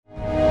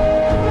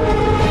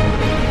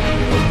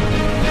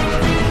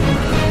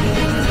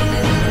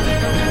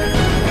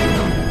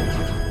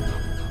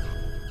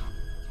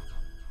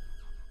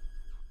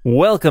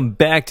Welcome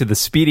back to the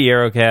Speedy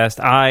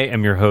Aerocast. I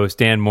am your host,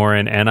 Dan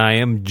Morin, and I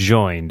am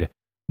joined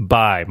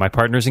by my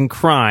partners in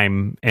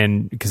crime,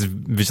 and because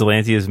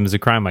vigilantism is a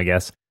crime, I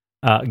guess.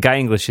 Guy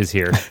English is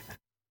here.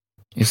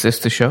 Is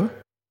this the show?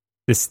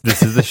 This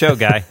is the show,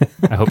 Guy.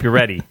 I hope you're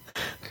ready.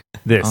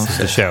 This is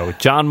the show.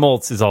 John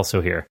Moltz is also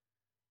here.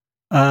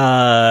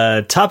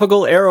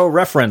 Topical arrow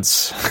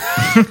reference.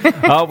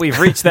 Oh, we've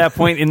reached that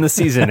point in the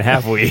season,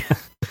 have we?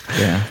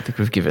 Yeah, I think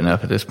we've given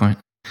up at this point.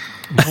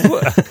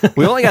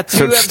 We only got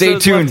two episodes stay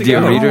tuned, left to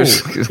dear go.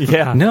 readers.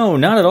 Yeah. No,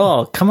 not at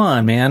all. Come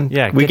on, man.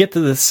 Yeah, we get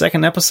to the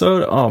second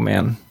episode. Oh,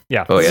 man.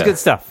 Yeah, Oh, this is yeah. good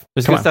stuff.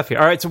 There's Come good on. stuff here.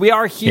 All right, so we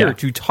are here Yeah.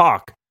 to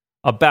talk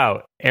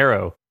about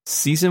Arrow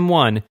Season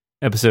 1,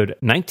 Episode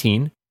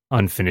 19,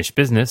 Unfinished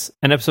Business,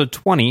 and Episode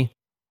 20,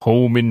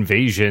 Home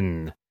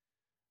Invasion.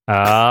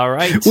 All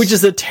right. Which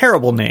is a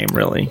terrible name,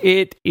 really,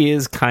 It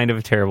is kind of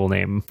a terrible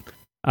name.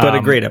 but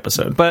a great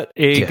episode. But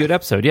a good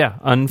episode, yeah.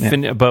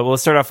 But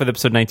let's start off with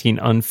Episode 19,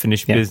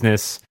 Unfinished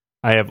Business.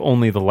 I have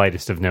only the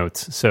lightest of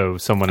notes, so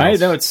someone else. I have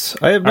notes.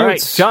 All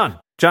right,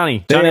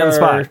 Johnny They on the are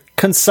spot.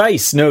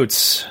 concise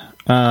notes,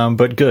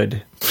 but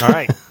good. All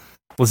right,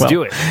 let's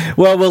do it.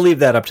 Well, we'll leave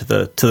that up to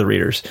the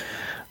readers.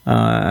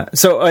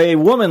 So a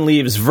woman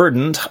leaves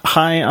Verdant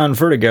high on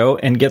vertigo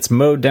and gets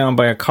mowed down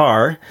by a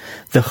car.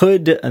 The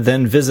Hood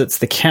then visits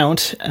the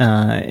Count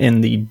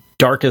in the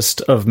darkest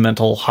of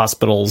mental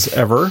hospitals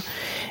ever.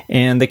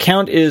 And the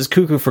Count is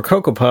cuckoo for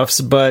Cocoa Puffs,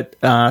 but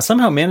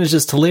somehow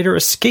manages to later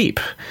escape,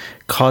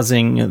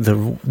 causing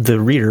the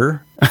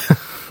reader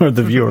or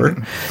the viewer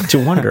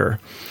to wonder.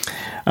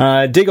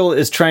 Diggle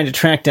is trying to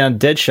track down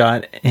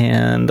Deadshot,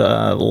 and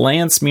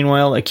Lance,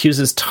 meanwhile,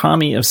 accuses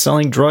Tommy of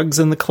selling drugs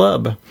in the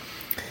club.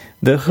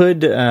 The Hood,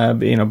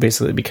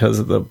 basically because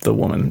of the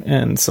woman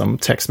and some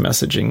text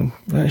messaging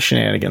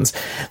shenanigans.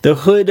 The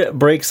Hood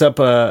breaks up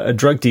a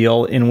drug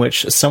deal in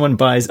which someone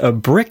buys a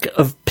brick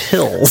of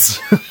pills.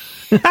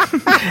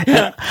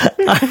 I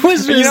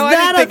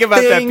didn't think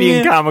about that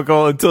being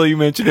comical until you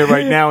mentioned it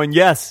right now, and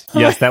yes,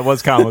 that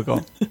was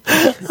comical.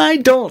 I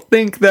don't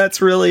think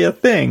that's really a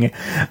thing,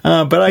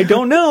 but I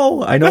don't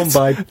know. I don't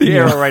buy. The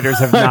Arrow writers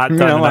have not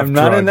done enough I'm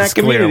not in drugs, that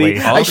community. clearly.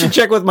 I should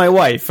check with my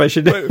wife. She's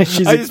I'm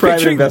a just private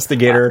picturing-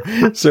 investigator,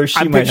 so she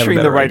I'm might have a picturing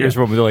better the writers' idea.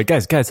 room. They're like,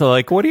 guys, so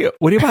like, what do you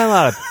buy a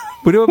lot of?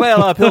 What do I buy a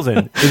lot of pills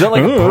in? Is that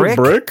like a brick?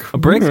 brick? A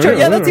brick? Sure,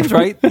 yeah, that seems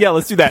right. Yeah,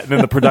 let's do that. And then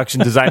the production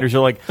designers are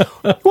like, who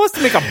wants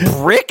to make a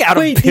brick out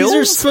Wait, of pills?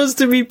 these are supposed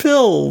to be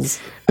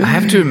pills. I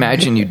have to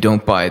imagine you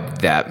don't buy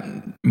that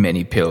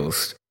many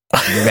pills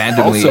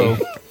randomly Also,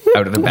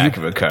 out of the back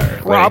of a car.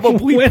 Like,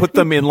 Probably put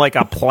them in like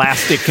a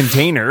plastic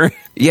container.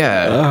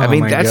 yeah, I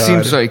mean my that God.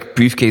 seems like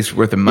briefcase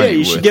worth of Yeah, money.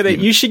 you should worth get it.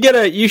 even-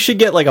 You should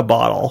get like a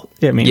bottle.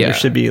 I mean, Yeah. there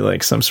should be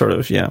like some sort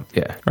of Yeah,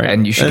 right.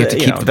 and you should get to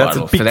keep the that's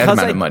bottle for that because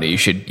amount I- of money. You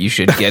should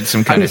get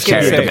some kind of just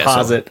gonna charity say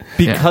deposit vessel.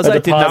 Because a I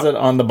did not deposit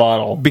on the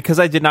bottle. Because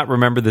I did not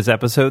remember this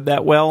episode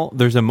that well,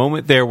 there's a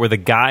moment there where the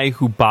guy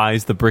who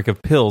buys the brick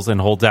of pills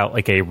and holds out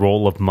like a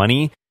roll of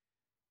money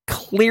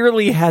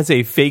clearly has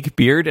a fake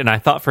beard, and I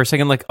thought for a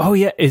second, like, oh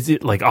yeah, is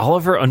it like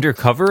Oliver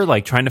undercover,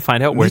 like trying to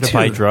find out where to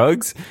buy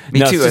drugs? Me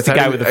no, too. it's just I a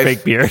guy thought with a I-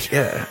 fake beard.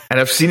 Yeah, and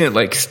I've seen it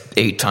like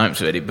 8 times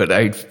already,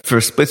 but for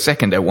a split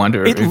second I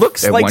wonder. It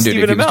looks like wondered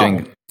Stephen if he was Amell.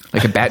 doing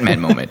like a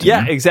Batman moment. you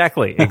Yeah, know?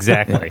 exactly.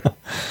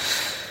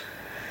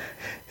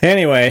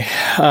 Anyway,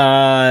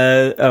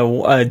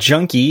 a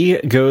junkie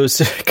goes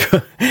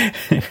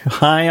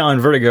high on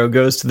vertigo,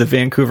 goes to the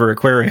Vancouver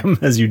Aquarium,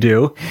 as you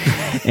do,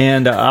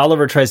 and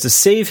Oliver tries to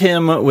save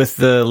him with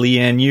the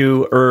Lian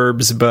Yu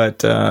herbs, but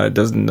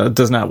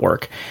does not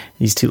work.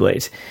 He's too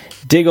late.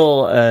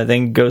 Diggle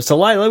then goes to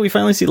Lila. We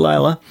finally see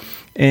Lila,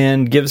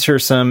 and gives her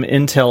some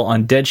intel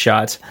on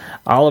Deadshot.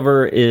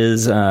 Oliver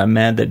is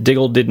mad that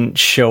Diggle didn't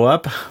show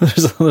up.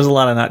 There's a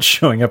lot of not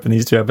showing up in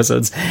these 2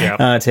 episodes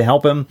to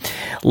help him.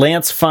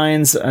 Lance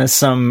finds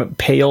some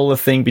payola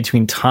thing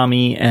between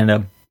Tommy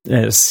and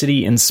a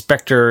city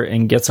inspector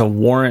and gets a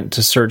warrant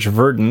to search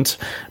Verdant,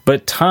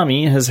 but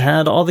Tommy has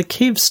had all the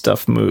cave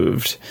stuff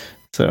moved.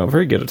 So,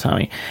 very good of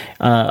Tommy.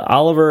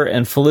 Oliver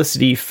and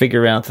Felicity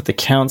figure out that the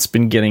Count's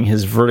been getting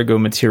his vertigo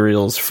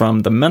materials from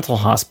the mental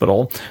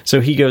hospital,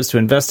 so he goes to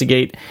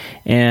investigate,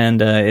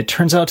 and it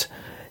turns out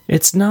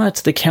it's not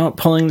the Count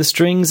pulling the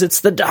strings, it's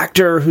the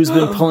doctor who's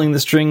been pulling the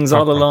strings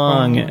all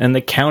along, and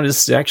the Count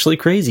is actually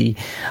crazy.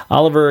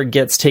 Oliver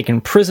gets taken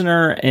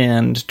prisoner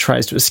and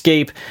tries to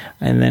escape,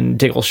 and then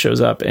Diggle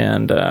shows up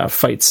and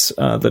fights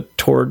the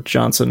Tord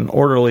Johnson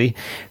orderly,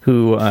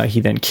 who he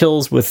then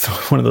kills with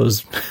one of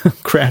those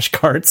crash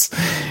carts.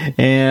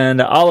 And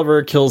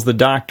Oliver kills the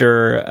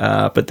doctor,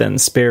 but then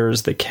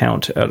spares the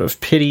Count out of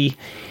pity.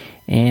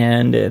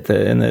 And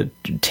in the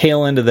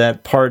tail end of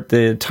that part,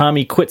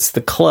 Tommy quits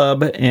the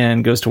club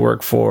and goes to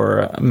work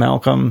for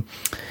Malcolm,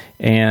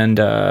 and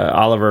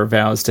Oliver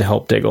vows to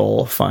help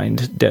Diggle find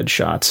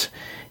Deadshot.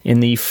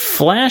 In the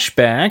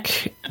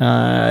flashback,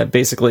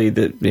 basically,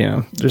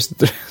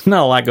 there's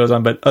not a lot goes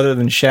on, but other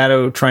than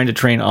Shadow trying to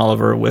train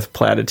Oliver with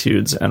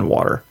platitudes and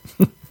water.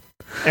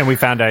 And we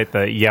found out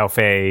that Yao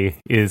Fei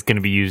is going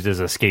to be used as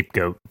a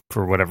scapegoat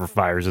for whatever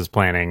Fires is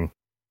planning.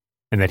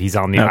 and that he's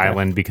on the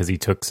island because he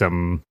took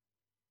some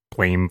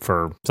blame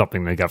for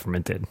something the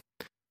government did.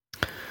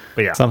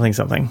 But yeah,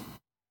 something.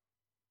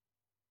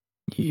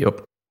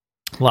 Yep.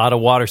 A lot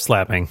of water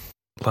slapping.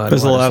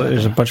 There's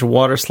a bunch of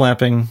water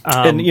slapping.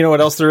 And you know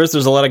what else there is?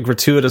 There's a lot of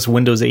gratuitous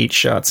Windows 8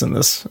 shots in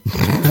this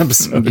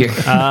episode.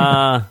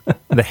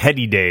 The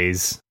heady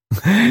days.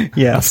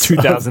 Yes.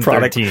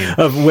 2013.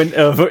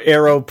 Of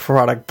Arrow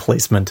product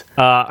placement.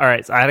 All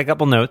right. So I had a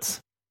couple notes.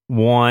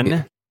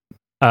 One,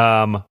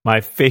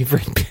 my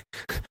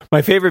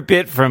favorite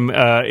bit from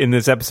in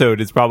this episode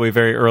is probably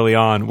very early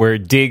on, where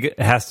Dig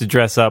has to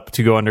dress up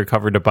to go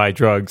undercover to buy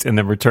drugs and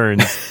then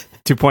returns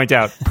to point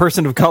out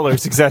person of color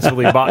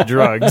successfully bought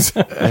drugs.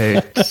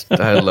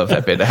 I love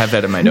that bit. I have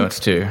that in my notes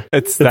too.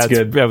 That's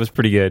good. That was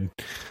pretty good.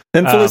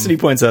 And Felicity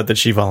points out that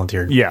she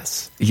volunteered.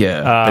 Yes.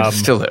 Yeah, but it's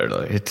still there.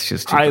 It's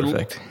just too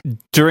perfect.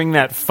 During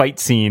that fight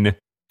scene,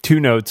 two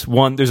notes.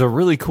 One, there's a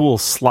really cool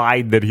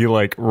slide that he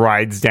like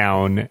rides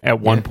down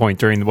at one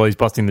point while he's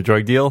busting the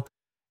drug deal.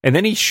 And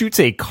then he shoots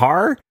a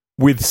car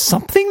with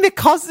something that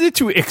causes it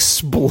to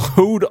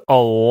explode a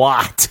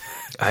lot.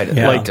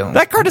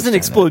 That car doesn't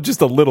explode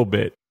just a little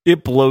bit.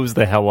 It blows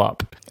the hell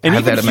up. And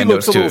even he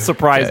looks a little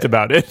surprised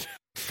about it.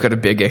 Got a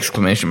big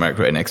exclamation mark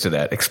right next to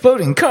that.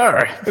 Exploding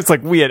car! It's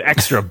like we had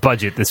extra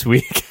budget this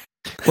week.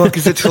 Well,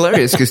 because it's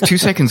hilarious, because 2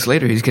 seconds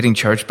later, he's getting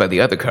charged by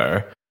the other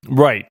car.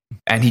 Right.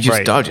 And he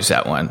just dodges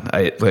that one.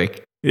 I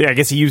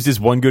guess he used his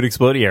one good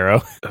exploding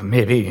arrow.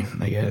 Maybe,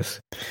 I guess.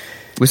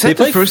 Was that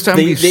the first time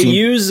we've seen...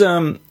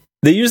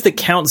 They use the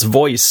Count's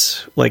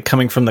voice, like,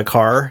 coming from the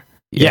car.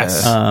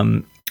 Yes.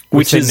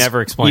 Which is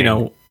never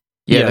explained.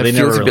 That feels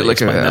never a bit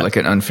like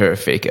an unfair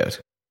fake-out.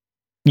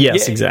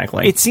 Yes,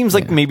 exactly. It seems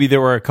like maybe there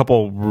were a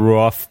couple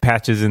rough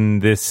patches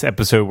in this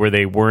episode where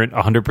they weren't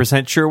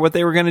 100% sure what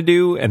they were going to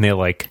do, and they,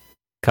 like,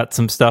 cut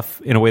some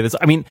stuff in a way that's...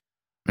 I mean,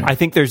 I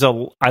think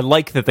I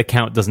like that the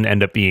Count doesn't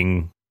end up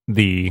being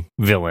the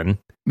villain.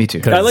 Me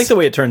too. I like the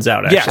way it turns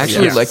out, actually. Yeah, I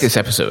actually like this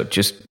episode.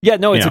 It's a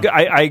good...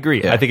 I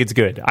agree. Yeah. I think it's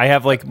good. I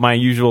have, like, my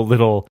usual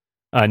little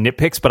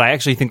nitpicks, but I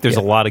actually think there's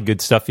a lot of good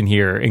stuff in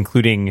here,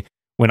 including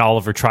when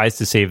Oliver tries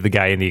to save the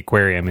guy in the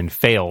aquarium and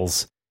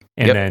fails,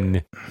 and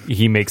then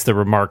he makes the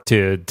remark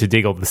to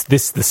Diggle, the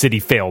city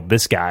failed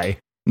this guy.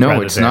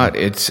 No, it's not.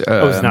 It's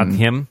it's not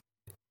him?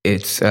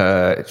 It's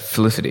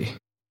Felicity.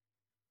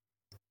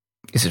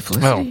 Is it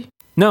Felicity? Oh.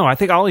 No, I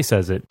think Ollie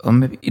says it.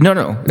 Maybe, no.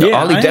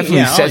 Ollie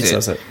definitely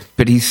says it.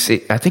 But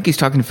I think he's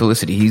talking to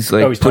Felicity. He's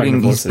like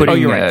putting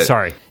you're right.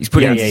 Sorry. He's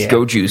putting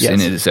go juice in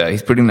his.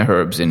 He's putting the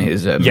herbs in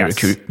his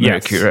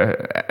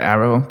Miracura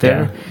arrow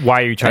there. Yeah.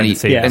 Why are you trying to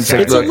say that? And so,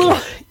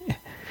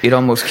 it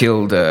almost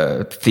killed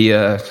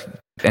Thea.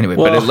 Anyway,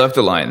 but I love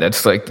the line.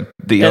 That's like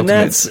the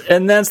ultimate.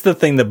 And that's the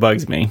thing that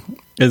bugs me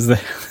is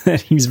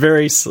that he's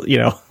very,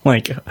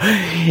 like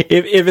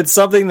if it's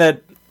something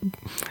that.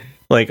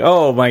 Like,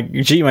 oh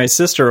my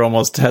sister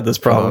almost had this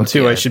problem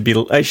too. Yeah.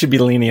 I should be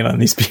lenient on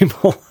these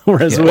people.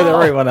 Whereas with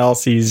everyone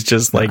else, he's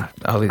just like,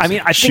 I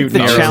mean, I think the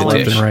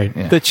challenge,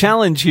 the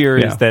challenge here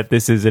is that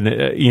this is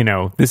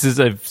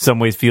some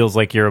ways feels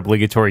like your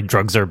obligatory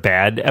drugs are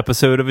bad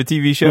episode of a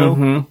TV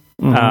show.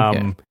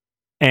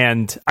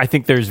 And I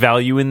think there's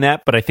value in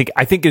that, but I think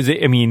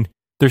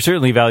there's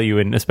certainly value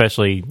in,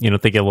 especially,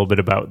 thinking a little bit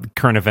about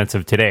current events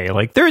of today.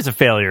 Like, there is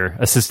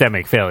a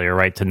systemic failure,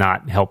 right, to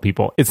not help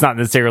people. It's not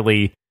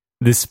necessarily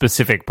this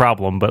specific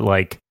problem, but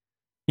like,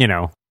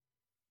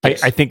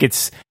 I think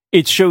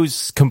it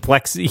shows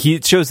complexity.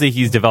 It shows that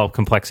he's developed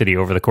complexity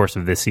over the course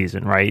of this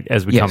season, right?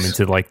 As we come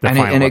into like the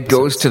final and it episodes.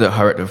 Goes to the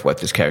heart of what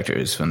this character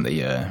is from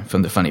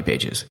the funny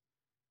pages.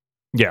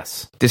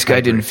 Yes, this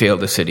guy didn't fail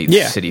the city.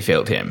 The city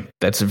failed him.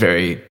 That's a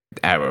very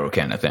Arrow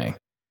kind of thing.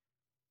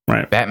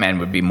 Right. Batman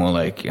would be more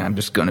like, I'm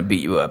just going to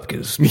beat you up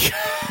because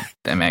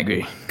I'm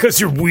angry. Because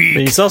you're weak.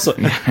 But he's also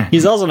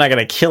not going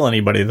to kill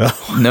anybody, though.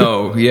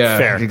 No, yeah,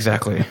 fair.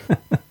 Exactly.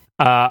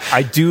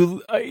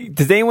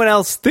 Does anyone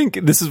else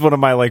think, this is one of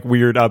my like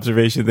weird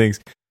observation things,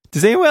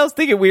 does anyone else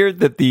think it weird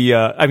that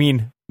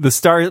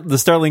the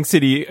Starling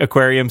City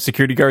Aquarium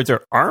security guards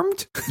are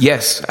armed?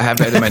 Yes, I have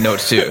that in my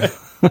notes too.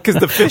 Because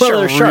the fish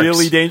are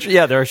really dangerous.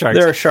 Yeah, there are sharks.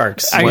 There are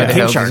sharks. Why the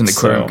hell doesn't the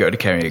aquarium go to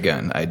carry a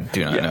gun? I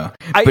do not know.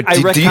 But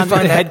do you find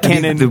that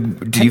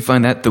headcanon? Do you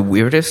find that the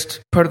weirdest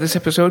part of this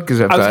episode?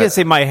 Because I was going to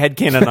say my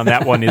headcanon on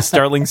that one is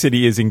Starling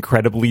City is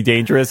incredibly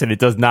dangerous, and it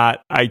does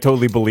not. I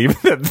totally believe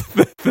that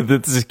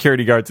the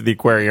security guards at the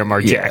aquarium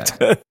are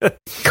jacked.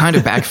 Kind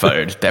of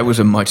backfired. That was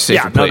a much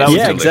safer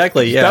place.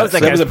 Exactly. Yeah,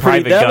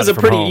 that was a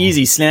pretty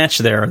easy snatch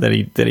there that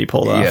he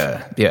pulled off.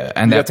 Yeah,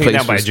 and that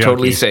place was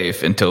totally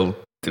safe until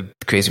the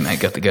crazy man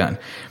got the gun.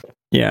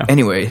 Yeah.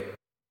 Anyway,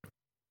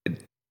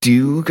 do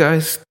you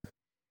guys...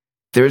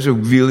 There's a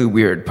really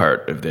weird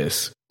part of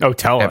this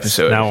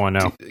episode. Now I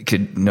know.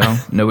 No?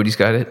 Nobody's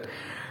got it?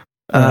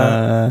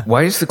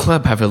 Why does the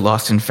club have a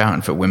lost and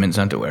found for women's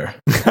underwear?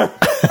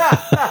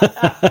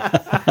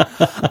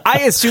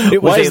 I assumed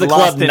it was Why does the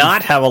club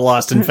not have a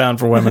lost and found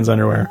for women's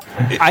underwear?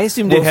 I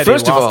assumed it had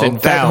first a lost of all,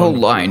 and found. That whole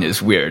line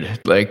is weird.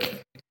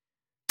 Like,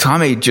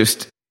 Tommy's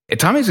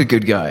a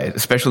good guy,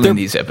 especially in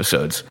these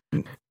episodes.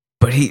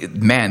 But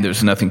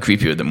there's nothing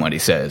creepier than what he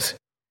says.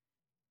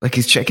 Like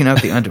he's checking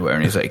out the underwear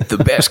and he's like, the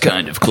best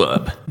kind of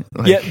club.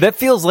 Like, yeah, that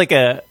feels like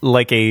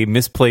a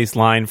misplaced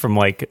line from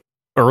like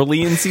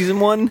early in season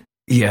 1.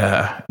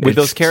 Yeah. With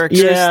those characters.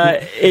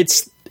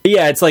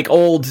 Yeah, it's like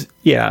old.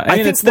 Yeah, I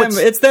mean,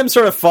 it's them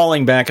sort of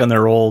falling back on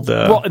their old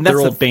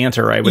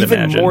banter. I would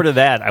imagine. Even more to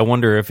that, I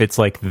wonder if it's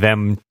like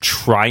them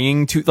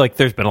trying to like.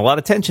 There's been a lot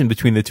of tension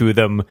between the two of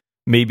them.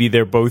 Maybe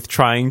they're both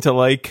trying to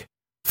like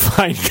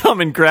find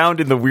common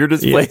ground in the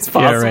weirdest place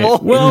possible. Yeah,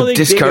 right. Well, they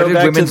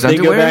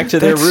go back to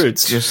their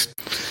roots, just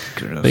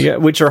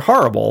which are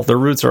horrible. Their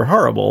roots are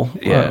horrible.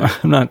 Yeah,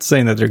 I'm not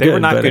saying that they're they good, were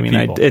not but good I mean,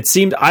 people. it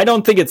seemed. I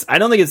don't think it's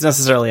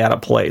necessarily out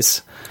of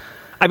place.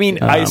 I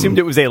mean, I assumed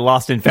it was a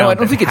lost and found. No, I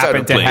don't think it's out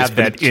of place, to have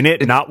that in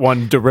it, not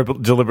one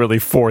deliberately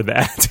for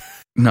that.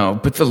 No,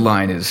 but the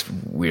line is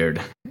weird.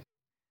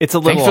 It's a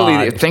little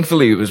odd.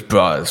 Thankfully, it was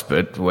bras,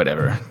 but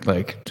whatever.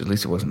 Like, at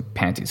least it wasn't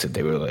panties that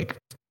they were like,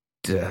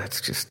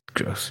 it's just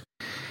gross.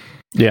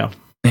 Yeah.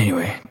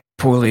 Anyway,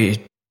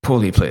 poorly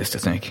placed, I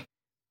think.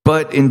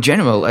 But in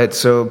general, I've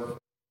seen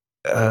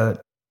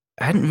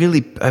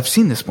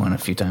this one a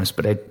few times,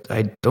 but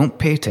I don't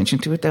pay attention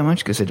to it that much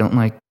because I don't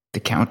like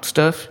the count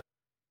stuff.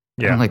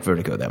 Yeah. I don't like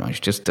Vertigo that much.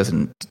 It just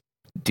doesn't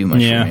do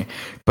much for me.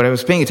 But I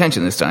was paying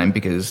attention this time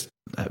because,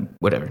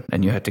 whatever,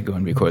 and you had to go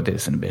and record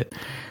this in a bit.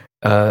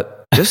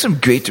 There's some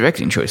great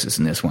directing choices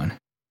in this one.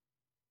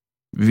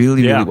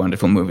 Really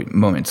wonderful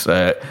moments.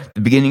 The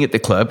beginning at the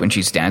club when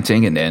she's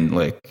dancing and then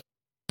like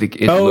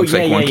it looks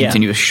like one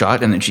continuous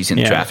shot and then she's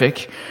in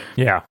traffic.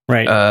 Yeah,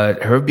 right.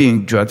 Her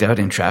being drugged out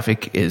in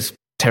traffic is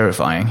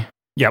terrifying.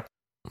 Yep.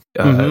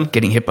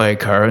 Getting hit by a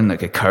car and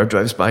like a car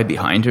drives by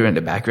behind her in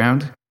the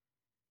background.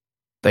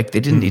 Like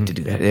they didn't need to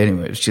do that.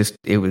 Anyway,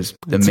 it was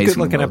amazing. It's a good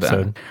looking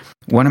episode.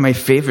 One of my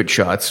favorite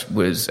shots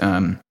was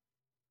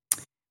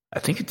I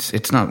think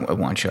it's not a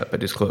one shot,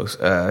 but it's close.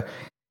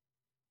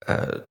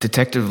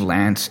 Detective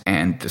Lance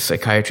and the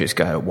psychiatrist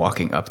guy are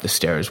walking up the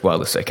stairs while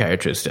the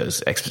psychiatrist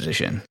does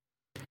exposition.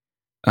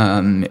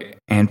 And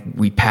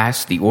we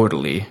pass the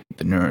orderly,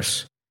 the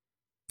nurse,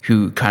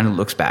 who kind of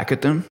looks back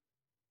at them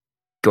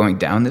going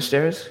down the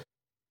stairs.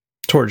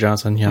 Tor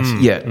Johnson, yes.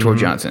 Yeah, Tor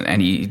Johnson.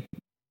 And he,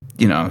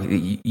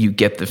 you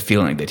get the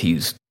feeling that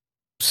he's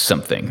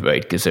something,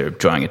 right? Because they're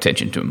drawing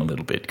attention to him a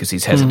little bit because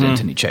he's hesitant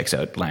and he checks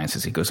out Lance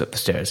as he goes up the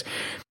stairs.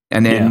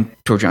 And then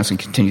Tor Johnson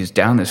continues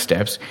down the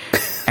steps.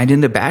 And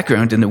in the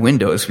background, in the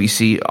windows, we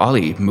see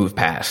Ollie move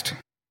past.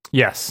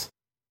 Yes.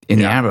 In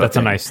the arrow. That's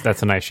a nice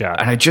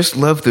shot. And I just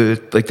love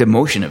the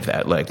motion of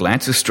that. Like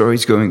Lance's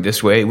story's going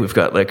this way. We've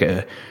got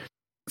like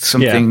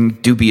something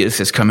dubious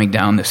is coming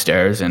down the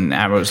stairs and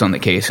arrows on the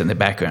case in the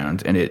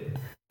background. And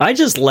I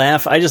just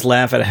laugh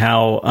at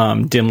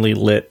how dimly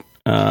lit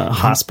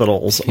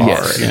hospitals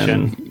are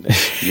in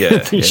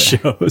these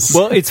shows.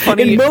 Well, it's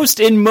funny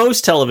in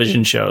most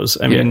television shows.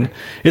 I mean,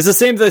 it's the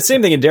same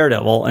thing in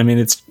Daredevil. I mean,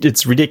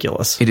 it's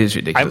ridiculous. It is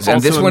ridiculous.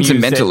 And this one's a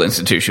mental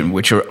institution,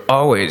 which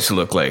always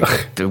look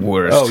like the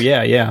worst. Oh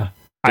yeah.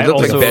 They look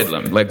like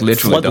Bedlam, like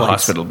literally the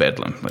hospital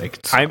Bedlam. Like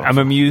I'm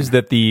amused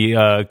that the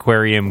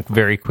aquarium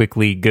very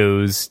quickly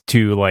goes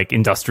to like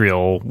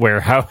industrial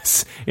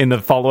warehouse in the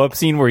follow-up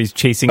scene where he's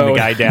chasing the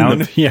guy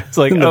down. It's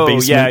like,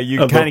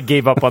 you kind of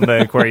gave up on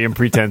the aquarium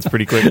pretense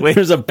pretty quickly.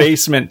 There's a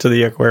basement to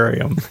the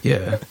aquarium.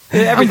 Yeah,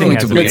 everything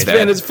has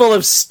and it's full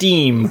of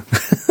steam.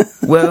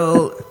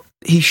 Well,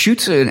 he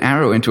shoots an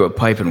arrow into a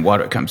pipe and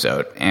water comes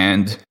out,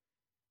 and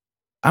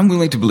I'm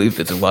willing to believe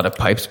that there's a lot of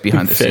pipes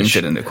behind the scenes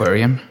at an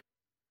aquarium.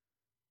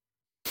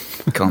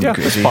 Call me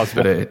crazy,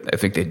 but I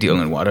think they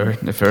deal in water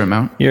in a fair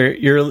amount. You're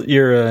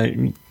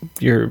in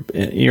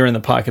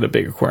the pocket of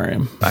big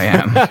aquarium. I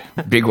am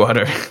big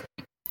water.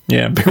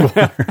 Yeah, big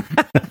water.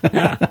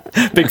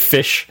 Big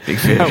fish. Big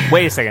fish. Oh,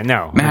 wait a second,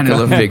 no, man, I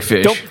love big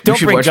fish. Don't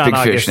should bring watch John Big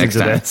August Fish next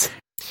into time. this.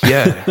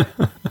 Yeah,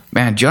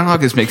 man, John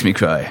August makes me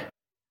cry.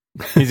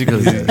 He's a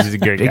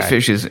great Big guy.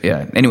 Fish is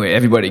Anyway,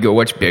 everybody go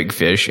watch Big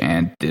Fish,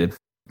 and the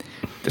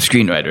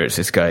screenwriter is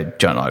this guy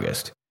John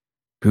August,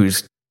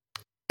 who's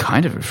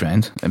kind of a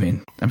friend. I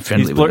mean, I'm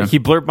friendly with him. He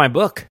blurbed my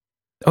book.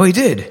 Oh, he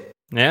did?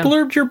 Yeah.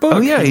 Blurbed your book? Oh,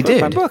 yeah, he did.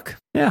 My book.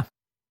 Yeah.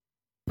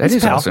 That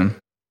is awesome.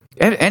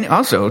 And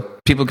also,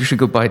 people should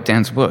go buy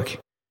Dan's book.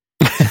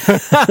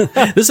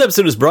 This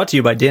episode is brought to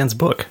you by Dan's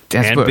book.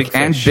 Dan's book.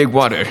 And Big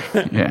Water.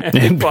 Yeah.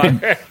 Big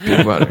Water.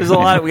 Big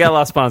Water. We got a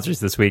lot of sponsors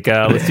this week.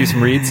 Let's do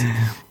some reads.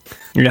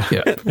 Yeah.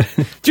 Do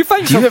you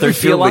find yourself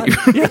thirsty a lot?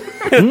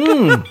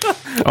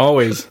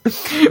 Always.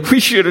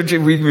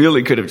 We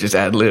really could have just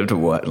ad-libbed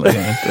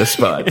the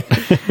spot.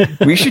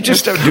 We should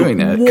just start doing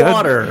that.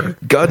 Water.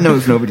 God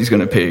knows nobody's going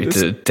to pay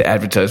to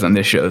advertise on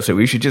this show, so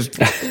we should just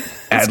ad-lib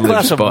spots. This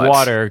glass of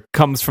water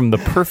comes from the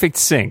perfect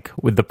sink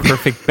with the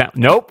perfect...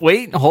 Nope,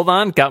 wait, hold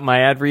on. Got my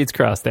ad reads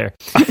crossed there.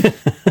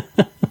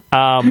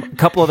 A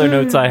couple other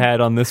notes I had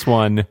on this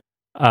one.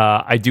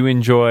 I do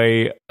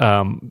enjoy...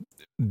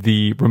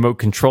 the remote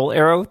control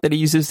arrow that he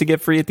uses to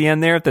get free at the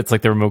end there. That's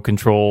like the remote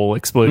control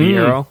exploding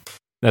arrow.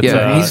 That's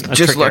he's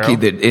just lucky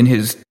that in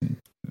his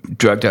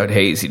drugged out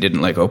haze, he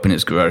didn't like open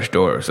his garage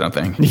door or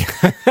something.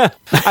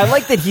 I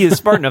like that he is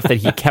smart enough that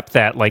he kept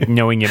that, like,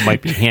 knowing it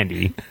might be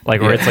handy,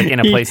 like, or it's like in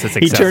a place that's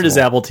accessible. He turned his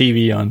Apple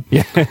TV on.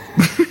 Yeah.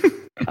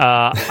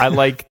 I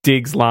like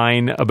Dig's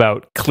line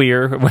about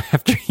clear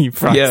after he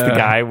fronts the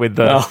guy with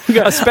the.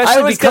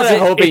 Especially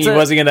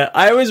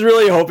I was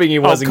really hoping he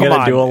wasn't going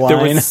to do a line.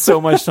 There was so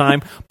much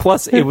time.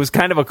 Plus, it was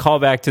kind of a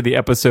callback to the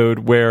episode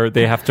where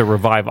they have to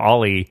revive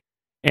Ollie,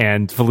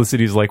 and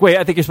Felicity's like, "Wait,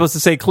 I think you're supposed to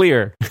say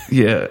clear."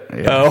 Yeah.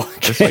 Oh,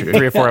 okay.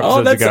 3 or 4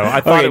 episodes ago.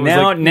 I thought it was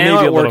now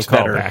maybe a little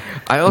callback.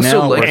 I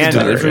also like the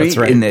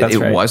delivery in that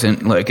it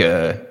wasn't like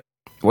it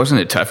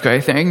wasn't a tough guy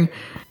thing.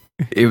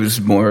 It was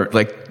more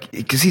like,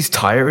 because he's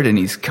tired and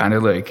he's kind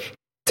of like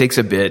takes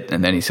a bit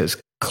and then he says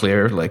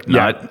clear, like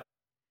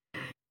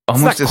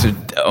almost as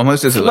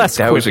like,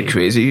 that was a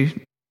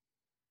crazy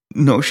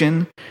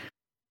notion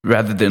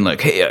rather than like,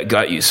 hey, I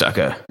got you,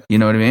 sucker. You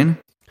know what I mean?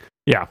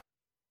 Yeah.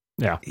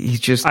 He's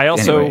just. I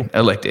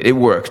liked it. It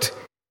worked.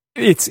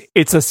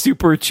 It's a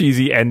super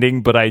cheesy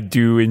ending, but I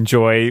do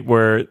enjoy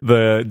where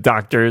the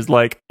doctor is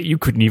like, you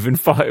couldn't even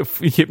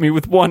hit me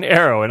with 1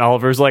 arrow, and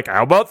Oliver's like,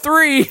 how about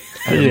 3?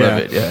 I love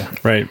it. Yeah,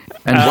 right.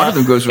 And one of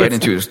them goes right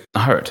into his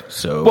heart.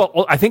 So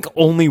well, I think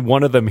only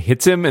one of them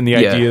hits him, and the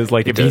idea is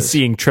like if he's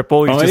seeing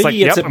triple, he's just like,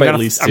 yep, I'm going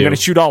to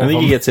shoot all of them. I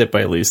think he gets hit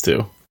by at least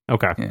 2.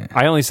 Okay,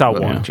 I only saw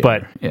 1,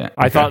 but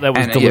I thought that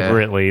was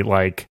deliberately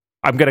like,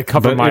 I'm going to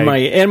cover in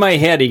my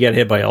head. He got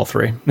hit by all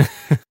 3.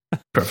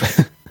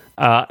 Perfect.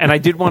 And I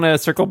did want to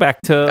circle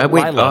back to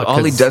Lila.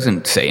 Ollie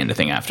doesn't say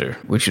anything after,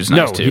 which is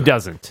nice too. No, he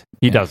doesn't.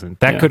 He doesn't.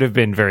 That could have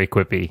been very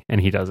quippy,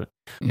 and he doesn't.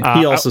 Yeah.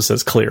 He also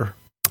says clear.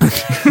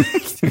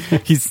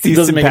 He's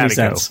doesn't make any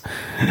sense.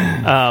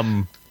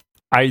 I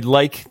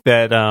like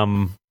that.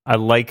 I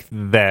like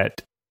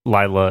that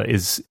Lila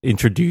is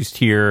introduced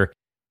here,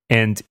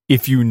 and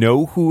if you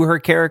know who her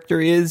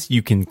character is,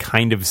 you can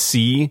kind of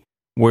see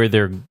where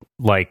they're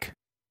like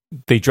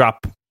they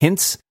drop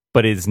hints.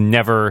 But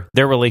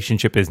their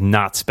relationship is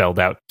not spelled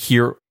out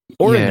here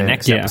or in the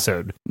next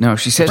episode. No,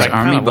 she says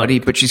army buddy,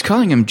 but she's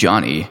calling him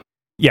Johnny.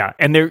 Yeah,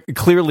 and they're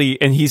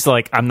clearly, and he's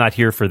like, I'm not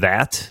here for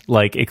that.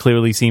 Like, it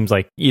clearly seems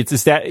like I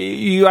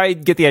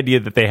get the idea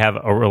that they have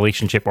a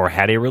relationship or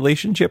had a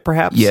relationship,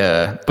 perhaps.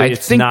 Yeah, but I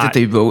think that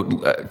they vote.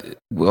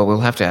 Well, we'll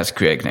have to ask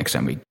Craig next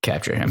time we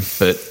capture him.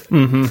 But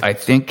I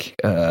think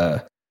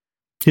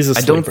he's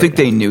asleep. I don't think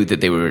they knew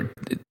that they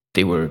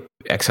were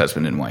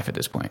ex-husband and wife at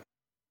this point.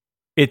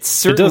 It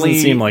doesn't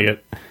seem like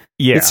it.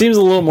 Yeah, it seems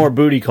a little more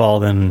booty call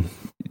than.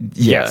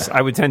 Yes,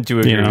 I would tend to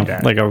agree with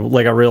that. Like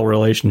a real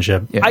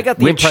relationship. Yeah. I got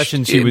the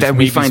impression she was. That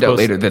we find out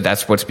later that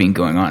that's what's been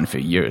going on for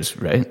years,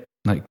 right?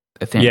 Like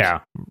I think. Yeah.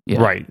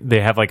 Right.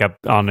 They have like a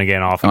on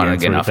again off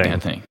again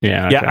thing.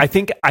 Yeah, okay.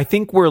 Yeah. I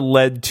think we're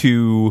led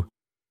to.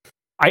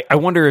 I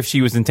wonder if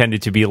she was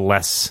intended to be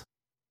less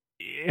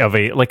of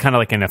a kind of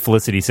like in a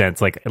Felicity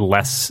sense, like a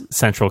less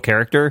central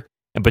character.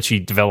 But she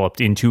developed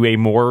into a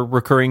more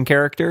recurring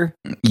character.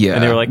 Yeah.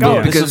 And they were like,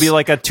 this will be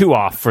like a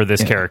 2-off for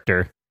this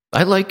character.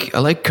 I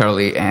like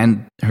Carly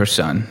and her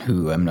son,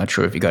 who I'm not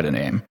sure if he got a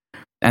name.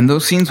 And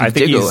those scenes with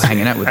Diggle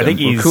hanging out with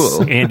them were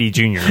cool. Andy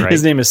Jr., right?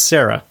 His name is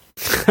Sarah.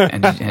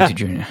 Andy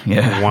Jr.,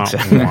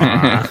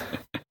 yeah.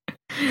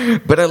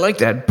 But I like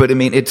that. But I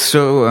mean, it's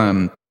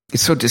so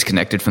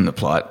disconnected from the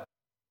plot.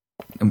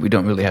 And we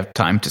don't really have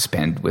time to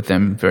spend with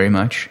them very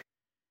much.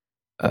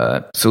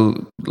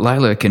 So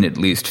Lila can at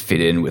least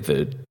fit in with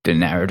the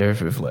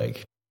narrative of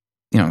like,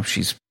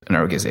 she's an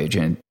Argus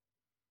agent,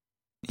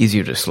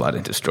 easier to slot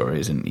into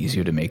stories and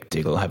easier to make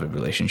Diggle have a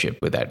relationship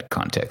with that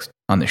context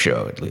on the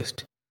show, at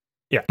least.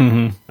 Yeah,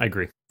 I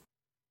agree.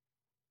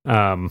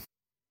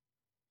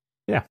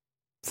 Yeah,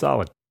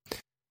 solid.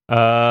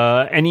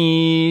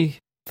 Any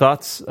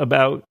thoughts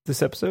about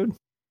this episode?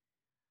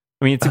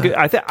 I mean, it's a good.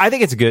 I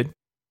think it's good.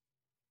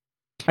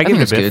 I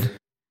give it a bit. Good.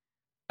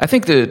 I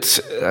think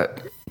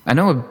that I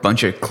know a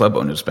bunch of club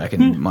owners back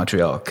in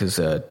Montreal because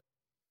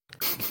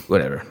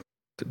whatever.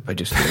 I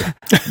just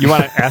you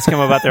want to ask him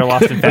about their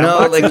lost and found?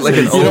 No, like an old.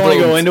 You don't want to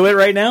go into it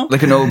right now.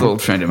 Like an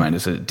old friend of mine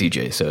is a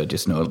DJ, so I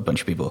just know a bunch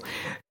of people.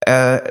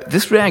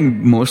 This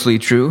rang mostly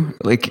true.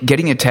 Like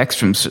getting a text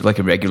from like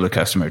a regular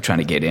customer trying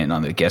to get in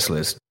on the guest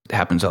list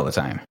happens all the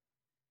time.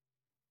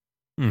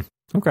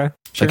 Okay,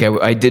 sure.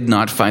 Like I did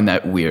not find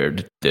that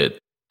weird that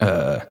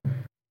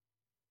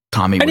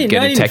Tommy would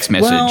get a text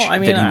message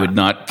that he would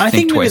not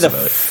think twice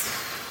about.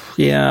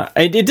 Yeah,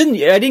 I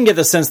didn't get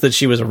the sense that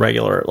she was a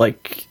regular.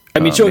 Like, I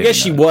mean, I guess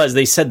she was.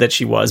 They said that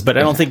she was, but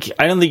I don't think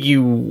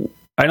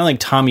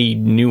Tommy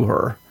knew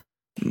her.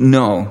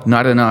 No,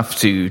 not enough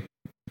to.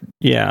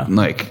 Yeah,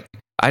 like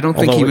I don't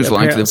think he was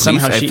lying to the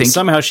police.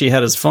 Somehow she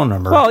had his phone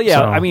number. Well, yeah,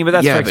 so. I mean, but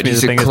that's strikes me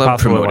the thing is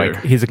possible.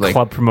 Like, he's a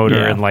club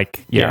promoter, and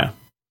like,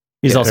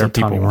 he's also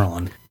Tommy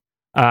Merlin.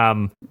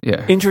 Other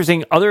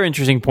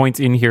interesting points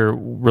in here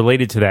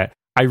related to that.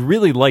 I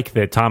really like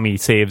that Tommy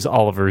saves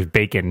Oliver's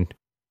bacon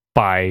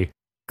by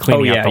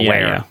cleaning out the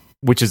lair,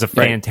 which is a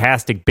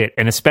fantastic bit,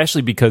 and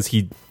especially because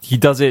he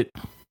does it.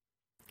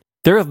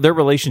 Their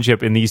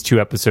relationship in these 2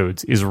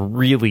 episodes is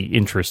really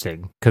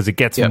interesting because it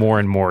gets more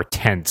and more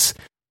tense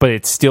but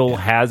it still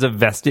has a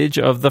vestige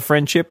of the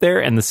friendship there.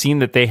 And the scene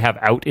that they have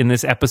out in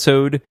this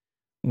episode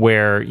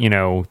where,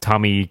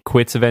 Tommy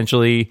quits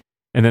eventually,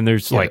 and then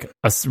there's right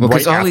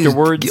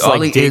afterwards,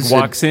 like Dig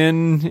walks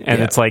in,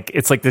 and it's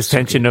like this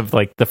tension of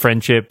like the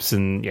friendships,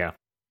 and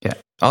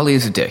Ollie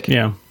is a dick.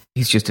 Yeah,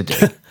 he's just a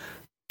dick.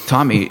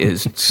 Tommy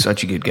is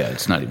such a good guy;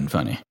 it's not even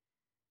funny.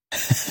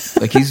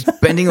 Like, he's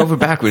bending over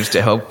backwards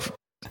to help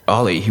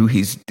Ollie, who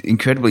he's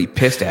incredibly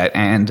pissed at,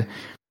 and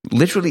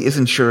literally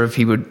isn't sure if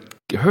he would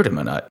hurt him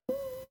or not.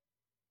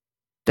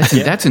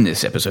 That's in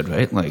this episode,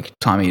 right? Like,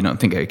 Tommy, you don't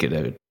think I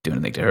could do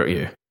anything to hurt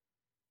you?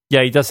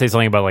 Yeah, he does say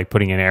something about like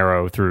putting an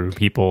arrow through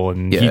people,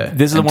 and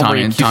this is the one where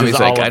he accuses Tommy's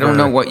like, Oliver. I don't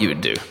know what you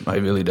would do. I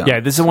really don't. Yeah,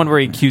 this is the one where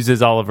he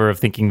accuses Oliver of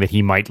thinking that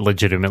he might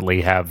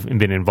legitimately have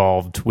been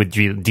involved with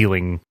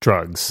dealing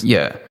drugs.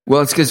 Yeah,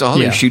 well, it's because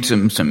Ollie shoots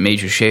him some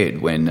major shade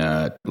when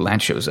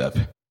Lance shows up.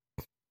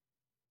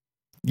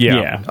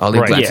 Yeah. Ollie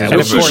glances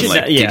over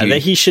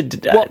that he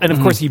should. Well, and of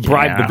course he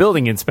bribed the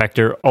building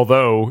inspector,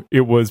 although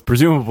it was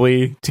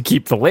presumably to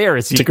keep the lair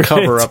a secret. To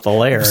cover up the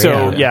lair.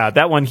 So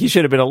that one, he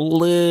should have been a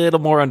little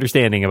more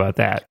understanding about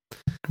that.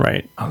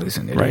 Right. Ollie's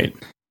an idiot. Right.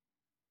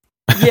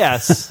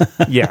 Yes.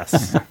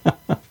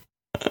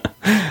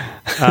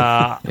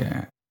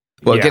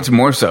 Well, it gets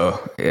more so.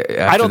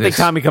 I don't think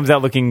Tommy comes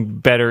out looking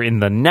better in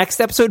the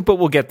next episode, but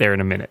we'll get there in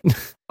a minute.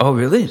 Oh,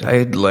 really?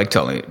 I like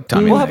Tommy.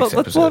 We'll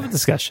have a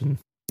discussion.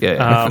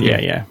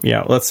 Yeah.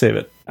 Let's save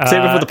it.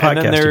 Save it for the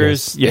podcast. And then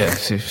there's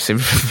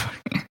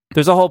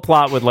there's a whole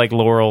plot with like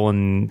Laurel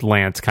and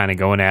Lance kind of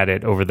going at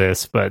it over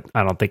this, but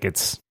I don't think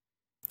it's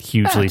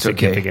hugely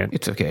significant. Okay.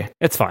 It's okay.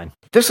 It's fine.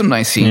 There's some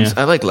nice scenes.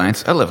 I like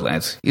Lance. I love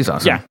Lance. He's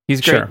awesome. Yeah, he's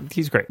great. Sure.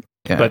 He's great.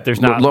 Yeah. But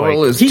there's not.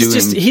 Laurel is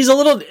he's a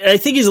little. I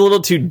think he's a little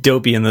too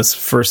dopey in this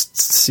first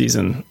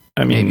season.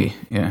 I mean, maybe.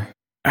 Yeah.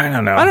 I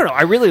don't know.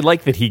 I really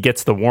like that he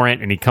gets the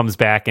warrant and he comes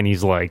back and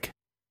he's like,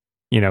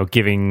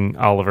 giving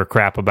Oliver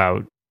crap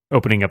about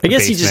opening up the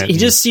basement. He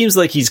just seems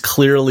like he's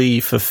clearly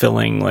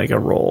fulfilling like a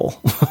role.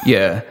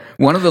 Yeah.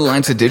 One of the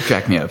lines that did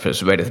crack me up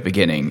is right at the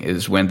beginning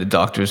is when the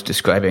doctor's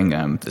describing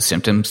the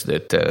symptoms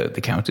that the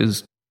Count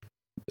is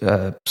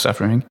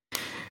suffering.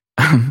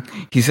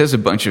 He says a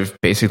bunch of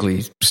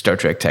basically Star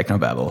Trek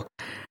technobabble.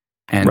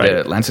 And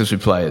Lance's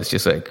reply is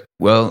just like,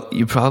 well,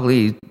 you'd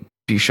probably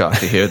be shocked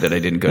to hear that I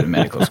didn't go to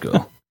medical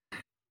school.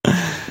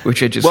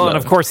 Which I just love. And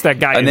of course that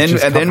guy. And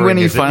then when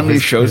he finally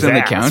shows him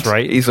the Count,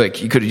 right? He's like,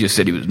 he could have just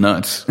said he was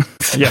nuts.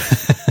 Yeah.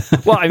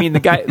 Well, I mean, the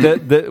guy.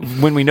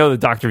 When we know the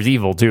Doctor's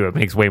evil too, it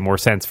makes way more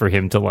sense for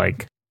him to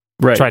like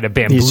try to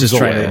bamboozle. He's just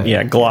trying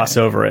to gloss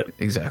over it.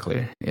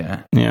 Exactly.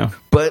 Yeah. Yeah.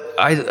 But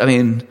I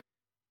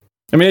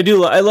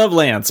love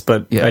Lance,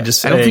 but I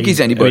don't think he's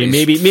anybody.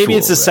 Maybe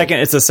it's a second.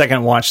 It's a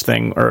second watch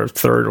thing or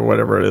third or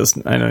whatever it is.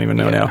 I don't even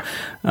know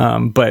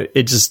now. But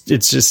it's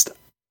just.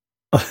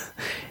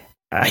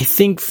 I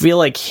feel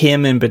like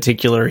him in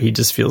particular, he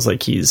just feels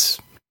like he's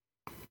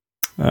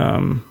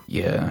written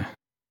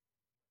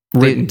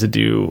to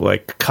do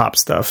like cop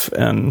stuff,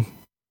 and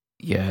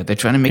they're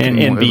trying to make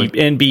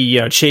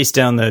him chase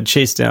down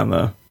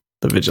the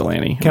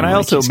vigilante. Can I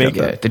also make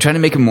they're trying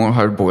to make him more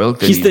hard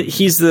boiled? He's I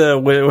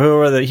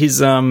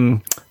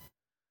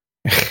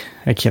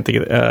can't think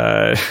of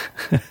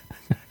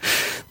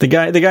the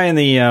guy in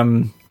the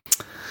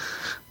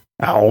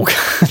oh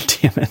god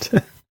damn it.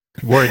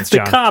 Words,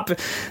 John.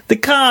 The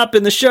cop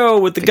in the show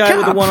with the guy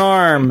with the one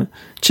arm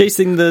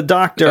chasing the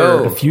doctor.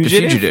 Oh, the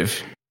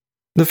fugitive.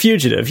 The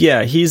fugitive.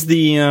 Yeah, he's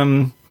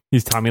the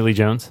he's Tommy Lee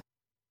Jones.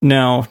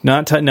 No,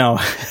 no.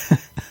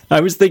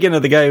 I was thinking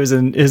of the guy who was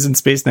in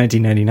Space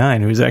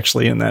 1999, who's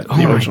actually in that. Oh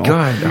my original.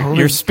 God!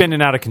 You're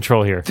spinning out of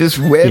control here. This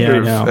web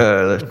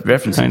of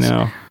references. I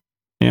know.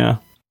 Yeah,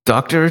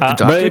 Doctor. The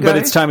doctor but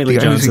it's Tommy Lee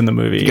Jones in the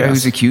movie. The guy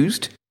who's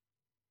accused.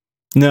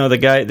 No, the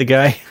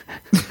guy.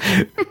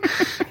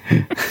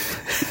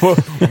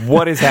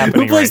 What is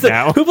happening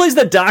now? Who plays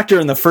the doctor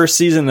in the first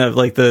season of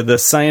like the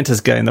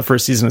scientist guy in the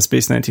first season of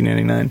Space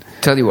 1999?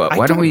 Tell you what,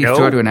 why don't we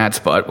throw to an ad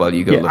spot while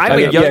you go look at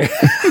it?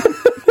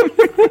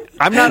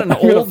 I'm not an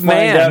old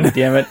man. Out,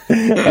 damn it!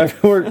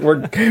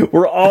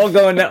 We're all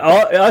going.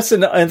 Us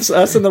and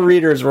the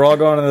readers, we're all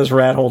going in this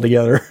rat hole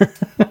together.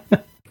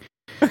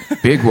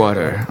 Big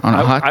water on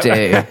a hot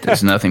day.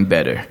 There's nothing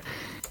better.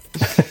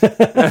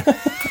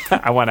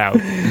 I want out.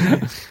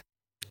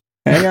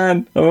 Hang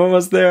on, I'm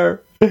almost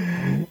there. Oh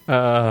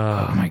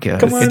my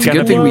god! It's a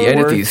good thing we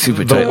edit these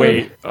super tight.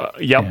 Wait, yep.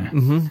 Yeah.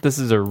 Mm-hmm. This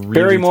is a really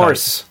Barry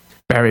Morse.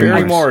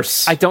 Barry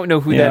Morse. I don't know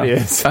who that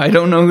is. I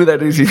don't know who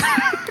that is either.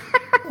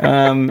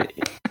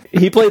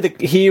 He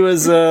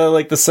was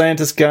like the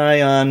scientist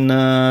guy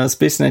on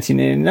Space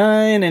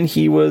 1989, and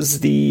he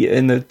was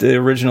in the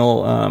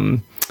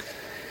original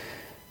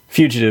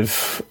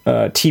Fugitive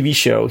TV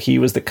show. He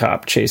was the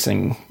cop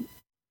chasing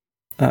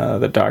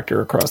the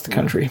doctor across the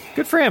country.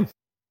 Good for him.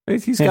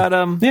 He's got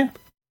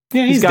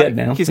he's dead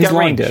now. He's got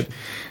long dead.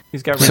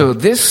 He's got so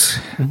this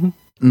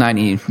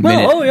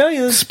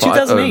 90-minute spot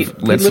 2008.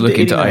 Of Let's Look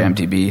into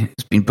IMDb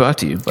has been brought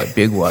to you by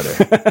Big Water.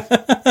 By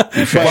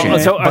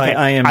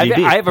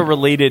IMDb. I have a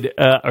related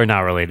or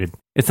not related.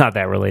 It's not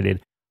that related.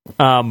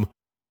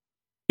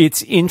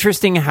 It's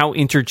interesting how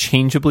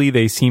interchangeably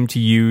they seem to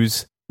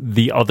use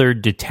the other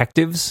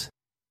detectives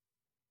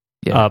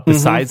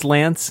besides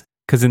Lance.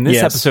 Because in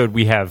this episode,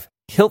 we have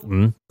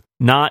Hilton,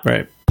 not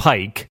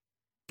Pike,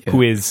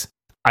 who is,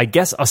 I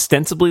guess,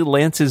 ostensibly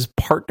Lance's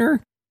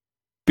partner.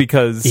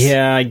 Because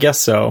I guess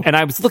so. And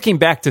I was looking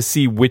back to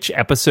see which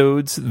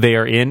episodes they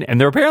are in,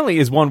 and there apparently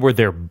is one where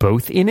they're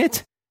both in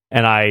it,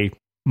 and I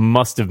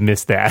must have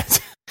missed that.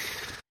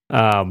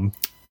 But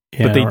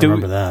they do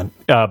remember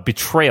that.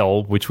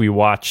 Betrayal, which we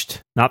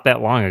watched not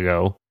that long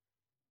ago.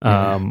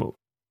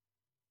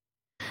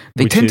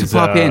 They tend to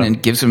pop in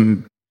and give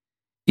some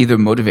either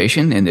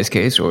motivation in this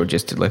case, or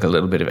just like a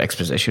little bit of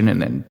exposition, and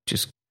then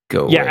just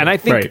go away. And I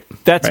think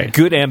that's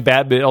good and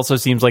bad, but it also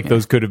seems like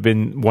those could have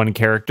been one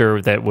character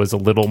that was a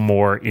little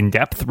more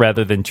in-depth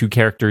rather than two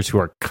characters who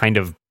are kind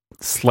of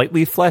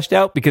slightly fleshed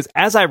out, because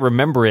as I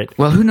remember it...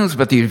 Well, who knows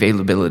about the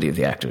availability of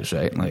the actors,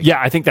 right? Like,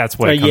 I think that's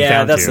what it comes down to.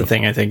 Yeah, that's the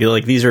thing, I think.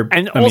 Like, these are...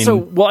 And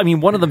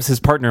one of them's his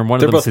partner and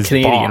one of them's his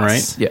Canadian,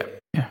 boss. right?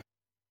 Yeah.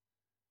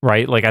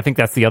 Right? Like, I think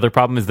that's the other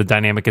problem, is the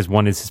dynamic is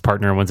one is his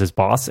partner and one's his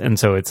boss, and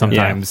so it's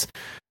sometimes...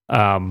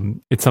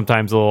 it's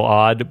sometimes a little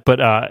odd, but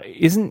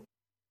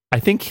I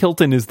think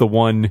Hilton is the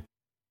one.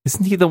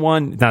 Isn't he the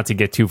one? Not to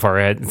get too far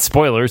ahead.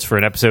 Spoilers for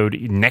an episode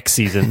next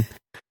season.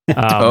 He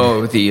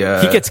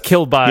gets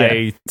killed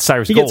by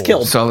Cyrus Gold.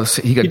 Gets killed.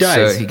 He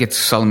dies. He gets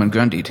Solomon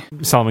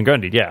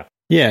Grundied. Yeah.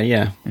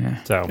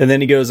 So, and then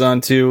he goes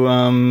on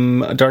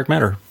to Dark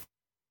Matter.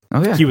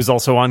 Oh yeah. He was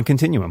also on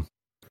Continuum.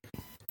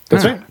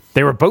 That's right.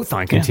 They were both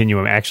on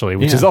Continuum, actually,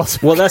 which is also...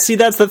 Well, that's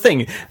the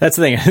thing. That's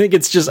the thing. I think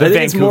it's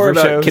it's more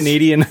about shows.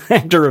 Canadian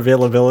actor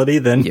availability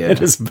than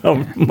it is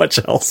about much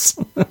else.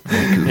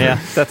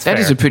 That's fair.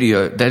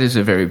 That is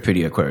a very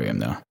pretty aquarium,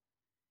 though.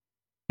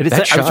 It is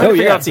that shot,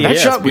 that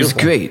shot was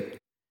great.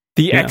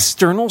 The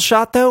external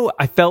shot, though,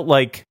 I felt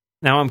like...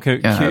 Now I'm...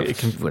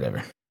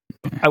 whatever.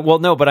 Well,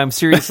 no, but I'm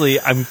seriously...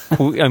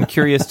 I'm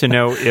curious to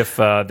know if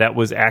that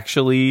was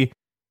actually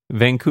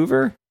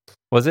Vancouver?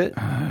 Was it?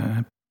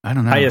 I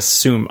don't know. I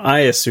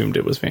assumed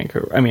it was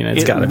Vancouver. I mean,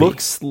 it's got to be.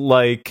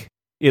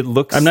 It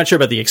looks... I'm not sure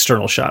about the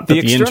external shot, but the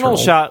external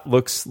shot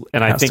looks...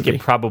 And I think it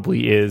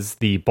probably is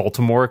the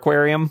Baltimore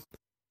Aquarium.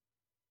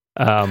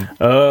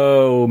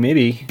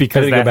 Maybe.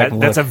 Because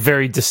that's a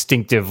very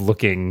distinctive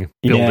looking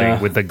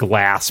building with the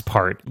glass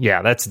part.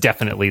 Yeah, that's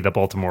definitely the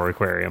Baltimore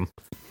Aquarium.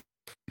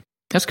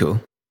 That's cool.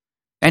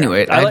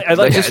 Anyway,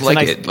 I just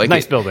like it.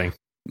 Nice building.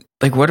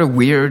 Like, what a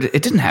weird...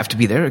 It didn't have to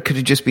be there. It could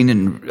have just been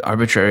an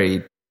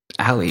arbitrary...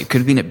 alley. It could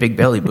have been at Big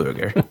Belly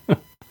Burger,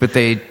 but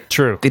they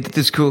did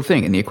this cool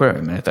thing in the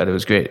aquarium, and I thought it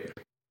was great.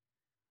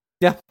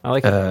 Yeah, I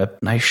like it.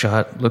 Nice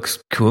shot. Looks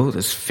cool.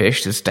 This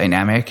fish is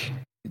dynamic.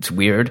 It's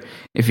weird.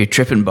 If you're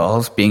tripping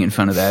balls, being in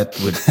front of that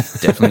would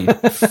definitely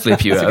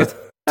flip you out.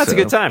 That's a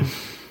good time.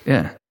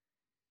 Yeah.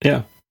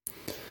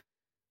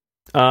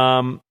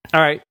 All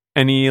right.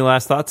 Any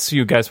last thoughts?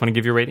 You guys want to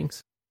give your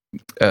ratings?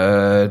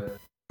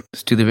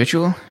 Let's do the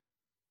ritual.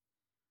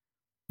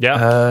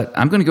 Yeah.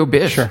 I'm going to go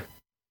Biff. Sure.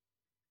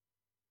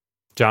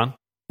 John?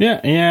 Yeah,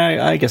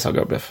 I guess I'll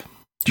go Biff.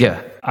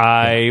 Yeah.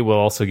 I will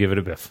also give it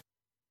a Biff.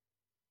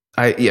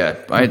 I've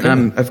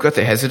got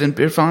the hesitant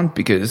Biff on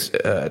because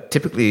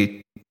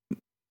typically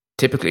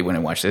when I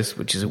watch this,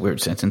 which is a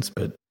weird sentence,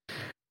 but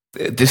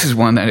this is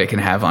one that I can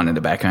have on in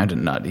the background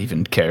and not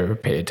even care or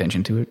pay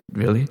attention to it,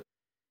 really.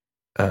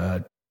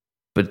 But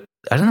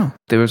I don't know.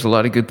 There was a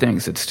lot of good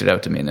things that stood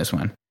out to me in this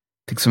one.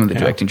 I think some of the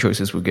directing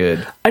choices were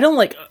good. I don't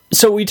like...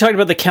 So we talked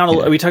about the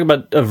count... We talked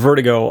about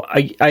Vertigo.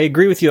 I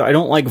agree with you. I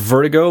don't like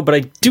Vertigo, but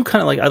I do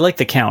kind of like... I like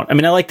the count. I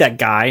mean, I like that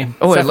guy.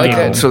 Oh, I like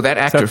that. So that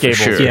actor for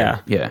sure.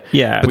 Yeah.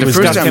 But the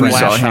first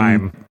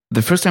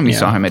time we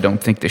saw him, I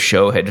don't think the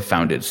show had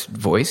found its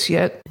voice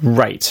yet.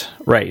 Right.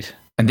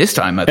 And this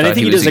time, I think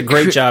he does a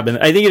great job.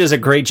 I think he does a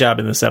great job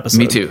in this episode.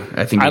 Me too.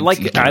 I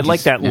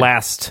like that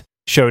last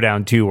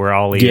showdown too, where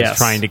Ollie is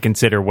trying to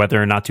consider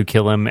whether or not to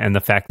kill him, and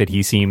the fact that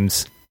he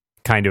seems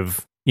kind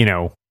of,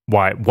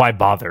 why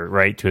bother,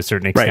 right, to a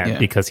certain extent,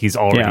 because he's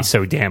already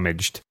so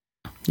damaged.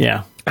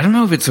 Yeah. I don't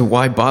know if it's a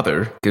why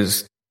bother,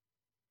 because...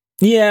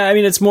 Yeah, I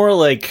mean, it's more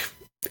like...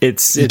 He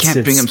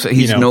can't bring himself...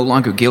 He's no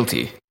longer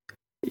guilty.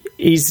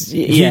 He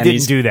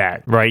didn't do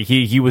that, right?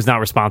 He was not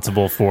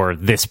responsible for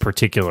this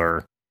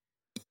particular...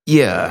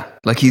 Yeah,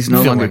 like he's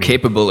no longer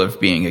capable of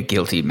being a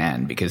guilty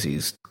man because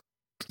he's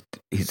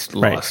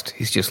lost. Right.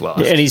 He's just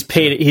lost. Yeah, and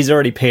he's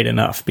already paid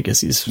enough because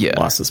he's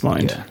lost his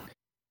mind. Yeah.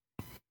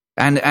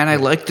 And I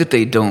like that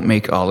they don't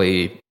make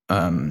Ollie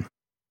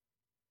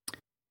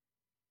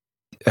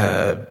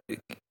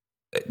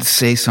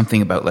say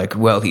something about like,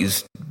 well,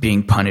 he's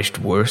being punished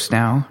worse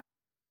now.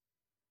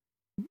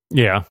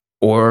 Yeah.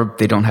 Or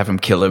they don't have him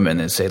kill him and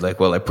then say like,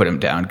 well, I put him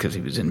down because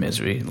he was in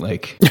misery.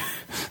 Like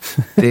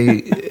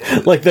they,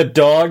 like the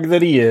dog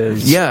that he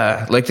is.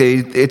 Yeah, like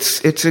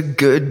it's a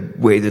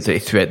good way that they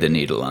thread the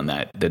needle on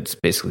that. That's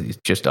basically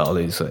just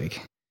Ollie's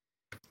like,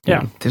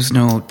 Yeah. There's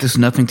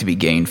nothing to be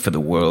gained for the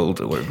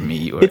world or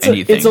me or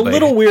anything. It's a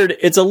little weird.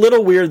 It's a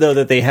little weird though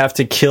that they have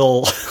to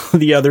kill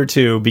the other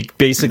two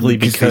basically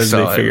because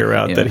they figure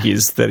out that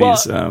he's they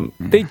don't.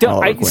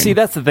 I see.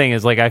 That's the thing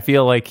is like I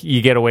feel like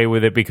you get away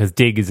with it because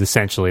Dig is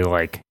essentially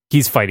like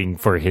he's fighting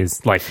for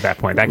his life at that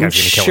point. That guy's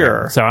going to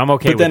kill him. So I'm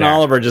okay. But then that.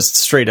 Oliver just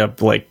straight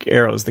up like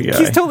arrows the guy.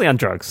 He's totally on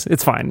drugs.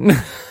 It's fine.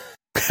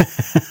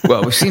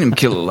 Well, we've seen him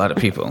kill a lot of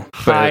people.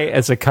 High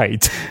as a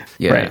kite.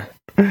 Yeah. Right.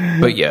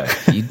 But yeah,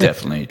 he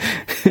definitely.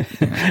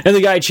 Yeah. And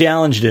the guy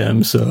challenged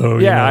him, so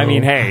yeah. I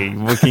mean, hey,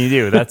 what can you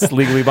do? That's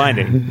legally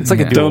binding. It's like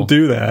a duel. Don't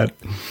do that.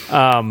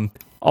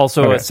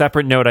 Also, a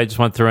separate note I just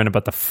want to throw in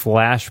about the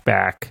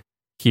flashback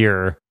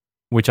here,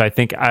 which I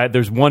think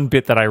there's one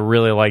bit that I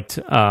really liked,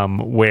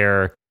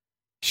 where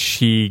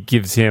she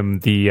gives him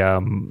the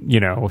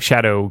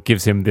Shadow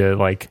gives him the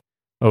like,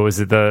 oh, is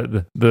it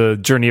the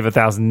journey of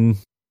 1,000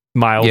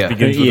 miles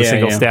begins with a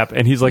single step,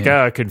 and he's like,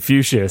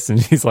 Confucius, and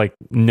he's like,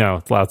 no,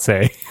 it's Lao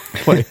Tse,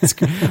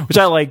 which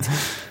I liked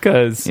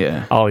because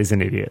Ollie's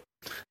an idiot.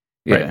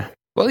 Yeah, right.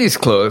 Well, he's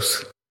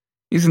close.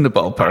 He's in the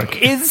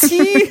ballpark. Is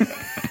he?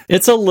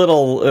 It's a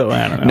little.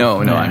 I don't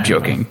know. No, I'm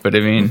joking, but I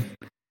mean,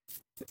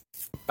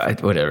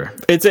 whatever.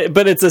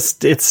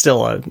 It's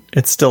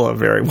still a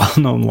very well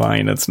known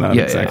line. It's not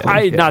exactly.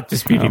 I'm not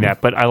disputing that,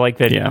 but I like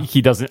that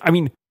he doesn't. I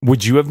mean,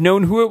 would you have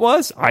known who it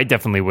was? I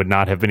definitely would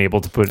not have been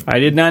able to put. I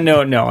did not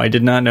know. No, I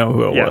did not know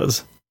who it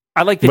was.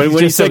 I like that. But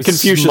when he said so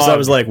Confucius, smug. I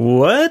was like,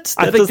 "What?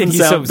 That didn't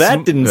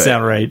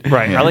sound right."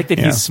 Right. I like that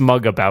he's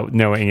smug about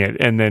knowing it,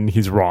 and then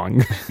he's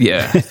wrong.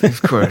 Yeah,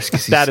 of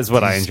course. That is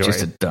what I enjoy.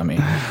 Just a dummy.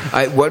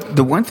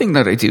 The one thing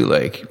that I do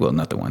like. Well,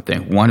 not the one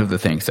thing. One of the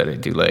things that I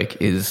do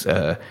like is.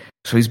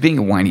 So he's being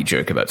a whiny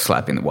jerk about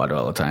slapping the water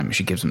all the time.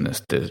 She gives him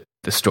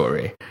the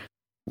story,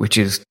 which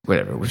is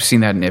whatever. We've seen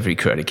that in every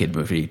Karate Kid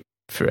movie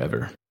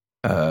forever.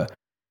 But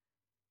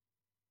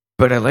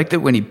I like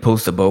that when he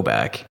pulls the bow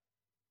back.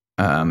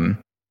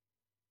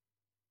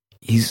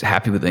 He's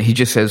happy with it. He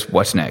just says,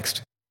 "What's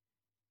next?"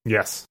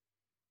 Yes,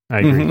 I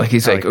agree. Like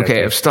he's like,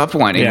 "Okay, I've stopped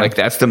whining." Yeah. Like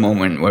that's the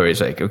moment where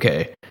he's like,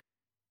 "Okay,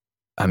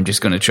 I'm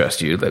just going to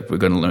trust you. Like we're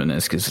going to learn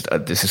this because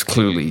this has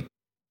clearly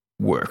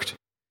worked."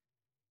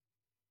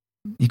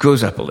 He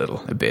grows up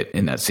a bit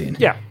in that scene.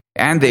 Yeah,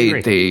 and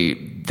they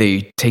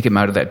take him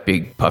out of that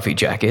big puffy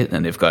jacket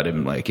and they've got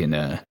him like in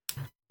a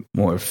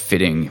more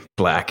fitting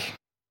black.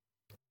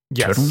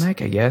 Yes.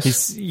 Turtleneck, I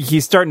guess.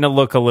 He's starting to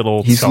look a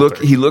little.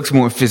 He looks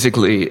more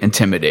physically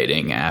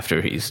intimidating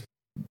after he's,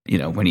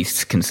 when he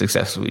can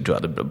successfully draw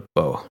the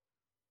bow.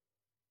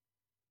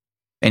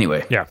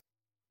 Anyway, yeah.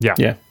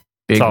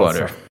 Big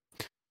water.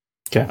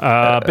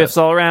 Okay. Biff's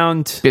all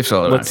around. Biff's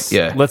all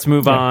around. Let's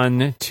move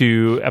on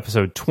to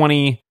episode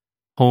 20,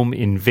 Home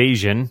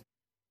Invasion.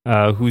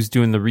 Who's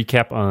doing the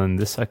recap on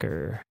this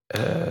sucker?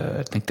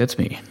 I think that's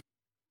me.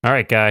 All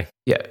right, Guy.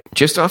 Yeah,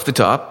 just off the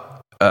top.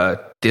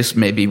 This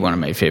may be one of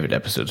my favorite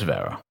episodes of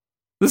Arrow.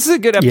 This is a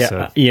good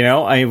episode. Yeah,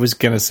 I was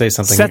going to say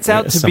something.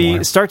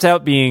 Starts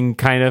out being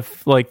kind of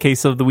like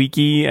Case of the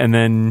Weeky, and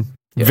then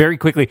very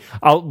quickly,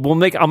 I'll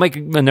make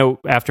a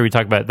note after we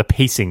talk about it. The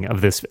pacing of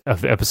this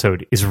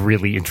episode is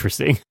really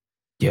interesting.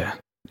 Yeah,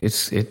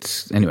 it's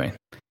anyway.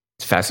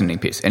 It's a fascinating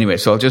piece. Anyway,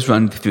 so I'll just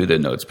run through the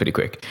notes pretty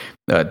quick.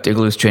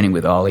 Diggle is training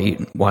with Ollie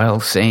while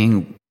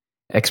saying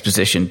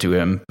exposition to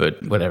him,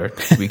 but whatever,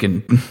 we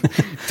can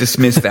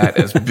dismiss that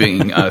as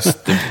bringing us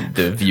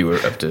the viewer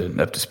up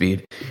to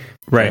speed,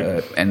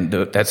 right? And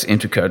that's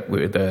intercut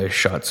with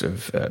shots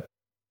of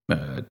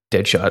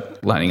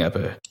Deadshot lining up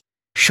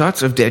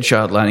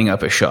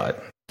a shot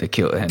to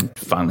kill, and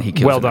finally he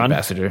kills the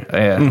ambassador.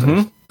 I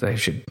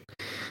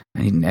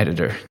need an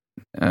editor.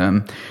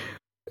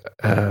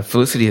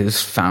 Felicity has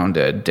found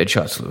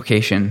Deadshot's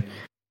location.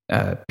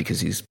 Because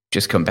he's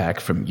just come back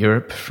from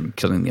Europe from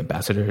killing the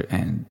ambassador,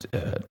 and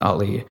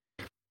Ollie.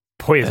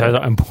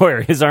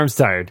 His arm's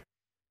tired.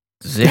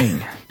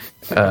 Zing.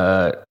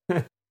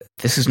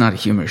 This is not a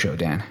humor show,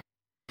 Dan.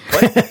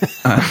 What?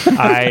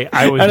 I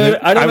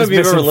don't know if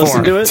you've ever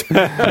listened to it.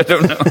 I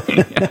don't know.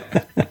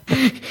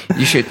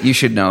 You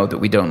should know that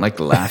we don't like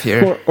to laugh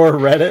here. or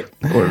Reddit.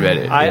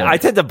 I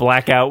tend to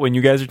black out when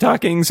you guys are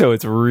talking, so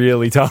it's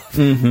really tough.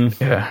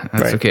 Mm-hmm. Yeah,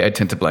 that's okay. I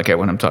tend to black out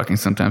when I'm talking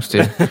sometimes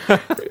too.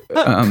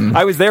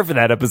 I was there for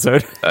that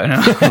episode. I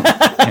know.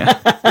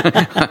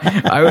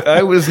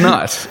 I was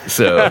not.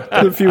 So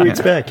a few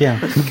weeks back. Yeah.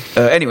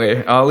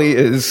 Anyway, Ollie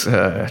is.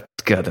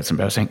 God, that's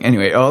embarrassing.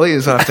 Anyway, Ollie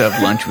is off to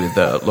have lunch with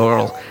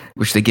Laurel,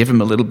 which they give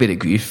him a little bit of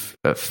grief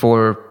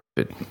for,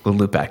 but we'll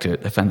loop back to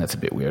it. I find that's a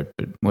bit weird,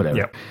 but whatever.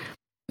 Yep.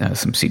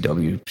 Some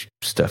CW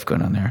stuff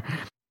going on there.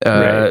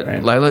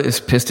 Right. Lila is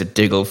pissed at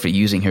Diggle for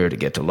using her to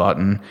get to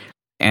Lawton,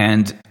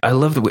 and I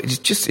love the way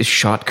it's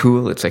shot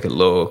cool. It's like a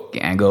low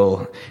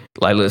angle.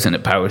 Lila's in a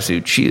power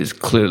suit. She is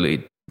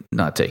clearly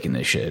not taking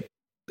this shit.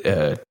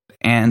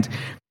 And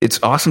it's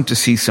awesome to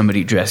see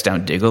somebody dress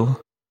down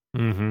Diggle.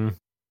 Mm-hmm.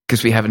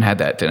 Because we haven't had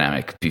that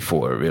dynamic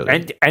before,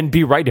 really. And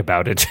be right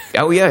about it.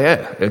 Oh,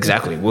 yeah,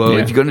 exactly. Well,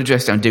 if you're going to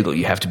dress down Diggle,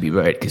 you have to be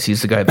right, because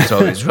he's the guy that's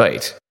always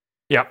right.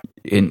 Yeah.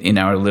 In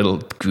our little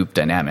group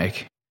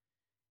dynamic.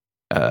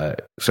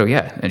 So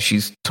yeah, and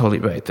she's totally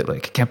right that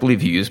like, I can't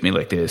believe you used me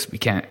like this.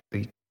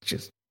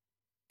 It's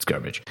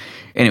garbage.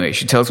 Anyway,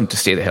 she tells him to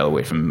stay the hell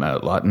away from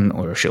Lawton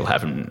or she'll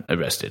have him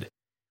arrested.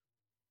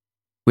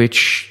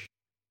 Which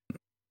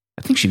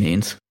I think she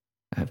means.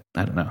 I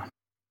don't know.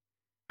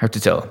 Hard to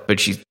tell, but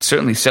she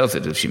certainly sells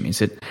it if she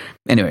means it.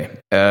 Anyway,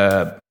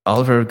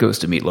 Oliver goes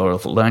to meet Laurel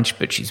for lunch,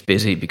 but she's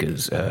busy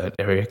because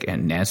Eric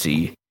and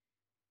Nancy.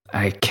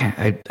 I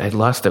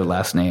lost their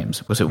last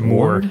names. Was it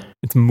Ward?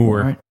 It's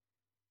Moore.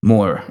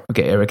 Moore.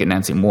 Okay, Eric and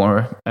Nancy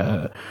Moore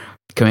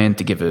come in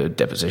to give a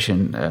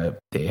deposition.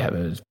 They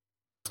have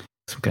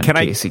some kind of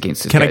case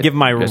against this guy. Can I give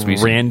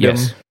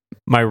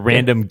my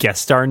random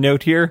guest star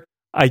note here?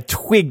 I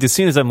twigged as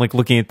soon as I'm like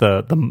looking at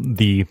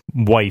the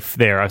wife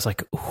there. I was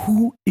like,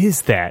 who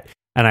is that?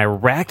 And I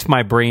racked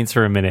my brains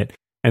for a minute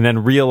and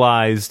then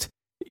realized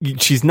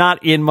she's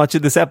not in much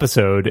of this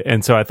episode.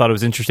 And so I thought it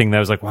was interesting that I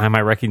was like, why am I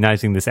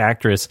recognizing this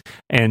actress?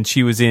 And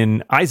she was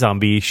in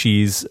iZombie.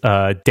 She's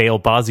Dale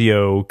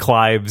Bozzio,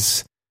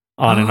 Clive's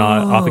on and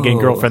off again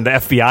girlfriend, the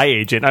FBI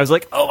agent. I was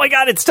like, oh my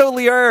God, it's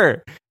totally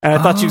her. And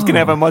I thought she was going to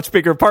have a much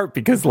bigger part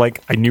because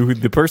like I knew who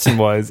the person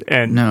was.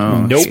 And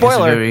no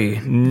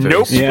spoiler.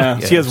 Nope. Yeah.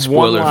 She has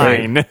one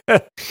line.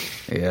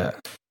 Yeah.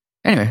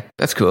 Anyway,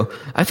 that's cool.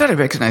 I thought I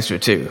recognized her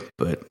too,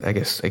 but I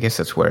guess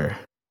that's where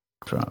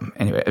from.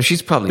 Anyway,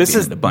 she's probably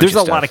there's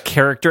a lot of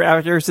character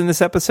actors in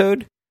this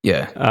episode.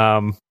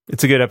 Yeah.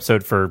 It's a good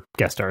episode for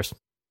guest stars.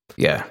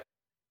 Yeah.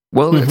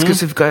 Well, it's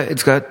because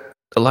it's got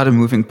a lot of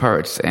moving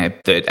parts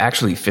that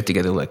actually fit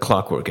together like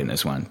clockwork in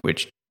this one,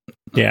 which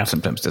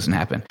sometimes doesn't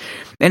happen.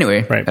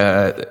 Anyway, right.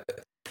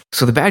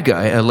 So the bad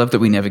guy, I love that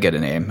we never get a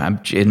name.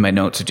 I'm in my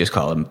notes to just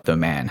call him the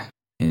man.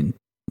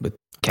 With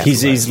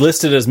he's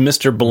listed as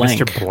Mr. Blank.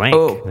 Mr. Blank.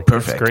 Oh,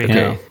 perfect. Great.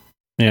 Okay.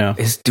 Yeah.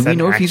 Do we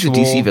know if he's a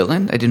DC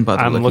villain? I didn't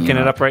bother. I'm looking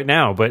it up right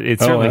now, but it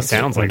certainly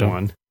sounds like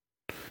one.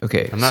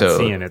 Okay, I'm not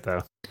seeing it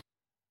though.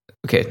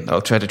 Okay,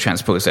 I'll try to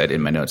transpose that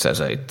in my notes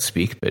as I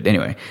speak. But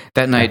anyway,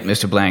 that night,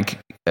 Mr. Blank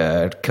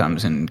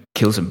comes and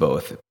kills them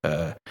both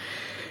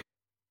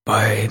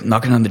by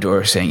knocking on the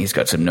door, saying he's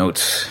got some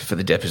notes for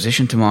the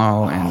deposition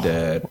tomorrow,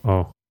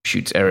 and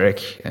shoots Eric,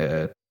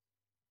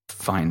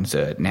 finds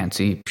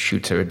Nancy,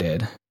 shoots her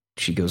dead.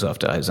 She goes off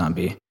to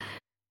iZombie.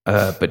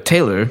 But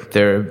Taylor,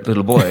 their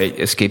little boy,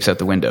 escapes out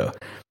the window.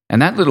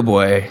 And that little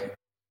boy...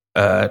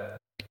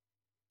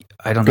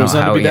 I don't know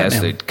how he has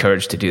the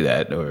courage to do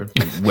that or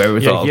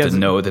wherewithal to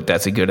know that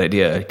that's a good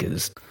idea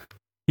because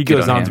he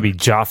goes on to be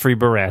Joffrey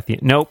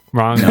Baratheon. Nope,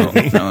 wrong. No,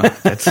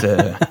 that's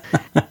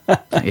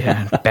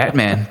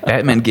Batman.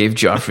 Batman gave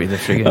Joffrey the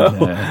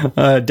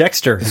friggin'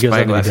 Dexter. He goes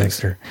on to be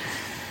Dexter.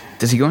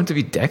 Does he go on to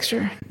be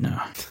Dexter?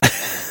 No.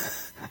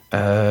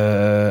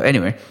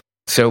 Anyway,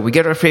 so we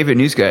get our favorite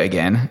news guy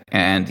again,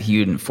 and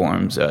he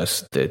informs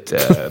us that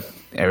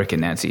Eric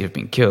and Nancy have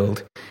been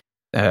killed.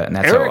 And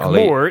that's Eric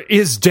Moore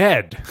is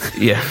dead.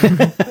 Yeah.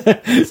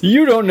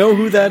 You don't know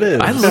who that is.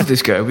 I love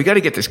this guy. We got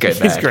to get this guy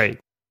back. He's great.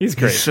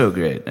 He's so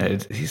great.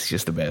 He's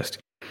just the best.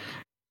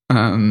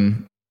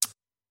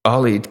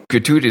 Ollie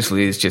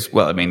gratuitously is just,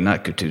 well, I mean,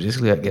 not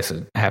gratuitously. I guess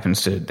it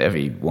happens to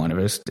every one of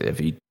us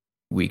every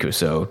week or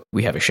so.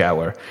 We have a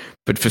shower.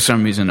 But for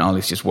some reason,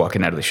 Ollie's just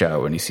walking out of the shower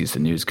when he sees the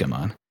news come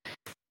on.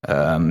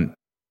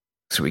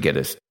 So we get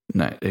a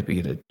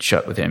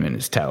shot with him in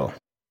his towel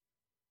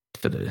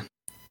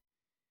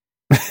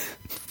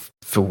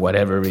for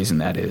whatever reason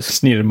that is.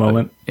 Just need a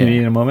moment. You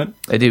need a moment?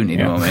 I do need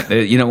a moment.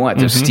 You know what?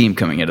 There's steam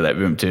coming out of that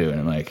room too.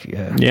 And I'm like,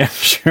 yeah,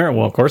 sure.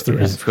 Well, of course there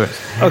is. Of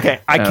course. Okay.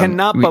 I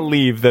cannot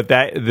believe that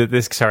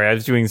this, sorry, I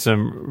was doing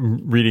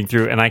some reading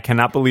through and I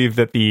cannot believe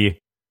that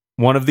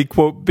one of the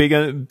quote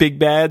big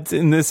bads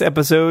in this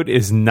episode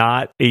is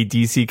not a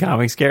DC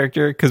Comics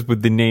character because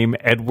with the name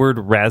Edward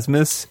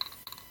Erasmus,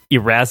 I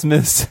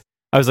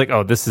was like,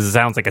 oh,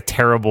 sounds like a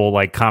terrible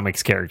like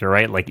comics character,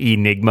 right? Like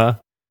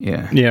Enigma.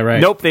 Yeah,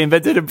 right. Nope, they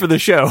invented him for the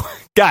show.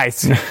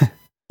 Guys. Oh,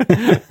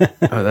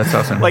 that's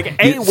awesome.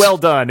 Like, A, well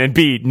done, and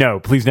B,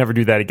 no, please never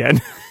do that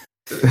again.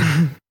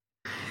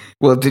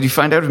 Well, did you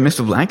find out if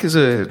Mr. Blank is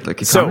a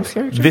comics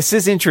character? This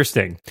is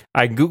interesting.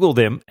 I Googled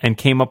him and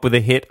came up with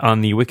a hit on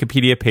the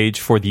Wikipedia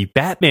page for the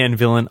Batman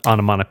villain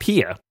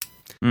Onomatopoeia.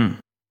 And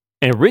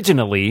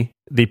originally,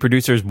 the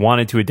producers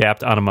wanted to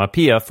adapt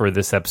Onomatopoeia for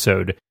this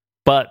episode,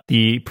 but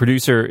the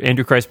producer,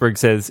 Andrew Kreisberg,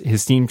 says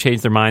his team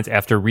changed their minds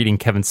after reading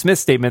Kevin Smith's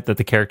statement that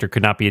the character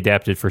could not be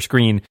adapted for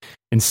screen.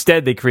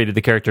 Instead, they created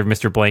the character of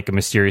Mr. Blank, a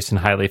mysterious and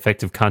highly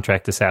effective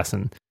contract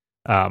assassin.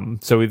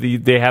 So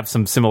they have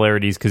some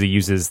similarities because he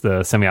uses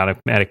the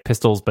semi-automatic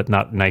pistols, but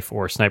not knife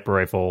or sniper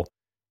rifle.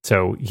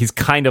 So he's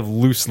kind of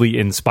loosely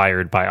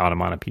inspired by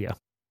Onomatopoeia.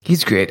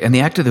 He's great. And the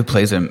actor that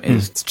plays him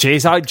is...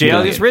 J.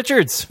 August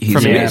Richards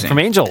from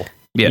Angel.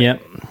 Yeah.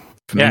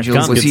 From Angel.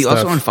 Was he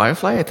also on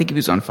Firefly? I think he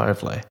was on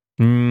Firefly.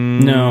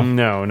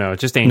 No,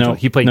 just Angel. No,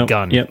 he played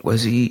Gunn. Yep.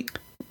 Was he?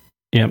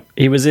 Yep.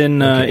 He was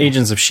in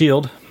Agents of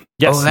S.H.I.E.L.D.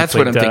 Yes, that's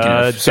what I'm thinking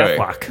of. Sorry.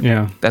 Deathlock.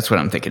 Yeah. That's what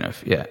I'm thinking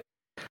of. Yeah.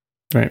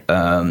 Right.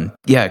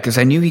 Yeah, because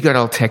I knew he got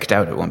all teched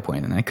out at one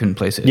point and I couldn't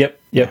place it. Yep.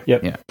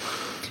 Yeah.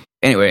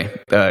 Anyway,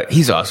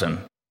 he's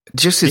awesome.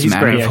 just his He's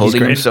manner great. of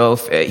holding He's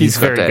himself. He's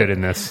got very good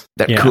in this.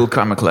 That cool,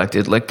 karma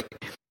collected. Like,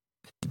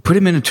 put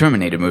him in a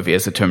Terminator movie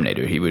as the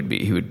Terminator. He would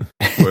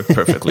work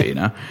perfectly. You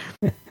know,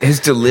 his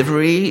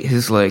delivery,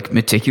 his like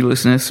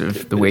meticulousness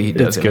of the way he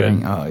does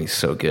everything. Oh, he's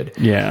so good.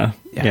 Yeah.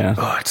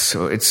 Oh,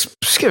 it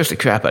scares the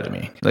crap out of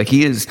me. Like,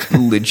 he is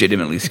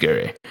legitimately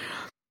scary.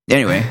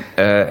 Anyway,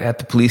 at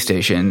the police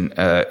station,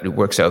 it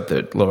works out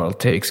that Laurel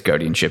takes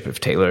guardianship of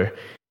Taylor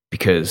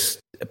because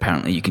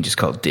apparently you can just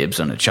call dibs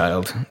on a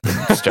child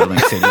in Sterling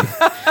City.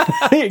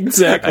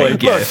 Exactly. I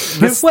guess.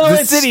 The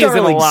city is in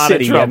a lot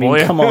of trouble. I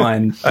mean, come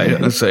on.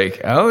 It's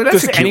like, oh, that's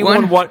does a cute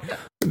anyone one. want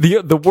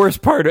the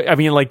worst part? I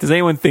mean, like, does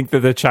anyone think that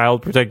the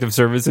Child Protective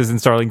Services in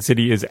Starling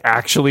City is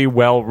actually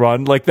well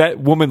run? Like, that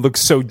woman looks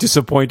so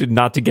disappointed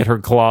not to get her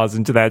claws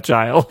into that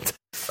child.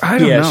 I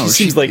don't know. She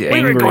seems like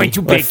angry. We're going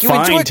to bake you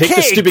into a take cake.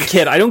 the stupid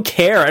kid. I don't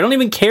care. I don't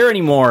even care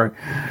anymore.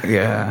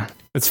 Yeah.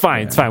 It's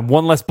fine. It's fine.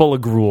 One less bowl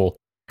of gruel.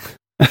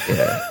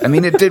 Yeah. I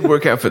mean, it did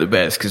work out for the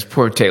best because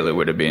poor Taylor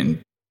would have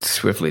been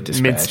swiftly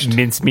dispatched.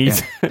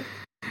 Mincemeat.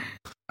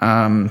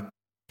 Yeah.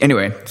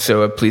 Anyway,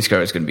 so a police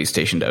car is going to be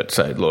stationed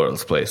outside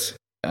Laurel's place.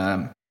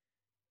 Back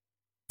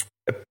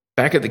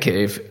at the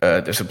cave,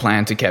 there's a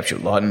plan to capture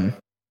Lawton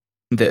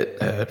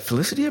that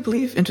Felicity, I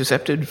believe,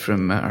 intercepted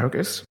from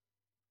Argus.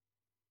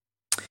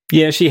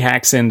 Yeah, she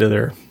hacks into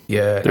their.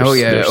 Yeah.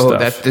 Their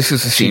stuff. This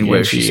is the scene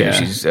where she says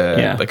she's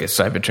like a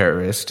cyber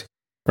terrorist.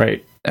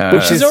 Right.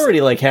 But she's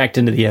already like hacked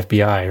into the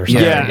FBI or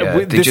something. Yeah.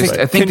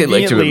 I think they'd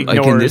like to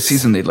like in this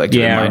season they'd like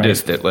to remind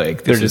us that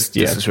like this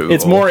is who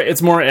it's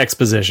more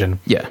exposition.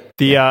 Yeah.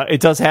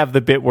 It does have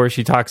the bit where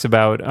she talks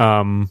about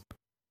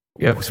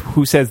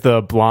who says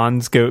the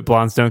blondes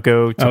don't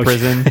go to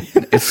prison,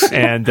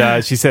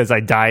 and she says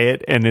I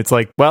diet, and it's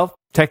like, well,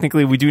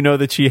 technically we do know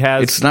that she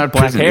has it's not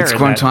black prison, hair. it's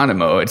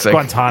Guantanamo. It's like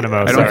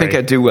Guantanamo. I don't think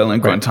I do well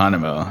in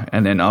Guantanamo.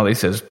 And then Ollie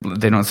says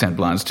they don't send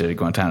blondes to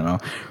Guantanamo,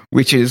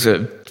 which is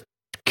a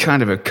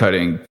kind of a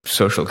cutting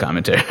social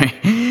commentary.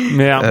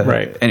 Yeah,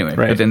 right. Anyway,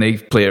 but then they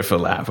play her for a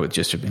laugh with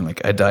just her being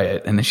like, I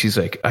diet, and then she's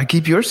like, I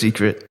keep your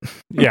secret.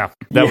 Yeah,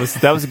 that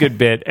was a good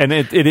bit, and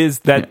it is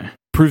that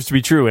proves to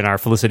be true in our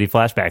Felicity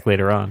flashback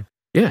later on.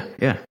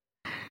 Yeah.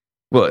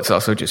 Well, it's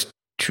also just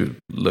true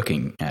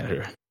looking at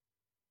her.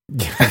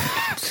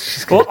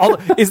 Well,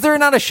 is there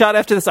not a shot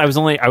after this? I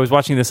was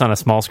watching this on a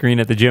small screen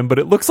at the gym, but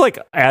it looks like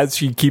as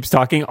she keeps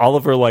talking,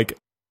 Oliver like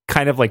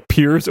kind of like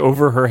peers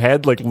over her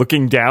head, like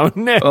looking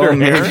down at her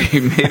hair.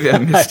 Maybe I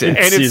missed it.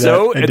 And if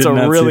so, it's a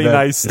really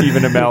nice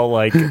Stephen Amell.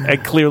 Like,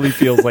 it clearly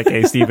feels like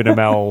a Stephen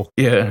Amell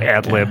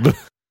ad lib.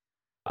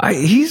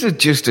 He's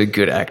just a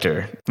good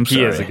actor. I'm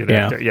sorry. He is a good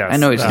actor. Yes, I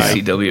know he's a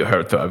CW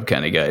heartthrob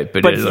kind of guy,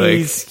 but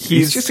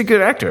he's just a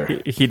good actor.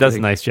 He does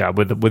a nice job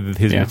with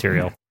his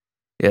material.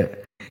 Yeah.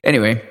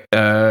 Anyway,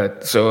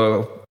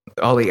 so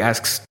Ollie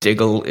asks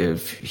Diggle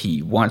if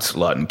he wants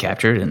Lawton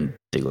captured, and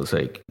Diggle's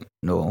like,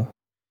 no.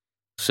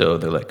 So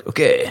they're like,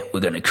 okay, we're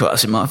going to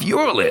cross him off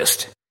your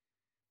list.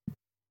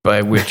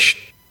 By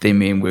which they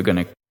mean we're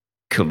going to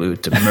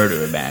collude to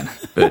murder a man.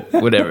 But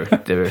whatever.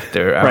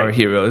 They're our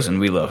heroes,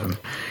 and we love them.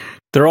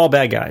 They're all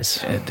bad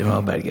guys. They're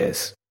all bad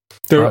guys.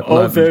 They're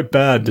all very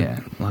bad. Yeah,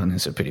 Lawton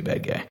is a pretty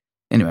bad guy.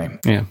 Anyway.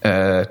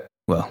 Yeah.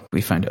 Well,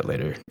 we find out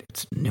later.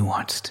 It's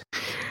nuanced.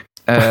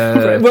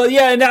 Well,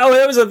 yeah. Now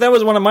that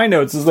was one of my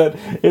notes. Is that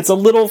it's a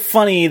little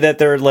funny that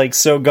they're like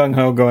so gung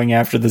ho going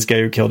after this guy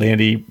who killed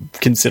Andy,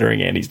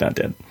 considering Andy's not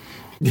dead.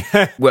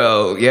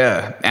 Well,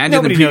 yeah, and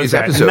nobody in the previous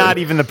episode, not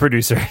even the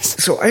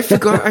producers. So I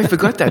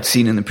forgot that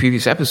scene in the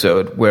previous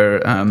episode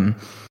where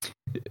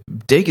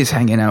Dig is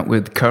hanging out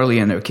with Carly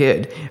and her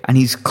kid, and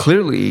he's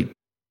clearly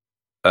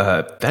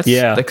that's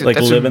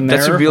living there.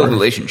 That's a real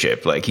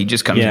relationship. Like, he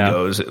just comes and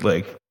goes.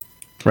 Like,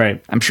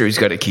 right. I'm sure he's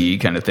got a key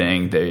kind of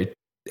thing. They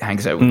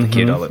hangs out with the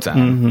kid all the time.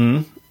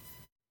 Mm-hmm.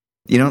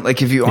 You know,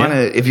 like if you're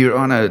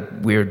on a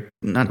weird,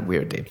 not a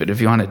weird date, but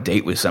if you're on a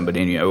date with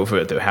somebody and you're over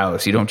at their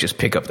house, you don't just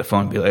pick up the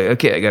phone and be like,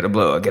 okay, I got to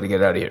blow, I got to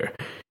get out of here.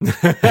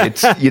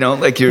 It's, you know,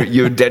 like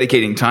you're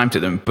dedicating time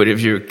to them. But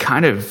if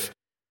if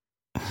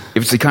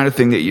it's the kind of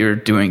thing that you're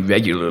doing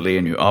regularly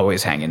and you're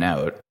always hanging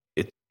out,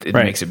 it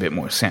makes a bit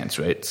more sense,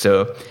 right?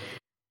 So,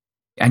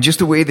 and just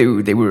the way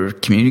they were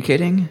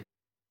communicating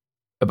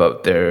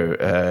about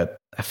their,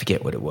 I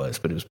forget what it was,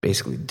 but it was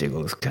basically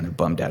Diggle was kind of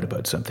bummed out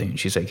about something. And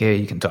she's like, hey,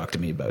 you can talk to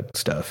me about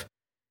stuff.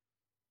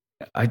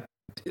 It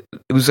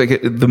was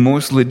like the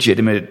most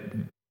legitimate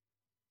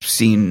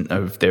scene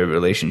of their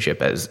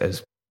relationship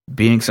as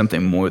being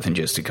something more than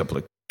just a couple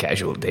of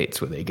casual dates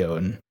where they go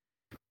and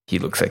he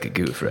looks like a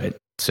goof, right?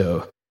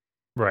 So,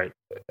 right.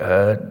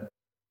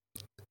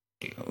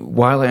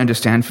 While I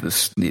understand for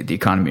the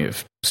economy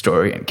of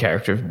story and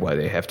character why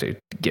they have to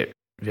get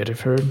rid of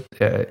her,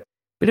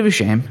 bit of a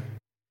shame.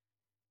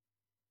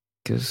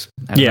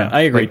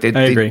 I agree. Like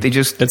I agree. They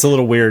just, it's a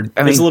little weird.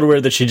 It's a little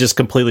weird that she just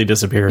completely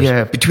disappears.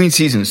 Yeah, between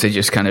seasons, they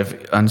just kind of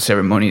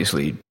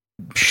unceremoniously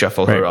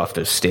shuffle her off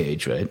the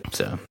stage, right?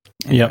 So,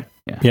 anyway,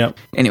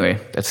 Anyway,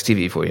 that's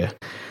TV for you.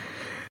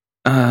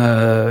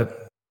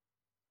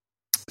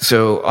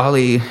 So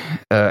Ollie,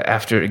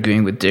 after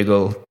agreeing with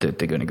Diggle that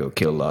they're going to go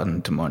kill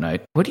Lawton tomorrow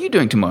night. What are you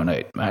doing tomorrow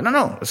night? I don't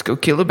know. Let's go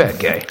kill a bad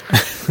guy.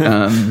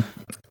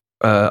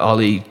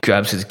 Ollie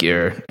grabs his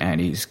gear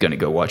and he's going to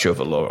go watch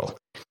over Laurel.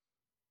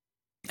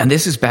 And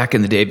this is back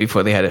in the day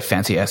before they had a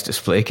fancy ass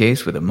display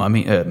case with a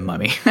mummy, with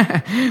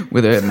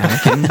a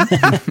mannequin.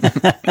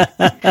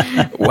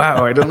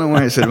 Wow, I don't know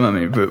why I said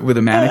mummy, but with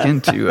a mannequin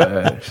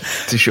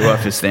to show off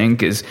his thing,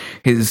 because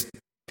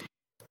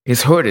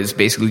his hood is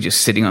basically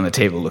just sitting on the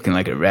table looking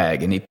like a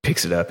rag, and he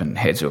picks it up and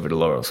heads over to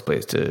Laurel's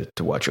place to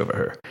watch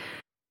over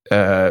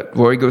her.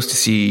 Rory goes to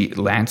see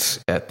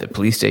Lance at the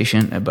police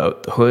station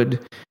about the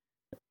hood.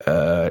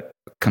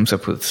 Comes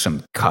up with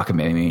some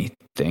cockamamie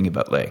thing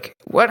about like,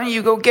 why don't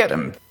you go get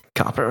him,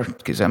 copper?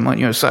 Because I'm on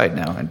your side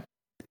now, and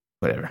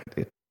whatever.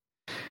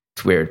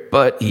 It's weird,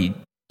 but he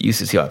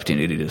uses the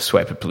opportunity to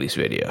swipe a police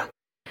radio.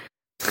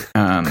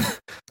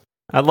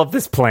 I love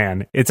this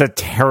plan. It's a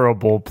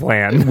terrible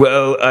plan.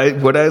 Well,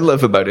 what I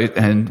love about it,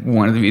 and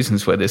one of the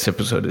reasons why this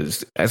episode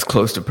is as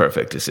close to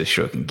perfect as this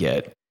show can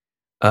get,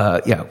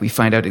 we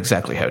find out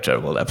exactly how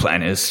terrible that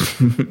plan is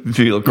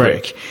real quick.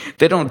 Right.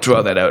 They don't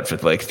draw that out for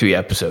like 3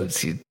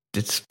 episodes.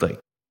 It's like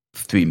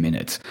 3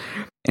 minutes.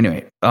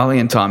 Anyway, Ollie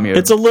and Tommy are...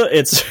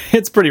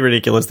 It's pretty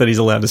ridiculous that he's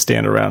allowed to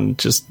stand around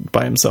just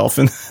by himself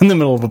in the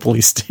middle of a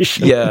police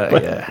station. Yeah.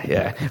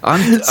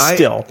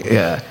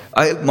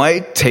 My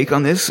take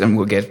on this, and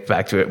we'll get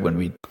back to it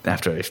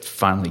after I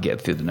finally get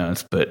through the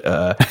notes, but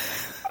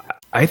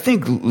I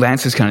think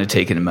Lance has kind of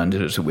taken him under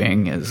his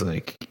wing as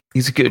like,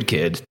 he's a good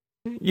kid.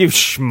 You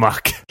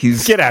schmuck.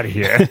 Get out of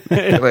here.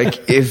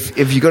 Like,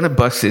 if you're going to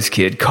bust this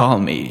kid, call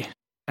me,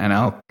 and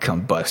I'll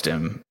come bust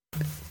him.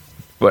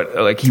 But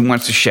like, he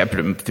wants to shepherd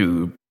him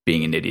through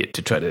being an idiot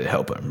to try to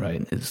help him,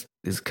 right?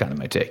 Is kind of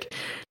my take.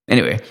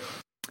 Anyway,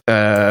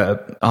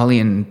 Ollie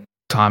and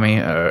Tommy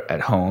are at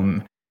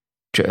home.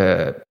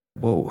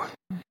 Whoa,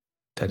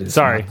 that is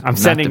sorry. I'm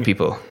sending the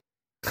people.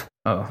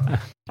 Oh,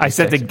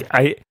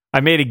 I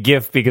made a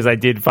GIF because I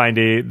did find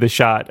the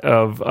shot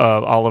of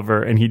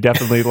Oliver, and he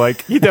definitely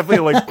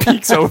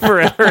peeks over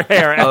at her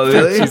hair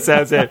after she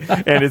says it,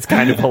 and it's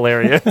kind of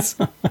hilarious.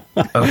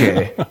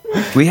 Okay,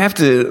 we have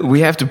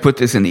to put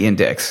this in the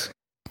index.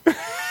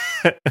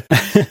 I'll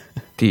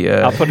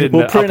put it.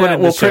 We'll print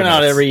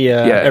out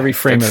every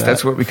frame.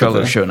 That's what we call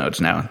those show notes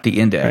now. The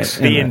index.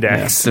 Right. The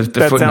index. The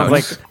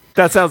footnotes.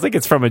 That sounds like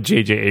it's from a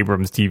J.J.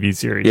 Abrams TV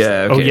series.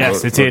 Yeah. Okay. Oh,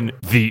 yes, it's in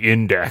the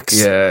index.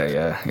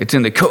 Yeah. It's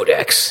in the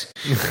codex.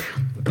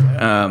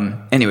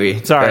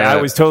 Anyway. Sorry,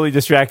 I was totally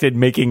distracted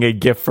making a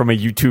GIF from a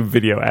YouTube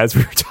video as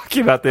we were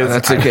talking about this.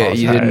 That's okay.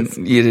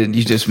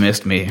 You just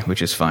missed me,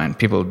 which is fine.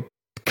 People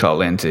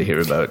call in to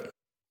hear about...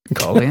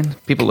 Call in?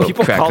 People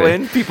call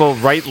in? People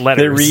write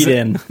letters. They read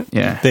in.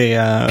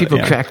 Yeah. People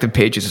crack the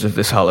pages of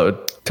this hollowed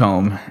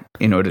tome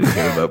in order to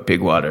hear about Big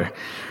Water.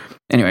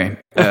 Anyway,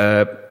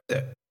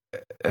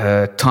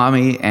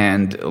 Tommy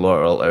and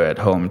Laurel are at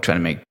home trying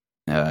to make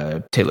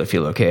Taylor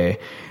feel okay.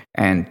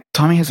 And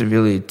Tommy has a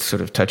really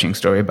sort of touching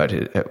story about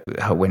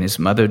how when his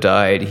mother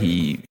died,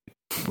 he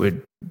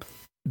would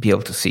be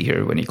able to see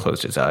her when he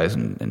closed his eyes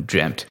and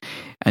dreamt.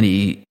 And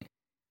he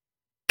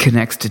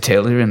connects to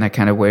Taylor in that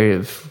kind of way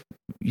of,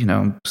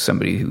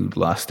 somebody who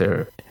lost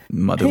their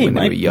mother when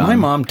they were young. My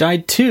mom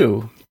died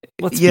too.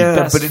 Let's be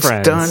best but it's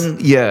friends. Done.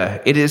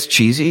 Yeah, it is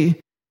cheesy,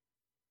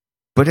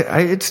 but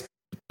it's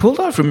pulled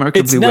off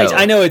remarkably well. Nice.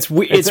 I know it's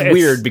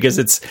weird because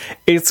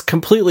it's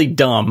completely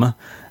dumb.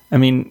 I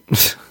mean,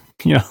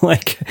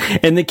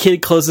 and the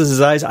kid closes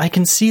his eyes. I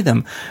can see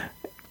them.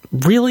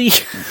 Really?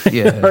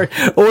 Yeah.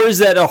 or is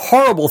that a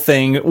horrible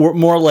thing? Or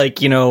more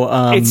like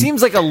it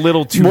seems like a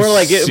little too more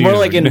like soon. More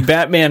like in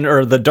Batman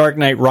or The Dark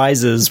Knight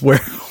Rises,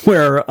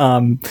 where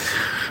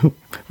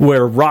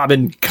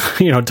Robin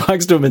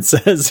talks to him and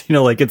says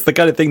it's the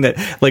kind of thing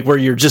that like where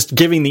you're just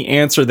giving the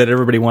answer that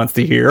everybody wants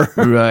to hear.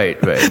 Right.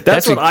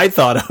 That's what I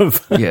thought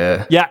of.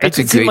 Yeah. That's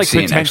a great like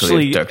scene.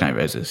 Potentially, actually, Dark Knight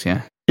Rises.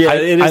 Yeah. Yeah,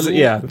 it is.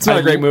 It's not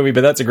a great movie,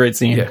 but that's a great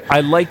scene. Yeah.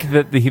 I like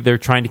that they're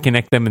trying to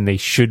connect them, and they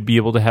should be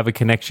able to have a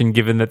connection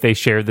given that they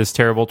share this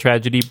terrible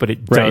tragedy. But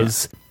it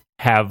does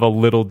have a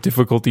little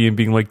difficulty in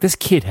being like, this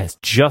kid has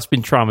just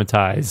been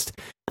traumatized,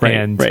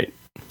 and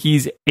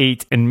he's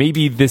 8, and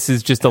maybe this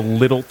is just a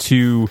little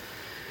too.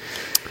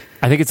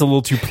 I think it's a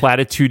little too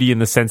platitudey in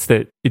the sense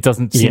that it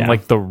doesn't seem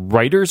like the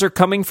writers are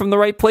coming from the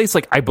right place.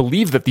 Like, I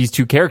believe that these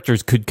two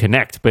characters could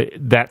connect, but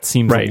that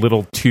seems a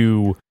little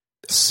too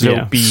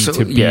soapy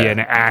to be an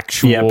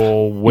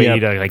actual way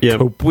to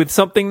cope with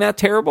something that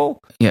terrible.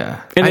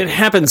 Yeah. And it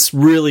happens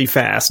really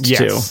fast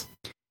too.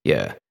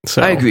 Yeah.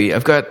 So I agree.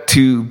 I've got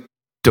 2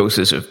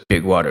 doses of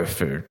Big Water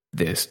for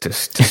this to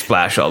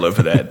splash all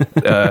over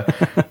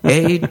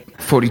that.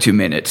 42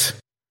 minutes.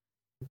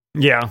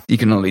 Yeah. You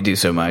can only do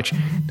so much.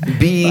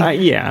 B,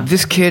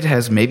 this kid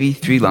has maybe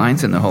 3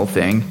 lines in the whole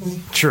thing.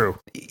 True.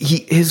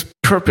 His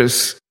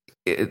purpose,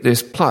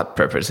 his plot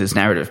purpose, his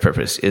narrative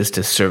purpose is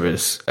to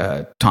service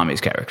Tommy's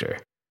character.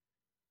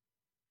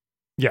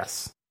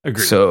 Yes.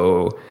 Agreed.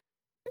 So,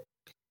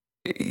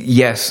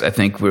 yes, I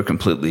think we're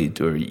completely,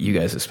 or you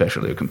guys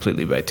especially, are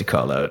completely right to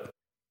call out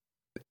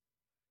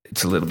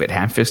it's a little bit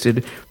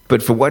ham-fisted.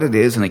 But for what it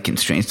is and the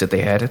constraints that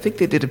they had, I think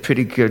they did a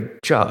pretty good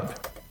job.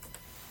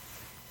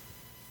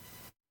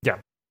 Yeah.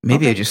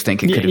 Maybe I just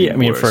think it could have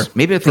been worse.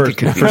 Maybe I think it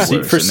could have been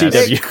worse. For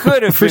CW. It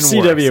could have been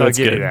CW, worse. it's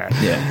good.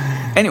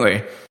 Yeah.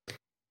 Anyway,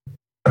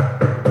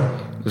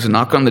 there's a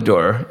knock on the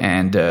door,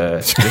 and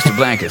Mr.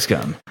 Blank has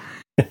come.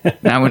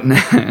 Now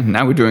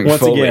we're doing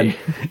once Foley.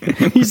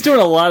 again. He's doing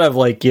a lot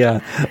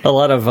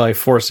of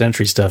forced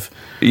entry stuff.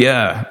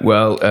 Yeah.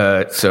 Well,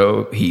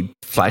 so he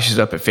flashes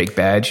up a fake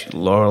badge.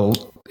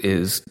 Laurel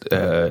is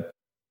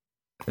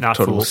not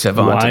total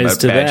savant wise about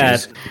to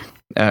badges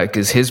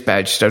because his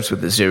badge starts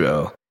with a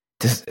 0,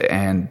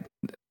 and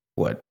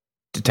what?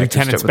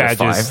 Lieutenant's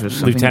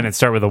badges. Lieutenants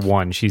start with a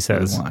 1. She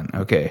says 1.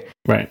 Okay.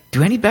 Right.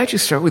 Do any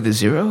badges start with a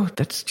 0?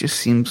 That just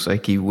seems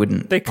like he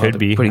wouldn't. They could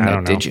be putting I that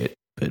don't know. digit.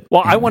 But,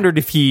 well, I wondered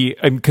if he,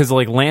 because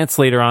like Lance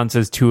later on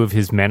says 2 of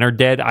his men are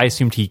dead. I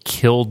assumed he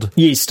killed.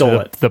 He stole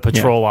it. The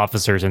patrol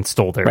officers and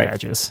stole their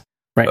badges.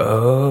 Right.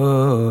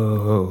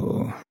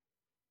 Oh.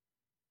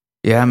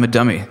 Yeah, I'm a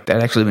dummy.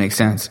 That actually makes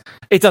sense.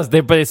 It does,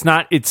 but it's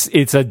not.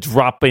 It's a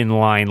drop in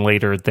line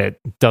later that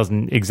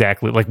doesn't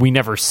exactly like we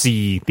never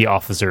see the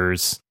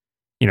officers.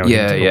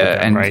 Yeah,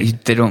 and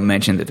right? They don't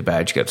mention that the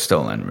badge got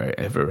stolen, right?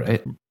 Ever,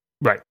 right?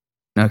 Right.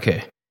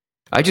 Okay.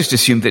 I just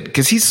assumed that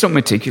because he's so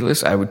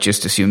meticulous, I would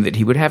just assume that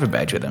he would have a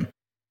badge with him.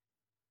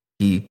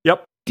 He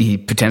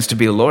pretends to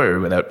be a lawyer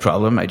without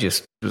problem. I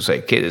just was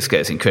like, okay, this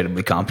guy's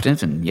incredibly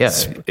competent, and yeah,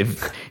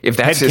 if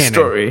that's his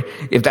story,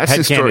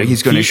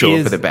 he's going to show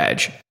up with a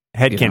badge.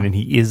 Headcanon,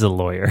 he is a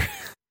lawyer.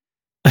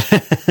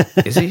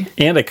 Is he?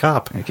 And a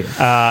cop. Okay.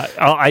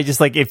 I just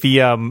like if he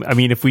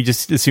if we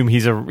just assume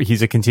he's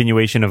a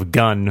continuation of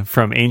Gunn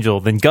from Angel,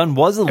 then Gunn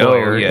was a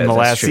lawyer in the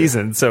last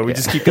season, so we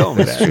just keep going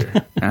with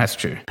that. That's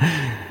true.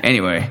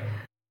 Anyway,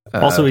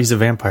 also he's a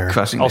vampire.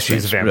 Crossing the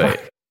streets, he's a vampire.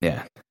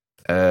 right?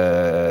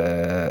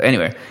 Yeah.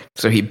 Anyway,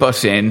 so he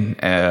busts in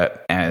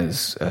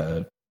as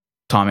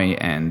Tommy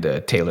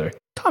and Taylor.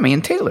 Tommy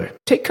and Taylor,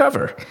 take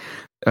cover.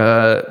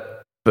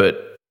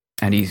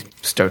 And he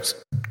starts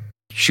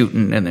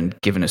shooting and then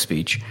giving a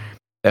speech.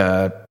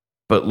 But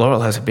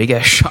Laurel has a big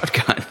ass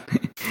shotgun.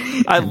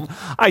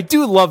 I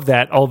do love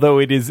that, although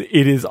it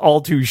is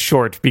all too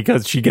short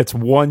because she gets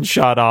one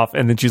shot off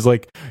and then she's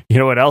like, you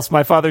know what else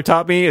my father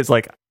taught me? Is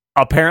like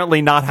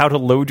apparently not how to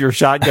load your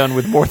shotgun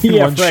with more than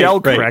one shell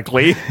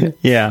correctly.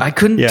 Yeah. I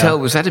couldn't tell,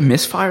 was that a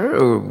misfire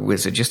or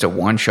was it just a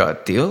one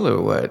shot deal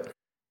or what?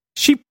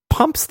 She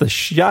pumps the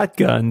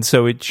shotgun,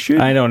 so it should.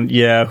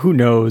 Who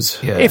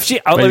knows? Yeah. If she,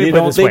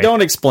 they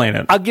don't explain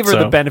it. I'll give her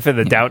the benefit of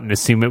the doubt and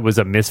assume it was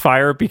a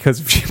misfire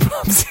because if she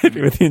pumps it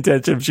with the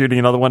intention of shooting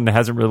another one and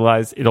hasn't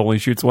realized it only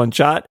shoots one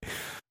shot,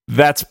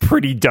 that's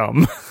pretty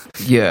dumb.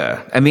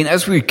 Yeah, I mean,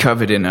 as we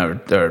covered in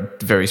our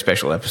very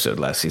special episode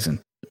last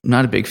season,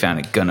 not a big fan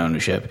of gun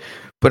ownership,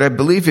 but I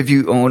believe if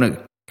you own a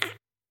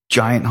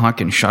giant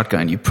Hawkins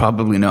shotgun, you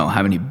probably know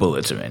how many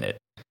bullets are in it.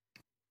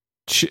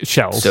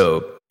 Shells.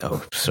 So.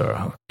 Oh, sorry.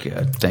 Oh,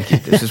 God. Thank you.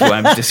 This is why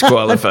I'm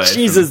disqualified.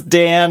 Jesus,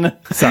 Dan.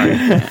 Sorry.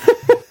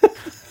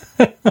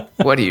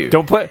 What do you?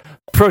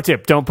 Pro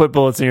tip, don't put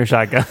bullets in your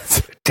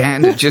shotguns.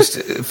 Dan,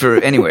 just for,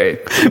 anyway.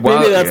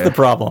 Maybe that's the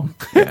problem.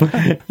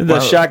 Yeah.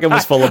 The shotgun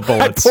was full of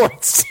bullets. I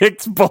poured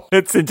 6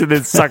 bullets into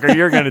this sucker.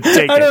 You're going to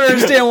take it. I don't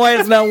understand why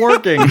it's not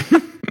working.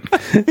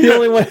 The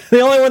only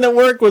one that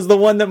worked was the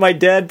one that my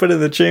dad put in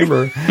the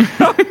chamber.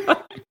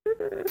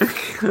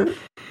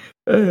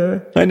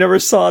 I never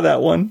saw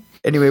that one.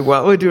 Anyway,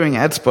 while we're doing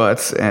ad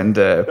spots, and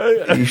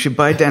you should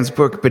buy Dan's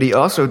book, but he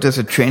also does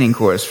a training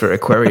course for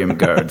aquarium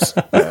guards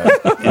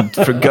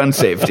for gun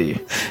safety.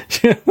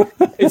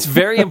 It's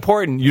very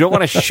important. You don't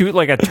want to shoot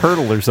like a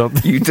turtle or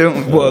something. You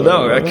don't? Well,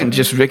 no, I can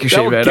just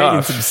ricochet right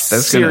off.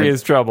 That's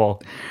serious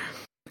trouble.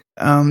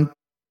 Am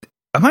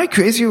I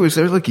crazy, or was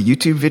there like a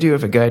YouTube video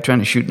of a guy trying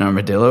to shoot an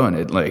armadillo and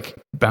it like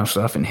bounced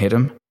off and hit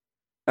him?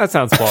 That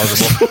sounds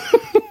plausible.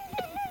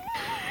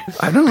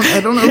 I don't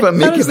know if I'm making that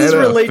up. How does this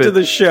relate to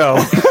the show?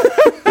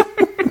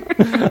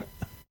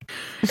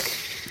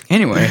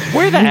 Anyway,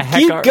 where the heck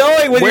keep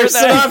going with your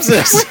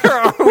synopsis? Where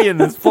are we in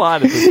this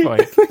plot at this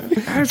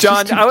point?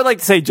 John, I would like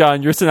to say,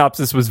 John, your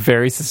synopsis was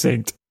very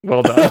succinct.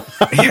 Well done.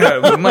 Yeah,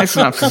 but my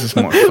synopsis is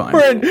more fun.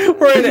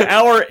 We're in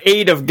hour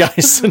 8 of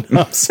Guy's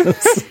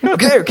synopsis.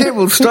 Okay,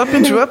 well, stop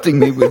interrupting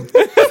me with,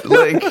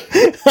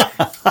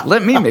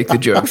 let me make the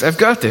jokes. I've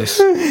got this.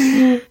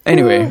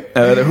 Anyway,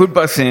 the Hood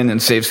busts in and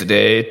saves the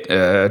day,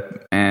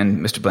 and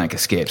Mr. Blank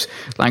escapes.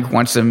 Blank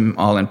wants them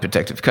all in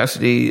protective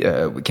custody.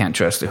 We can't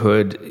trust the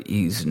Hood.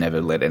 He's never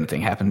let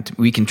anything happen.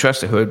 We can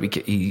trust the Hood.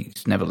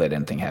 He's never let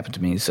anything happen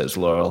to me, says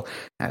Laurel,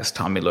 as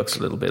Tommy looks a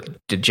little bit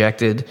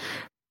dejected.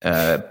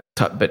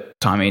 But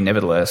Tommy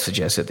nevertheless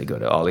suggests that they go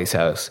to Ollie's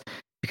house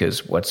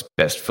because what's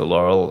best for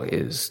Laurel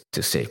is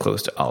to stay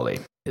close to Ollie,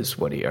 is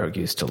what he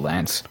argues to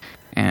Lance.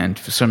 And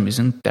for some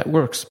reason, that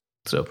works.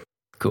 So,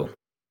 cool.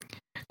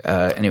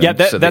 Anyway, yeah,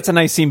 that's a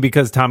nice scene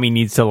because Tommy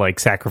needs to like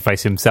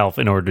sacrifice himself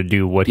in order to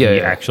do what he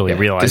actually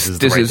realizes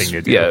this the right thing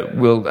to do. Yeah,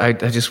 well, I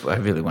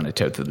really want to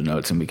tear through the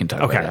notes and we can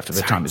talk about it after.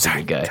 But Tommy's a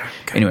good guy.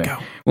 Anyway,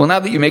 well, now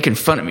that you're making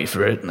fun of me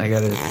for it, I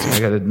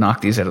gotta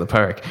knock these out of the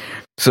park.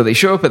 So they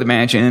show up at the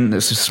mansion.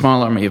 There's a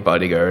small army of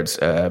bodyguards.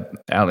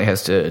 Allie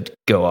has to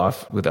go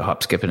off with a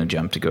hop, skip, and a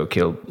jump to go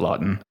kill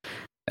Lawton.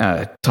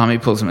 Tommy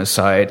pulls him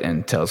aside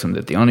and tells him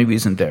that the only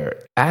reason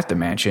they're at the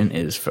mansion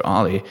is for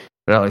Ollie.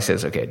 But Ollie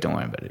says, okay, don't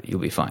worry about it.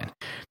 You'll be fine.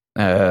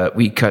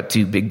 We cut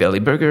to Big Belly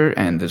Burger,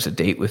 and there's a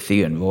date with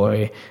Thea and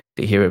Roy.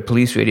 They hear a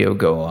police radio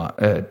go off.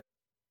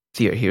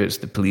 Thea hears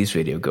the police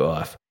radio go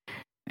off.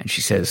 And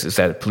she says, is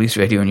that a police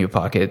radio in your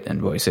pocket?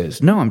 And Roy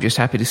says, no, I'm just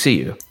happy to see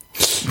you.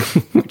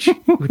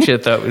 which I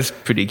thought was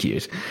pretty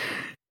cute.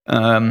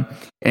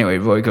 Anyway,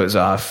 Roy goes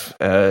off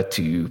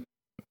to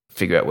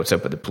figure out what's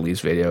up with the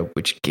police radio,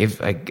 which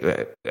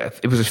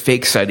it was a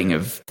fake sighting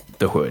of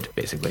the hood,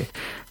 basically.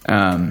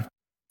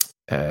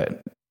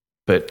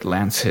 But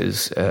Lance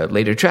has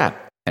laid a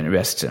trap and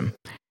arrests him.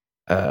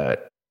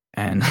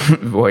 And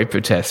Roy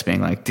protests,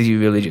 being like, did you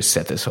really just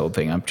set this whole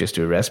thing up just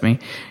to arrest me?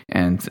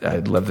 And I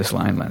love this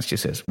line. Lance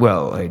just says,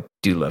 well, I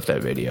do love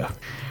that radio.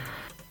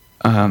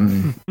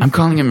 I'm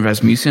calling him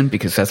Rasmussen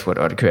because that's what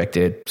autocorrect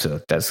did,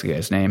 so that's the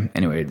guy's name.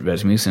 Anyway,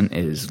 Rasmussen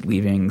is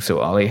leaving, so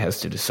Ollie has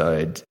to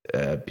decide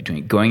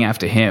between going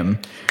after him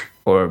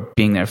or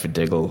being there for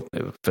Diggle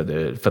for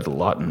the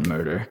Lawton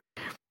murder.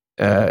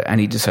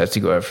 And he decides to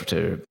go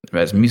after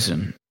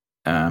Rasmussen.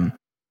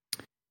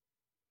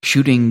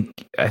 Shooting,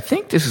 I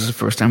think this is the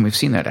first time we've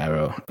seen that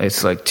arrow.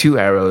 It's like 2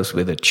 arrows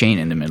with a chain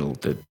in the middle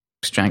that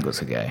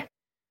strangles a guy.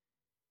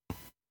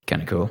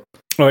 Kind of cool.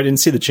 Oh, I didn't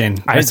see the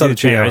chain. I saw the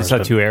chain. I saw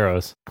 2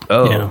 arrows.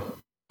 Oh, yeah.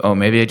 Oh,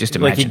 maybe I just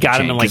imagined like he got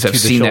him like I've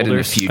seen that in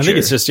the future. I think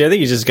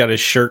he's just got his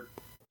shirt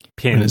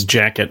pinned in his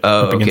jacket.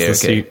 Oh, up against the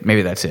seat.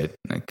 Maybe that's it.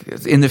 Like,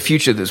 in the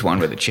future, there's one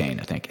with a chain,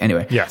 I think.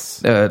 Anyway,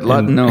 yes.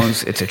 Lawton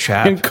knows it's a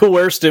trap. And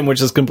coerced him,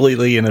 which is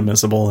completely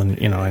inadmissible, and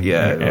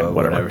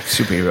whatever.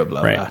 Superhero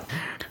blah blah.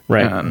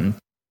 Right.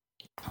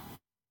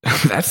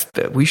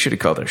 We should have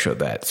called our show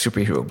that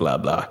superhero blah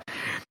blah.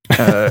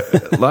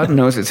 Lawton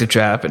knows it's a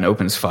trap and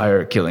opens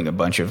fire, killing a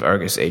bunch of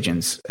Argus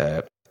agents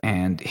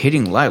and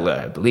hitting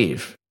Lila, I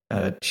believe.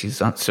 She's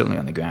certainly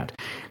on the ground.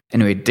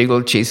 Anyway,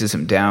 Diggle chases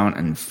him down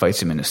and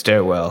fights him in a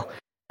stairwell.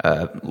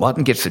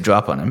 Lawton gets the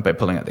drop on him by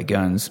pulling out the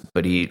guns,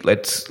 but he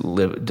lets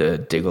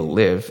Diggle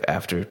live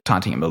after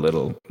taunting him a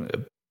little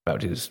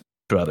about his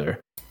brother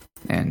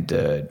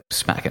and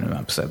smacking him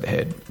upside the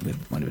head with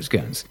one of his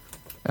guns.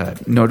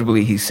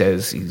 Notably, he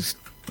says he's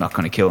not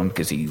going to kill him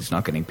because he's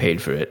not getting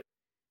paid for it.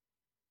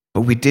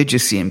 But we did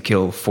just see him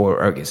kill 4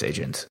 Argus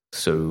agents,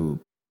 so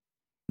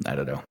I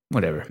don't know.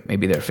 Whatever.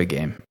 Maybe they're fair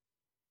game.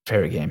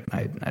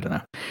 I don't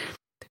know.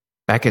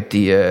 Back at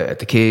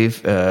the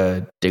cave,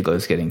 Diggle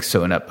is getting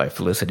sewn up by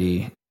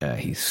Felicity.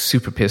 He's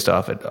super pissed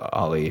off at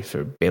Ollie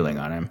for bailing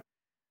on him.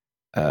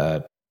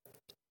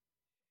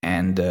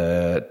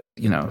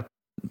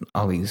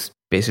 Ollie's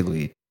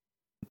basically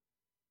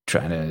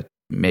trying to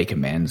make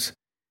amends,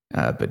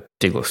 but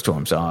Diggle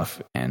storms off,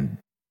 and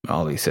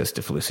Ollie says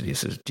to Felicity,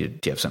 says, do you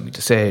have something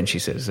to say? And she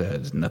says,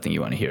 there's nothing you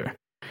want to hear.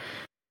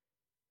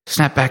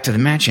 Snap back to the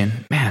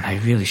mansion. Man, I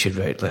really should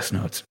write less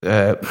notes.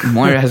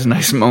 Moira has a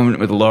nice moment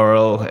with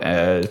Laurel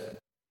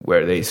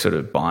where they sort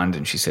of bond,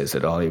 and she says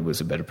that Ollie was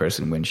a better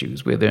person when she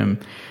was with him.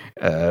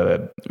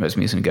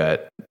 Rasmussen got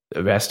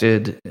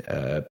arrested,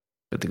 but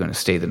they're going to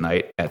stay the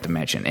night at the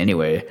mansion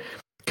anyway.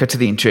 Cut to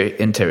the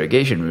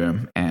interrogation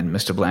room, and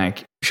Mr.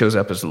 Blank shows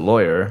up as a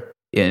lawyer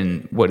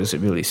in what is a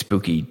really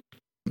spooky,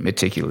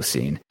 meticulous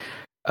scene,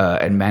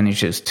 and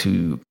manages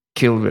to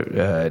kill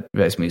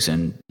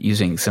Rasmussen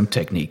using some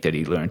technique that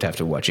he learned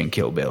after watching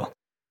Kill Bill.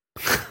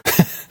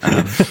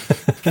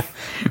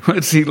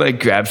 He like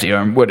grabs the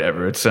arm,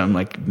 whatever. It's some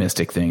like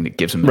mystic thing that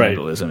gives him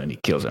embolism, and he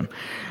kills him.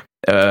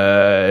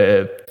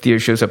 Theo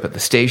shows up at the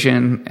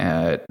station,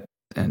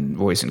 and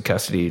Roy's in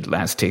custody.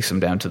 Lance takes him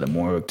down to the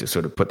morgue to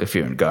sort of put the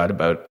fear of God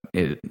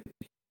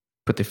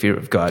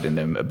in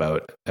them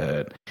about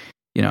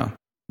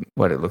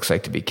what it looks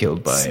like to be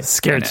killed by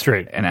scared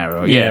straight an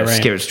arrow.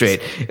 Scared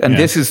straight. And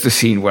this is the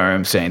scene where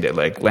I'm saying that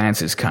like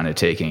Lance is kind of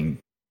taking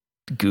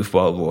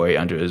goofball Roy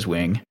under his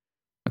wing.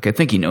 Like, I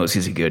think he knows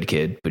he's a good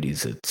kid, but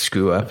he's a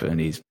screw up,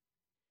 and he's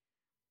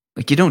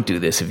like, you don't do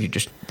this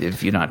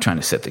if you're not trying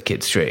to set the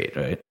kid straight,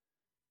 right?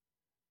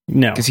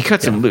 No, because he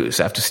cuts him loose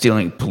after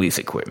stealing police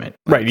equipment.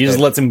 Right, he just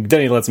lets him.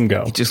 Then he lets him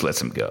go. He just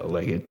lets him go.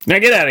 Now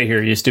get out of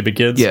here, you stupid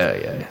kids. Yeah,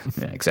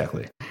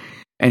 exactly.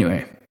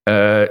 Anyway.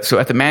 So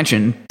at the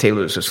mansion,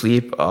 Taylor's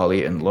asleep.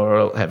 Ollie and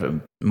Laurel have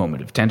a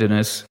moment of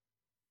tenderness.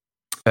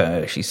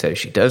 She says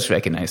she does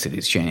recognize that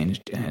he's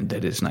changed, and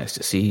that is nice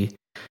to see.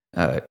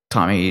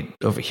 Tommy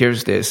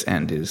overhears this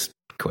and is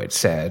quite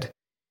sad.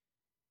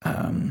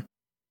 The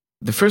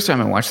first time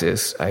I watched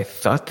this, I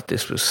thought that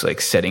this was like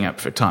setting up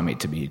for Tommy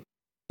to be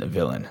the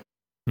villain.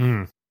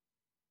 But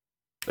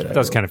it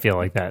does kind of feel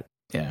like that.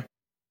 Yeah.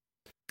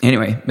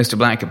 Anyway, Mr.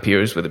 Blank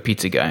appears with a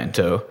pizza guy in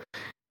tow.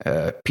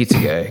 pizza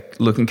guy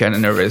looking kind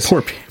of nervous.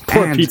 Poor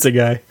pizza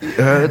guy.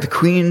 The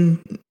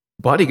Queen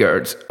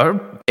bodyguards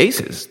are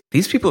aces.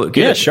 These people are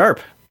good. Yeah,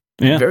 sharp.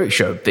 Yeah. Very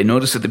sharp. They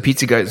notice that the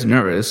pizza guy is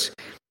nervous,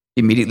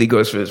 immediately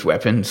goes for his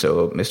weapon,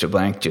 so Mr.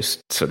 Blank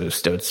just sort of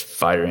starts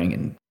firing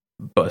and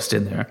busts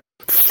in there.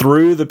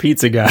 Through the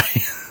pizza guy.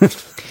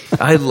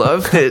 I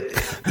love that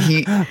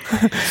he...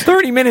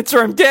 30 minutes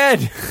or I'm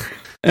dead!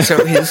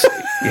 So his...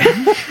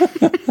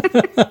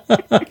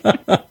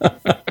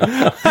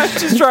 I'm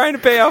just trying to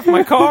pay off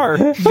my car.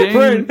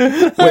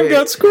 I've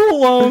got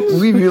school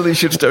loans. We really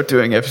should start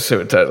doing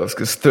episode titles,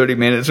 because 30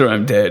 minutes or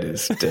I'm dead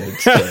is dead.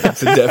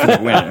 It's a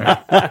definite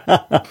winner.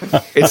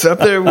 It's up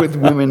there with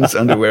women's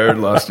underwear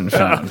lost and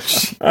found.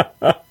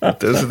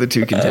 Those are the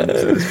two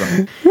contenders at this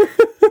point.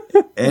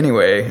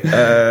 Anyway,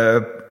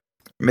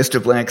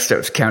 Mr. Blank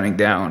starts counting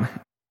down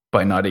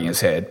by nodding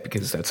his head,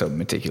 because that's how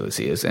meticulous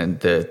he is, and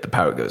the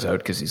power goes out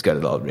because he's got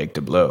it all rigged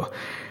to blow.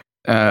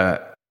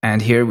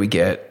 And here we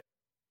get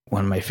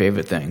one of my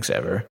favorite things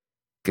ever,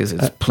 because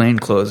it's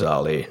plainclothes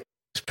Ollie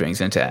springs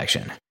into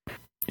action.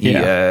 He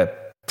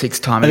takes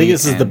Tommy. I think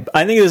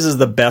this is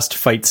the best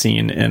fight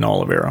scene in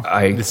all of Arrow.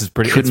 This is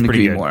pretty. Couldn't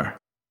agree good. more.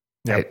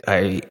 Yep.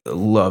 I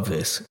love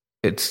this.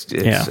 It's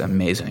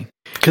amazing.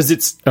 Because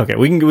it's okay.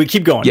 We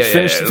keep going.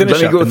 Finish Let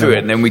me go through it,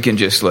 and then we can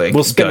just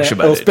we'll spend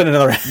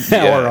another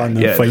hour on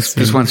the fight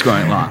scene. This one's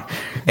going long.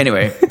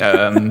 Anyway,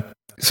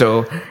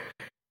 so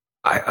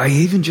I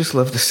even just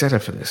love the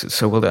setup for this. It's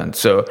so well done.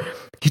 So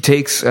he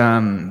takes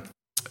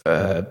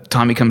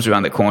Tommy comes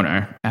around the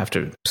corner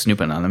after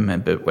snooping on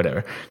him, but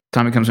whatever.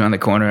 Tommy comes around the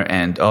corner,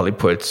 and Ollie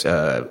puts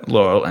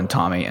Laurel and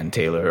Tommy and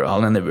Taylor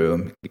all in the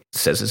room.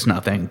 Says it's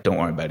nothing. Don't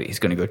worry about it. He's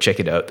going to go check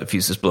it out. The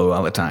fuses blow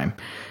all the time.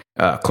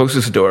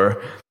 Closes the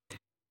door.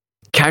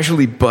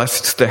 Casually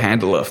busts the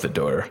handle off the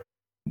door.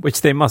 Which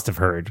they must have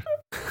heard.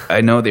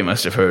 I know they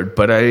must have heard,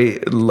 but I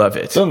love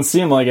it. Doesn't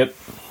seem like it.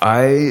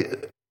 I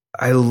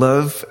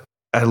love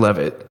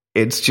it.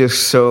 It's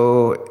just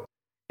so...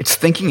 It's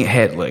thinking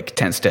ahead like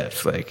 10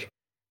 steps. Like,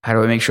 how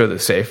do I make sure they're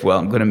safe? Well,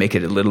 I'm going to make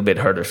it a little bit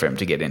harder for him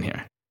to get in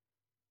here.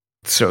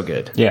 It's so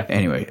good. Yeah.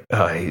 Anyway,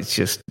 it's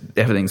just...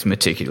 Everything's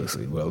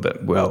meticulously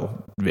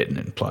well written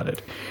and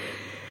plotted.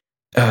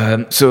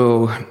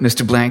 So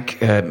Mr.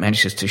 Blank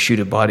manages to shoot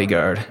a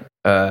bodyguard.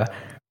 But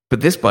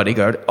this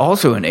bodyguard,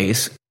 also an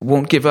ace,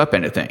 won't give up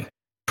anything.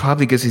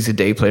 Probably because he's a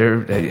day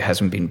player that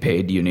hasn't been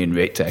paid union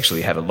rate to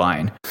actually have a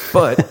line.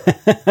 But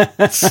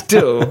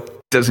still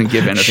doesn't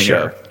give anything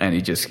up. And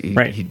he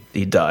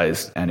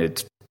dies. And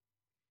it's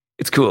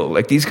cool.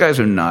 Like, these guys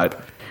are not...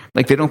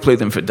 Like, they don't play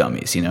them for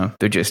dummies, you know?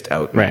 They're just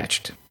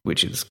outmatched,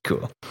 which is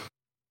cool.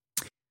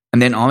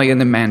 And then Ollie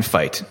and the man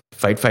fight.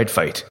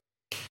 Fight.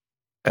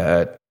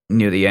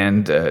 Near the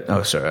end,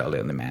 Ollie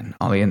and the man.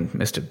 Ollie and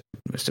Mr.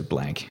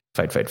 Blank.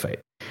 Fight.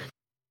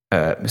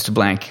 Mr.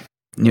 Blank,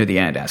 near the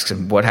end, asks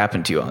him, what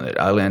happened to you on that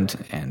island?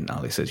 And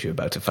Ollie says, you're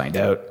about to find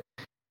out.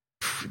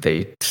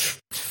 They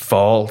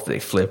fall, they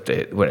flip,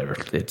 whatever.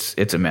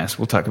 It's a mess.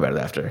 We'll talk about it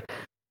after.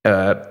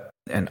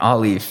 And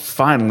Ollie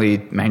finally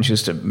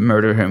manages to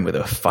murder him with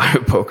a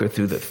fire poker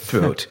through the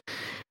throat,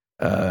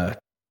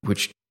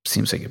 which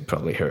seems like it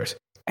probably hurt.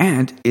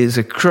 And is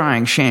a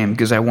crying shame,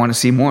 because I want to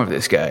see more of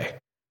this guy.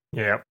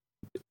 Yeah.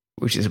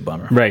 Which is a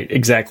bummer. Right,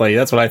 exactly.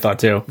 That's what I thought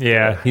too.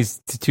 Yeah,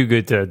 he's too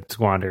good to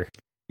squander.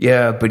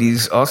 Yeah, but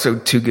he's also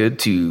too good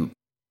to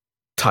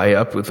tie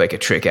up with like a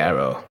trick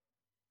arrow.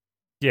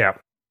 Yeah.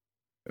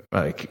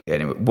 Like,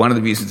 anyway, one of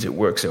the reasons it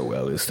works so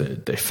well is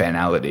the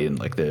finality and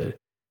like the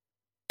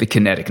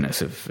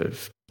kineticness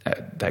of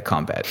that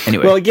combat.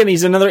 Anyway. Well, again, he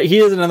is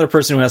another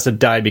person who has to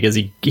die because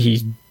he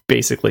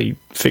basically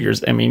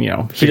figures, I mean, you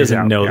know, he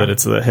doesn't know that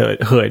it's the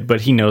hood,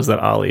 but he knows that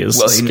Ollie is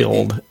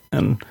skilled.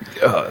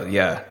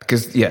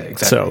 Exactly.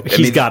 So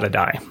he's got to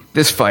die.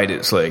 This fight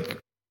is like,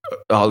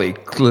 Ollie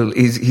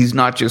clearly, he's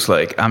not just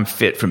like, I'm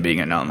fit from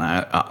being on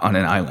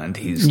an island.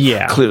 He's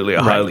clearly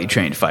a highly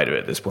trained fighter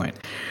at this point.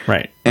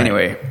 Right.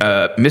 Anyway,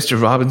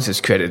 Mr. Robbins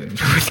is credited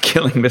with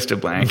killing Mr.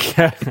 Blank.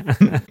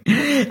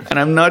 And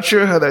I'm not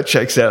sure how that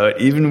checks out,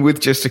 even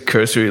with just a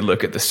cursory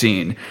look at the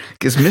scene.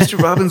 Because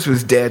Mr. Robbins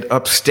was dead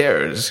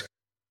upstairs.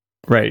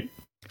 Right.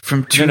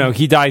 From two, no,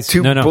 he dies.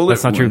 No,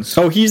 that's not true.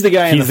 Oh, he's the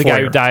guy in the foyer. He's the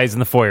guy who dies in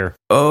the foyer.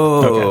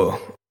 Oh.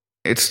 Okay.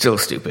 It's still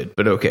stupid,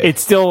 but okay. It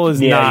still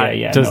is not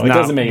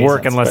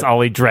work sense, unless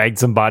Ollie dragged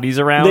some bodies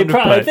around.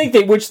 I think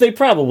they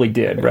probably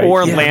did, right?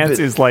 Or Lance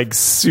is like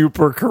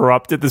super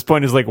corrupt at this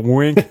point. Is like,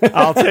 wink,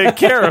 I'll take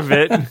care of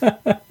it.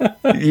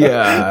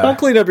 Yeah, I'll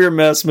clean up your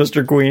mess,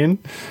 Mr. Queen.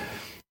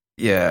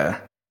 Yeah.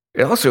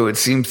 Also, it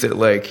seems that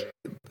like,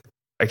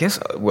 I guess,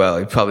 well,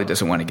 he probably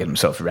doesn't want to get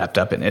himself wrapped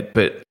up in it,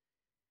 but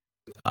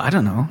I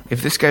don't know.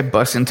 If this guy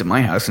busts into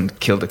my house and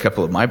killed a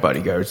couple of my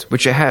bodyguards,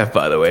 which I have,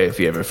 by the way, if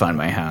you ever find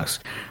my house.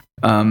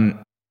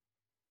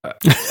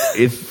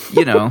 If,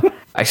 you know,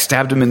 I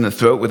stabbed him in the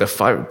throat with a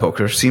fire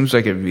poker, seems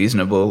like a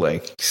reasonable,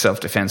 like,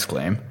 self-defense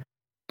claim.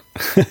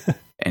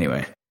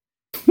 Anyway.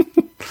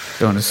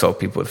 Don't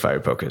assault people with fire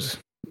pokers,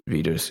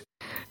 readers.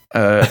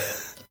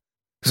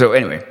 So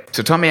anyway,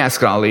 Tommy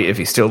asks Ollie if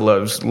he still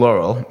loves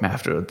Laurel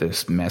after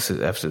this mess,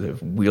 after they're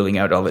wheeling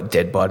out all the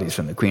dead bodies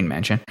from the Queen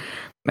Mansion.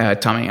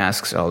 Tommy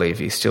asks Ollie if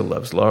he still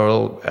loves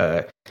Laurel.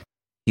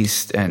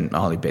 And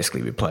Ollie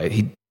basically replied,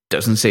 he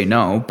doesn't say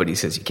no, but he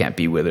says he can't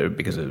be with her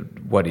because of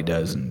what he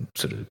does and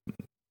sort of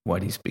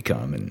what he's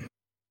become and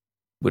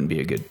wouldn't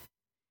be a good...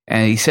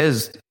 And he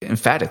says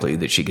emphatically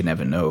that she could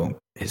never know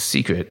his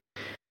secret,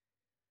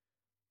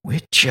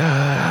 which,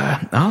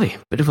 Ollie,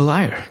 bit of a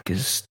liar,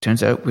 because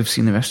turns out we've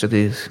seen the rest of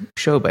the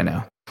show by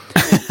now.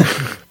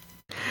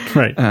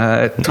 Right.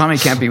 Tommy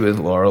can't be with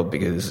Laurel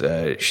because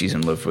she's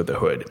in love with the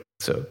Hood.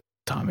 So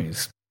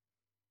Tommy's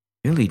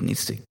really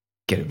needs to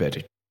get a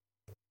better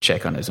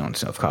check on his own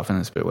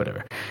self-confidence, but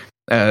whatever.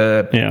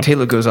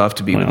 Taylor goes off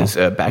to be with his,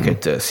 back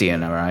at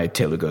CNRI,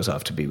 Taylor goes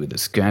off to be with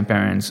his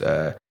grandparents.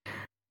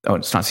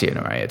 It's not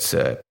CNRI, it's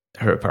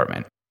her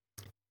apartment.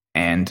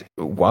 And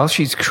while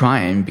she's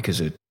crying because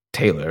of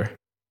Taylor,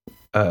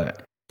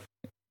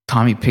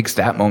 Tommy picks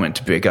that moment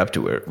to break up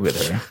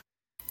with her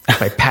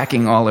by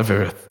packing all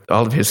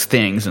of his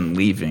things and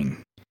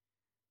leaving,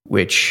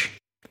 which...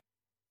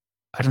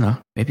 I don't know,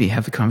 maybe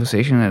have the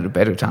conversation at a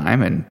better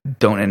time and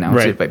don't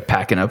announce it by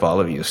packing up all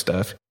of your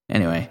stuff.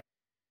 Anyway,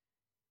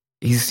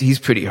 he's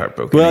pretty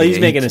heartbroken. Well, he's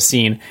making a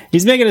scene.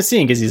 He's making a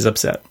scene because he's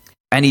upset.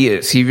 And he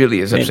is. He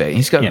really is upset.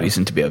 He's got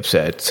reason to be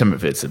upset. Some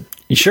of it's him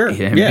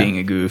being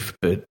a goof,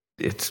 but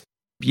it's,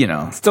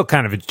 still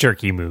kind of a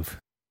jerky move.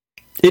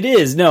 It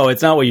is. No,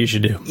 it's not what you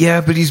should do.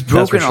 Yeah, but he's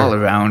broken all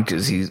around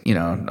because he's,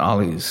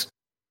 Ollie's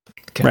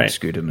kind of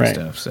screwed him and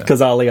stuff. So.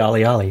 Because Ollie.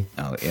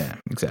 Yeah,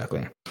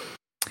 exactly.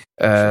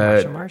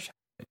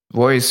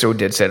 Roy is so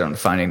dead set on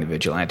finding the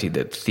vigilante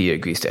that Thea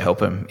agrees to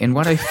help him in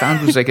what I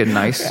found was like a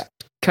nice,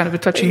 kind of a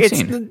touching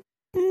scene.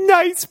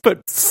 Nice,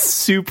 but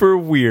super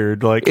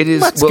weird. Like it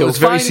is. Let's well, go it's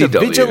very find a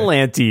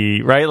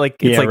vigilante, right? Like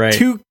it's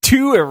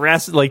two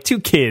arrested, like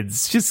two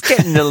kids just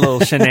getting the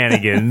little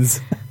shenanigans.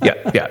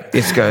 Yeah.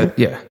 It's got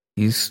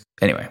He's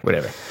anyway,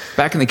 whatever.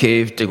 Back in the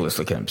cave, Diggle is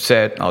looking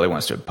upset. Ollie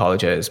wants to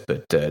apologize,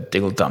 but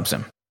Diggle dumps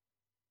him,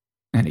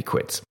 and he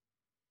quits.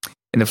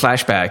 In the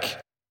flashback.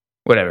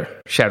 Whatever.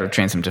 Shadow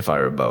trains him to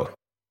fire a bow.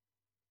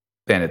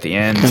 Then at the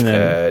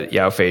end,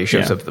 Yao Fei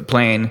shows up at the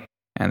plane,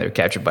 and they're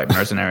captured by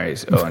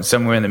mercenaries. And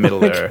somewhere in the middle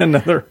there,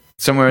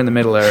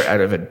 out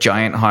of a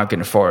giant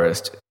honking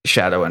forest,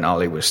 Shadow and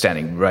Ollie were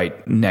standing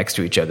right next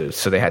to each other,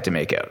 so they had to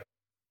make out.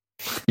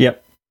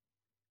 Yep.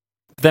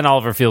 Then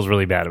Oliver feels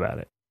really bad about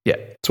it. Yeah.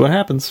 That's what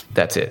happens.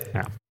 That's it.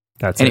 Yeah.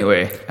 That's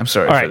anyway, it. I'm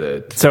sorry for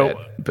that,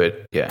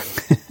 but yeah.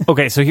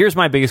 Okay, so here's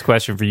my biggest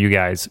question for you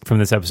guys from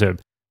this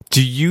episode.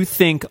 Do you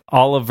think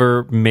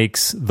Oliver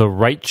makes the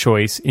right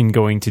choice in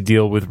going to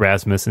deal with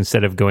Rasmus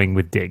instead of going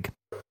with Dig?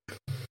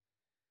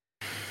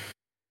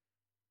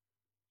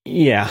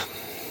 Yeah.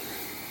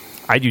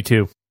 I do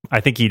too. I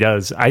think he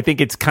does. I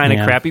think it's kind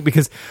of crappy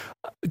because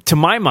to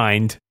my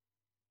mind,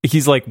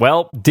 he's like,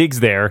 well, Dig's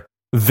there.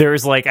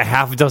 There's like a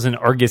half dozen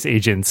Argus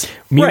agents.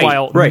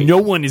 Meanwhile, no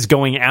one is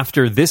going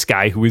after this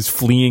guy who is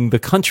fleeing the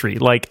country.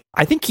 Like,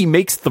 I think he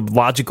makes the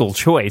logical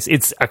choice.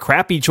 It's a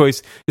crappy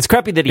choice. It's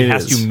crappy that he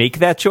has to make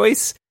that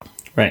choice.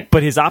 Right.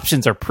 But his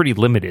options are pretty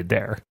limited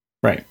there.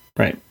 Right.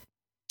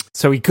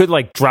 So he could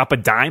like drop a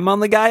dime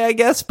on the guy, I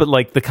guess, but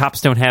like the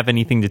cops don't have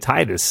anything to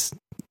tie this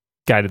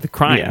guy to the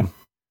crime.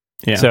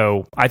 Yeah.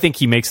 So I think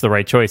he makes the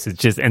right choice. It's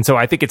just, and so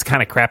I think it's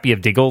kind of crappy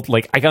of Diggle.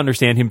 Like, I can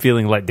understand him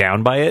feeling let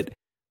down by it,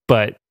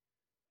 but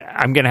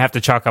I'm going to have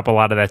to chalk up a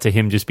lot of that to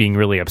him just being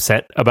really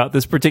upset about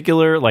this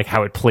particular, like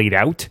how it played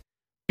out.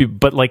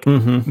 But like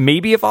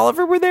maybe if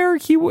Oliver were there,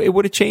 it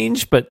would have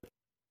changed, but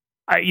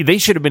they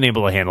should have been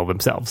able to handle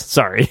themselves.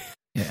 Sorry.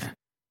 Yeah.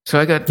 So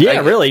I got...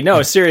 really.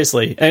 No,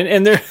 seriously.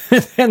 And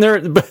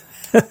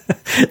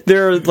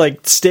their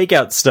like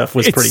stakeout stuff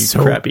was pretty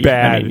crappy.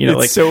 Bad. I mean,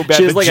 it's so bad.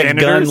 She has like a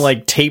gun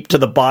like taped to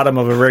the bottom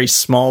of a very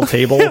small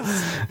table.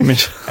 I mean,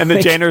 and the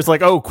janitor's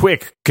like, "Oh,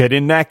 quick, get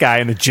in that guy!"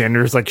 And the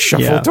janitor's like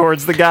shuffle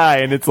towards the guy,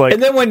 and it's like,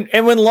 and then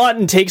when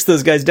Lawton takes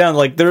those guys down,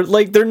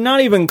 they're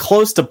not even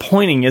close to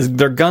pointing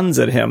their guns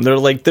at him.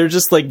 They're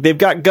just like they've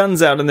got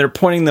guns out and they're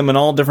pointing them in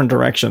all different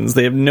directions.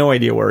 They have no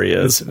idea where he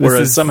is.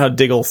 Whereas somehow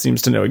Diggle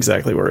seems to know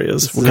exactly where he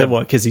is. Well,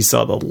 because he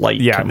saw the light.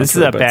 Yeah, this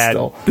is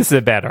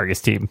a bad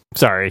Argus team.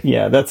 Sorry.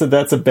 Yeah, that's a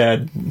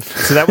bad.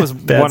 So that was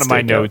one of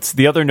my notes.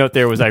 The other note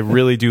there was I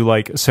really do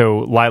like. So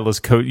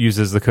Lila's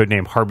uses the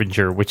codename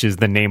Harbinger, which is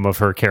the name of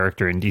her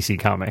character in DC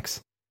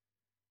Comics.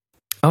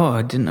 Oh,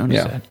 I didn't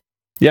notice that.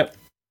 Yep.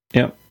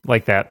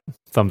 Like that.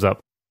 Thumbs up.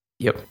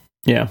 Yep.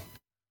 Yeah.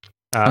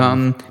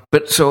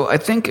 But so I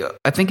think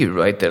you're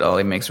right that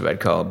Ollie makes a right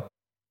call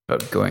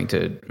about going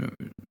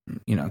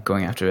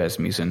after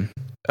Rasmussen,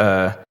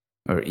 or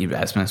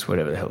Erasmus,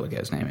 whatever the hell the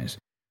guy's name is.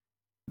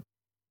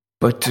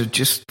 But to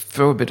just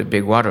throw a bit of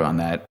big water on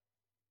that,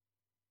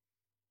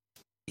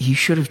 he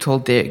should have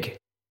told Dig.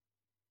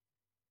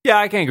 Yeah,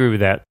 I can agree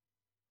with that.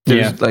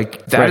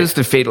 That is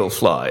the fatal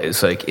flaw.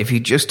 Is like, if he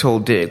just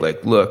told Dig,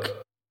 like,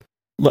 look,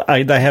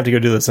 I have to go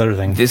do this other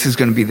thing. This is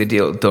going to be the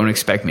deal. Don't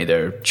expect me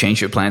there. Change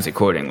your plans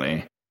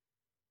accordingly.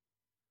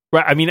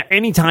 Right. I mean,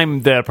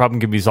 anytime the problem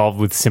can be solved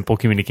with simple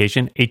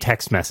communication, a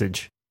text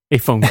message, a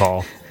phone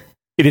call,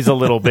 it is a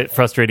little bit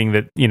frustrating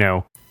that,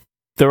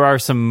 there are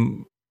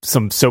some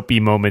soapy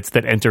moments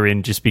that enter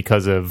in just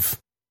because of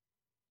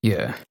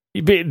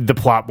the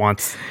plot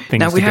wants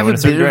things now, we to have go in a a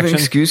certain bit of an direction.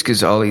 excuse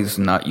because Ollie's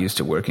not used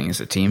to working as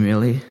a team,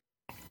 really.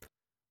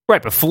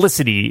 Right, but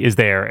Felicity is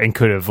there and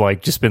could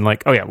have just been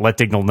like, oh yeah, let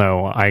Dignal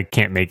know I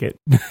can't make it.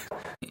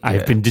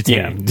 I've been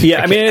detained.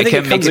 Yeah, I mean, I think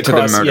it comes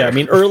across. Yeah, I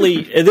mean,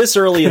 early in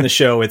the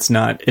show,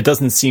 it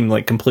doesn't seem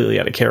like completely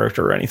out of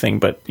character or anything,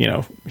 but he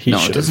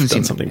should have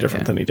done something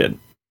different than he did.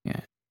 Yeah,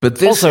 but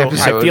this also,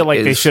 I feel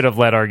like they should have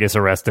let Argus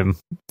arrest him,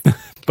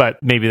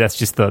 but maybe that's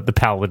just the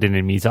paladin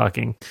in me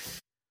talking.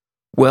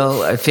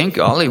 Well, I think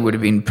Ollie would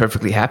have been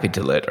perfectly happy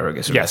to let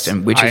Argus arrest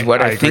him, which is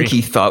what I think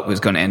he thought was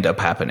going to end up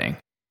happening.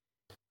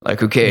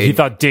 Like, okay, he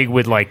thought Dig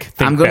would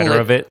think better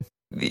of it.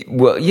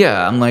 Well,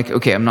 yeah, I'm like,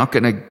 okay, I'm not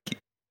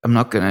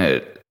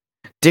gonna.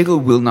 Diggle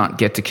will not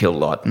get to kill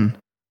Lawton,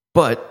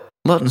 but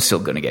Lawton's still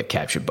gonna get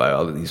captured by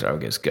all of these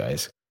Argus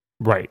guys,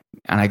 right?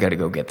 And I got to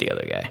go get the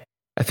other guy.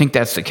 I think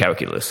that's the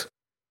calculus.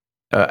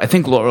 I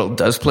think Laurel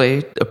does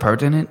play a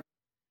part in it.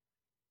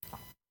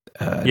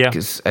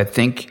 Because I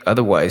think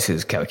otherwise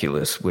his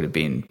calculus would have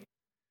been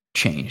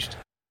changed.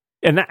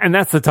 And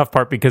that's the tough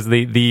part, because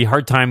the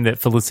hard time that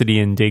Felicity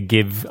and Dig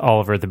give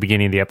Oliver at the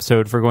beginning of the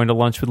episode for going to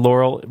lunch with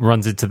Laurel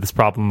runs into this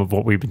problem of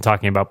what we've been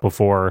talking about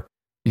before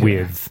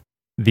with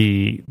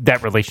that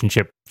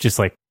relationship. Just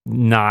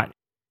not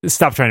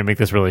stop trying to make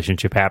this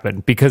relationship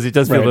happen, because it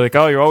does feel like,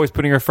 oh, you're always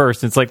putting her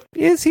first. It's like,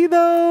 is he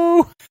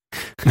though?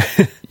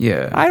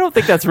 Yeah, I don't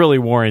think that's really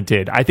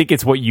warranted. I think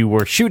it's what you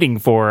were shooting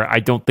for.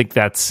 I don't think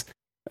that's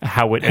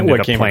how it ended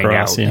up playing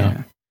across, out.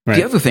 Yeah. Right.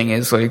 The other thing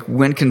is,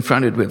 when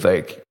confronted with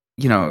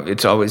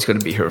it's always going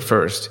to be her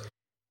first.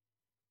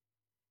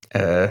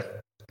 It's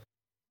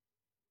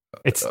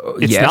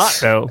yes. not,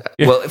 though.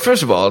 Well,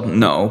 first of all,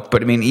 no.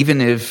 But I mean, even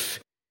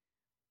if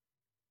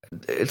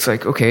it's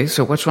okay,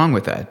 so what's wrong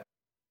with that?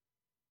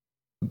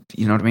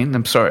 You know what I mean?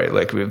 I'm sorry.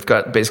 We've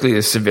got basically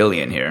a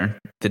civilian here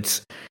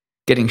that's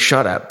getting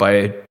shot at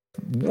by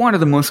one of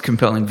the most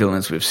compelling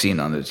villains we've seen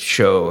on the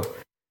show,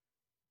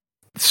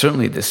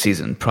 certainly this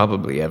season,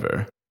 probably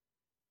ever.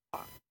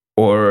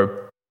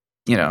 Or,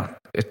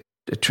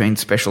 a trained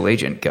special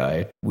agent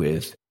guy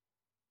with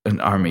an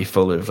army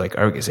full of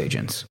Argus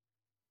agents.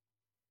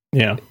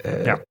 Yeah.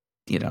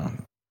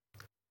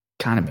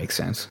 Kind of makes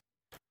sense.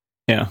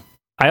 Yeah.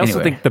 I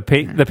also think the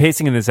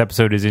pacing in this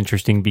episode is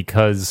interesting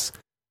because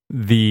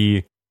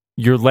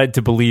you're led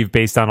to believe,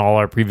 based on all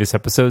our previous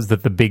episodes,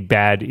 that the big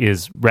bad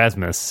is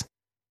Rasmus,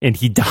 and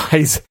he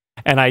dies.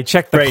 And I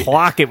checked the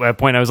clock at that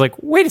point. I was like,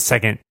 wait a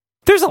second,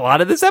 there's a lot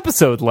of this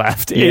episode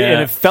left.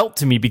 And it felt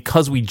to me,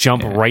 because we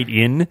jump right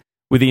in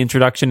with the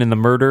introduction and the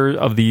murder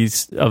of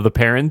the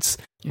parents,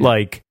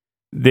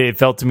 it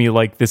felt to me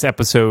like this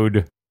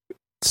episode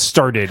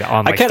started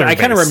on I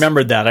kind of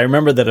remembered that. I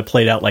remember that it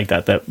played out like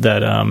that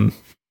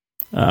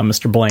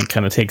Mr. Blank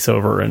kind of takes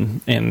over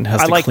and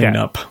has to clean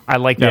up. I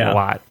like that a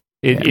lot.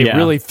 It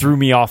really threw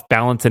me off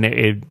balance, and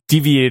it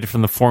deviated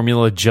from the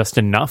formula just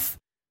enough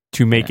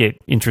to make it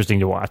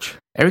interesting to watch.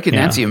 Eric and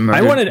Nancy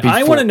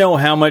I want to know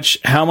how much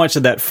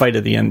of that fight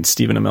at the end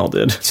Stephen Amell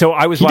did. So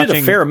I was watching,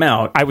 did a fair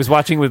amount. I was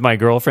watching with my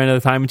girlfriend at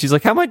the time, and she's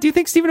like, "How much do you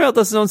think Stephen Amell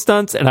does his own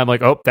stunts?" And I'm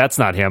like, "Oh, that's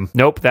not him.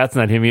 Nope, that's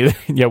not him either."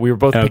 Yeah, we were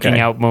both picking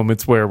out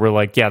moments where we're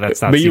like, "Yeah,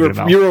 that's not." But Stephen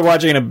Amell. You were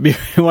watching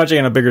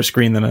on a bigger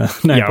screen than a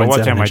 9.7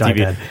 watching on my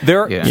TV.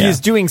 iPad. He is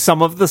doing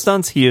some of the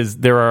stunts.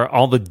 There are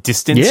all the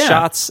distance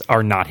shots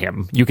are not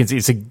him. You can see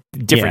it's a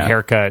different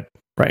haircut,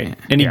 right?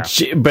 And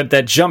but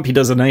that jump, he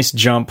does a nice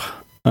jump.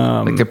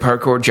 The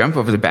parkour jump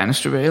over the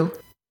banister rail?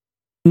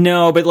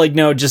 No, but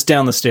just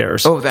down the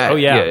stairs. Oh, that. Oh,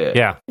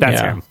 yeah.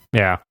 That's him.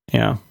 Yeah.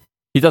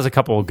 He does a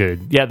couple of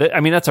good. Yeah,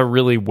 that's a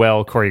really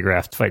well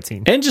choreographed fight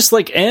scene. And just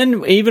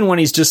and even when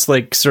he's just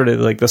sort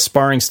of the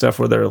sparring stuff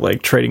where they're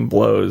trading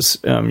blows,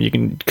 you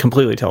can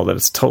completely tell that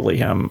it's totally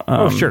him.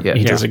 Sure. Yeah,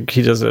 he does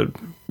a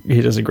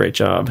great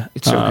job.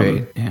 It's so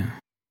great. Yeah.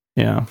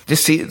 Yeah.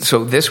 This season's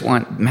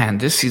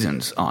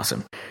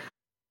awesome.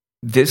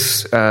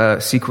 This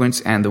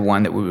sequence and the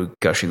one that we were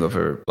gushing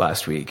over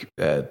last week,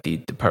 the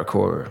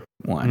parkour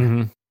one.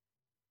 Mm-hmm.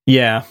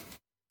 Yeah.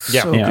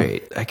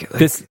 Great.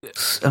 This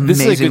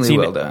amazingly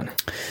well done.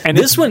 And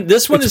this one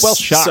is well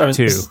shot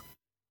too.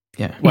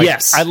 Yeah.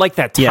 Yes. I like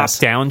that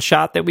top-down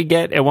shot that we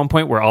get at one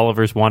point where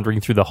Oliver's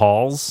wandering through the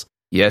halls.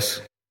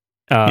 Yes.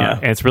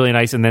 And it's really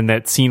nice. And then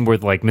that scene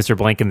with Mr.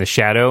 Blank in the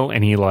shadow,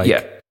 and he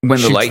when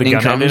the lightning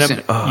comes in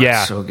him,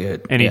 it's so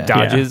good. And he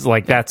dodges.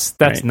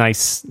 That's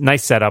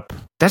nice setup.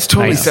 That's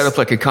totally set up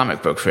like a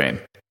comic book frame.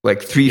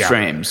 3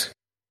 frames.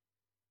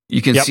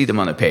 You can see them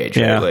on the page.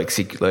 Yeah. Right?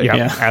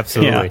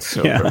 Absolutely.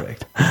 So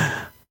perfect.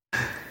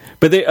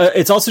 But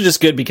it's also just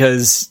good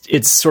because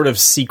it's sort of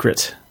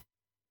secret.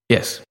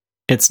 Yes.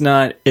 It's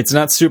not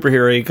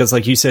superhero because,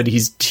 like you said,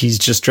 he's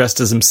just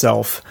dressed as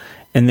himself,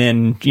 and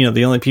then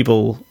the only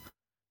people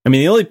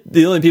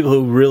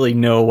who really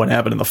know what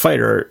happened in the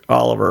fight are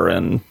Oliver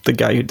and the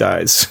guy who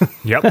dies.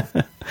 Yep.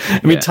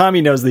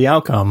 Tommy knows the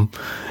outcome,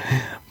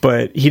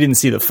 but he didn't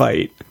see the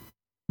fight.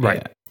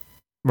 Right.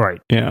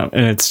 Right. Yeah,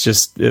 and it's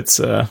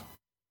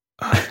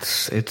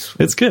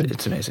good.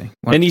 It's amazing.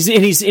 And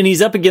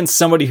he's up against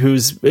somebody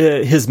who's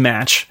his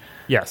match.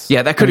 Yes.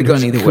 Yeah, that could have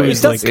gone either way.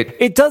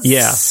 It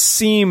does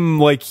seem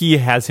like he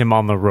has him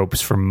on the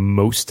ropes for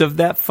most of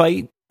that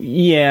fight.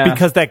 Yeah.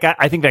 Because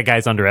I think that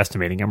guy's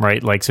underestimating him,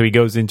 right? Like, so he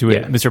goes into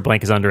it, Mr.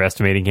 Blank is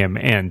underestimating him,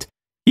 and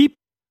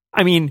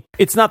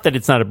it's not that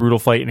it's not a brutal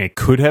fight, and it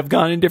could have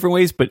gone in different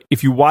ways, but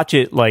if you watch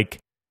it, like,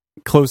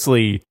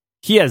 closely,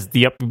 he has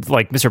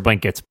Mr.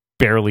 Blank gets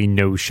barely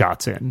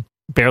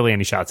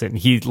any shots in.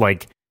 He,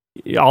 like,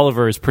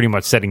 Oliver is pretty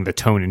much setting the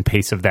tone and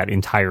pace of that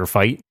entire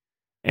fight.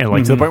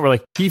 And to the point where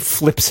he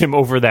flips him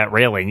over that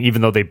railing,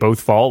 even though they both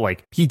fall.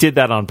 Like, he did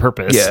that on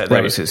purpose. Yeah,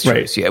 that was his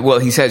choice. Yeah, well,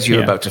 he says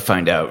you're about to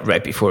find out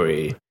right before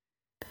he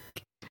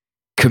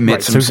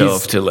commits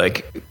himself to a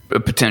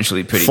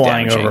potentially pretty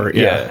flying damaging. Over.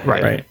 Yeah,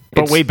 right.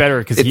 But way better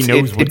because he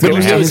knows what's going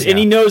to happen. And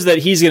he knows that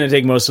he's going to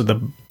take most of the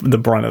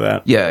brunt of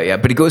that. Yeah.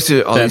 But he goes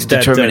to all these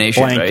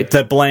determination, right?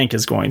 That Blank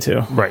is going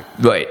to. Right.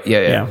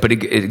 Yeah. But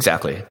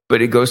exactly.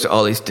 But it goes to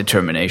all these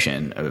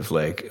determination of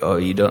oh,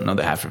 you don't know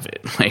the half of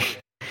it.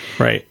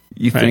 Right.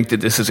 You think that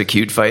this is a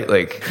cute fight?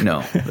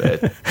 No.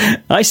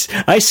 I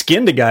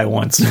skinned a guy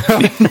once.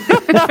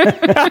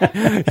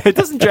 It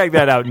doesn't drag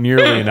that out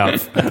nearly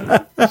enough.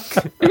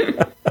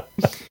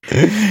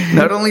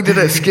 Not only did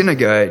I skin a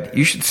guy,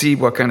 you should see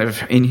what kind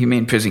of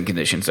inhumane prison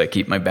conditions I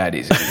keep my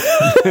baddies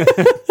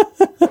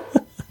in.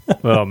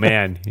 Oh,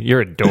 man.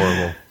 You're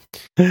adorable.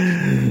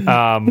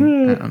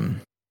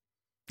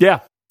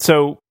 Yeah.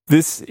 So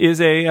this is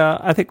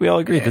I think we all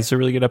agree this is a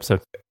really good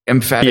episode.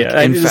 Emphatic.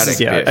 That's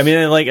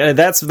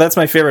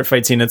my favorite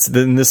fight scene.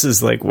 This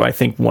is I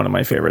think one of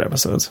my favorite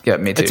episodes. Yeah,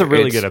 me too. It's a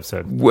really good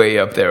episode. Way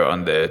up there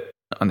on the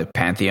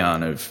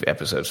pantheon of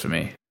episodes for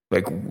me.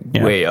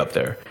 Way up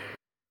there.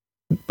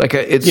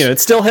 It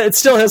still has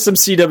some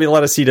CW, a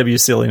lot of CW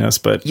silliness,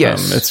 but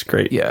it's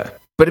great. Yeah,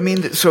 but I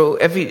mean, so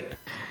we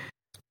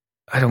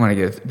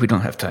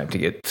don't have time to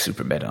get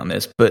super meta on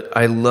this, but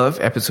I love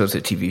episodes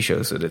of TV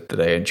shows that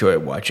I enjoy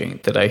watching,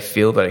 that I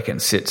feel that I can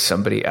sit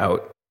somebody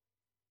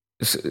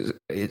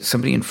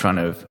in front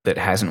of that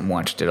hasn't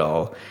watched it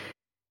all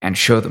and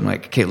show them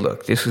okay,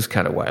 look, this is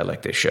kind of why I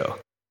like this show.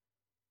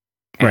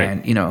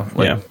 And,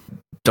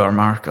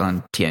 Darmark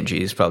on TNG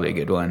is probably a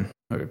good one.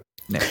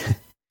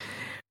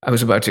 I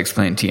was about to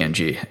explain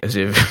TNG as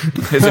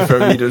if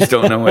our readers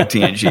don't know what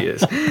TNG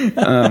is.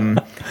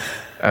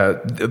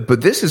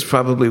 But this is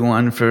probably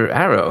one for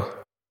Arrow.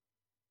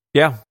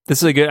 Yeah,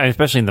 this is a good,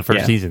 especially in the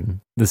first season.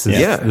 This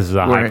is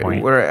a high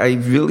point where I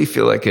really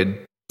feel I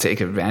could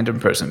take a random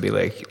person and be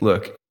like,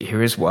 "Look,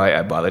 here is why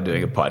I bothered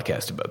doing a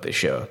podcast about this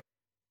show.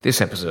 This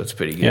episode's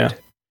pretty good."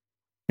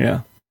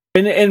 Yeah.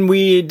 And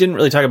we didn't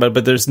really talk about it,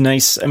 but there's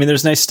nice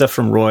stuff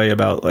from Roy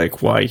about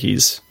why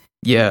he's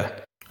I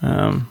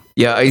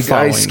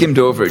skimmed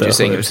over it just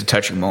saying it was a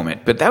touching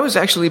moment, but that was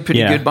actually a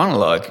pretty good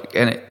monologue,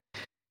 and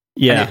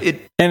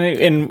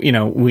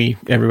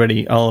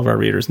everybody, all of our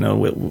readers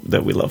know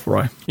that we love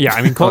Roy. Yeah,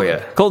 I mean,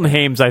 Colton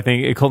Haynes. I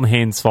think Colton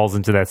Haynes falls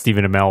into that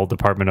Stephen Amell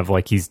department of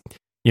he's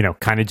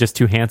kind of just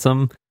too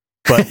handsome,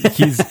 but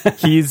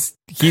he's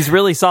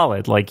really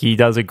solid. He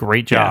does a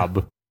great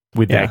job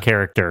with that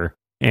character,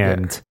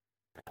 and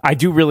I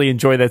do really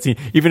enjoy that scene,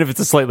 even if it's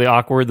a slightly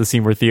awkward. The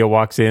scene where Theo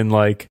walks in,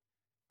 like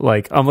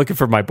I'm looking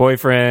for my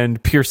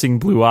boyfriend, piercing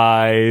blue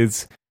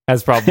eyes,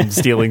 has problems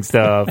stealing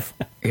stuff.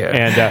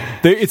 And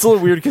it's a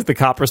little weird because the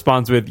cop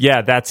responds with,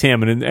 "Yeah, that's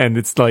him," and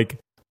it's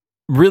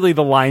really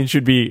the line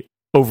should be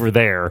over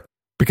there,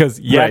 because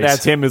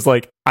that's him is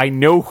I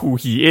know who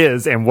he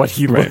is and what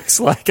he looks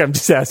like. I'm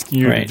just asking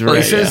you. Well,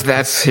 he says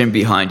that's him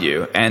behind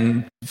you,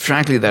 and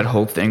frankly, that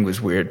whole thing was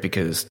weird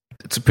because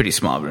it's a pretty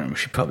small room.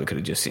 She probably could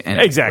have just seen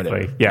exactly.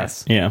 Whatever.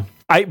 Yes. Yeah.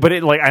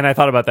 And I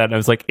thought about that, and I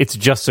was like, it's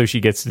just so she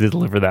gets to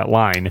deliver that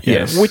line.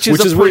 Yes. Which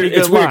is weird.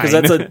 It's weird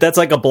because that's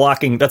a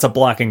blocking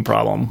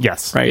problem.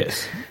 Yes. Right.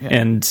 Yes. Yeah.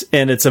 And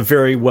it's a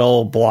very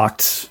well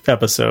blocked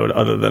episode.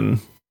 Other than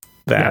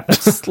that,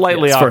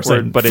 slightly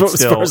awkward, but it's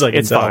still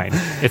it's fine.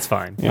 It's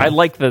fine. Yeah. I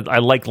like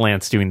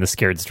Lance doing the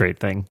scared straight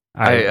thing.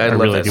 I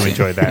really do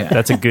enjoy that. Yeah.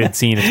 That's a good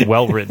scene. It's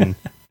well written.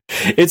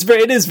 It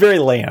is very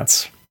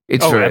Lance.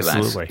 It's very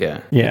absolutely.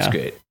 Lance. Yeah. It's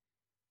great.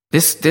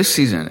 This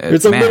season,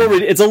 it's a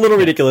little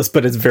ridiculous,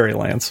 but it's very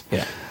Lance.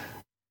 Yeah,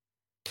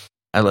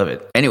 I love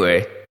it.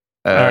 Anyway,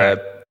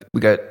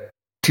 we got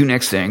two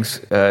next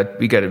things.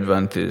 We got to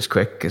run through this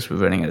quick because we're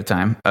running out of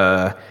time.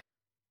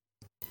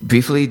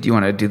 Briefly, do you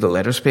want to do the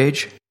letters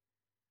page?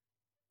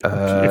 Do you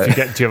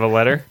have a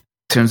letter?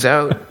 Turns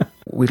out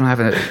we don't have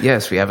a.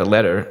 Yes, we have a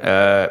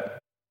letter.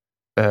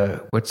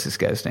 What's this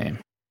guy's name?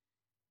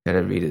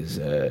 Gotta read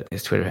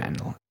his Twitter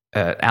handle.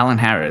 Alan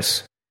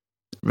Harris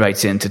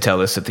writes in to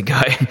tell us that the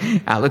guy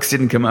Alex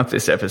didn't come up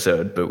this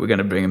episode, but we're going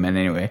to bring him in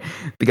anyway.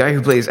 The guy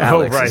who plays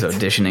Alex is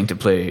auditioning to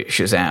play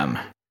Shazam.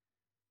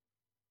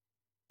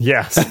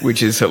 Yes.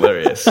 which is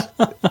hilarious.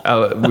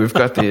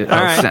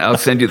 I'll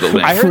send you the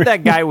link. I heard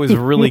that guy was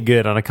really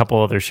good on a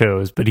couple other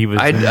shows, but he was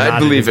I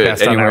believe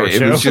it anyway.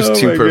 It was just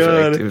too perfect.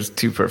 God. It was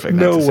too perfect.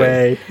 No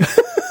way.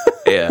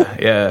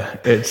 Yeah.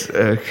 It's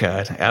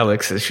God,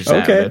 Alex is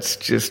Shazam. Okay. That's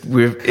just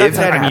if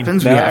that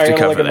happens, we have to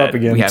cover that.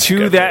 Again.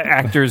 To that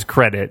actor's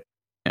credit,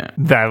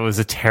 that was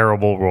a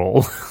terrible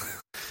role.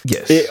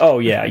 Yes. Yeah. Oh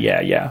yeah.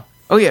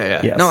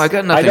 Yes. No, I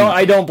got nothing.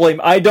 I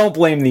don't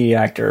blame the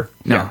actor.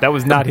 No, that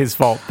was not his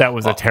fault. That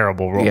was a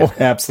terrible role. Yeah,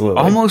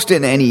 absolutely. Almost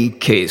in any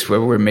case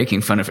where we're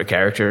making fun of a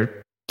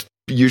character,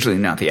 usually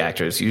not the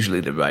actors.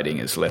 Usually the writing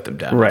has let them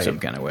down in some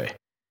kind of way.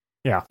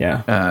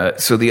 Yeah.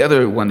 So the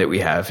other one that we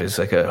have is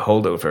like a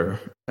holdover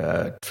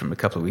from a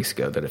couple of weeks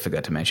ago that I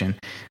forgot to mention.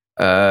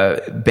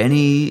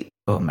 Benny.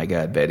 Oh my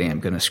God, Betty! I'm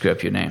going to screw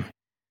up your name.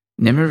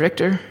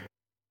 Nimmer-Richter.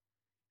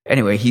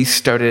 Anyway, he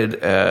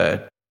started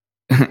a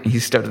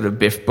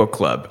Biff book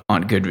club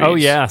on Goodreads. Oh,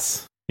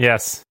 yes.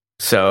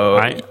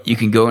 So you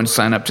can go and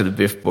sign up to the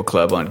Biff book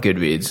club on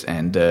Goodreads,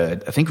 and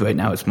I think right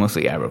now it's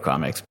mostly Arrow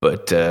Comics,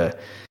 but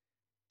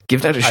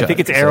give that a shot. I think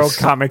it's Arrow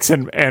Comics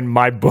and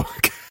my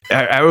book.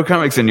 Arrow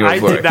Comics and your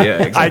book.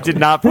 Exactly. I did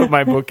not put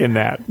my book in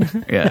that.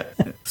 Yeah,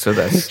 so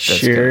that's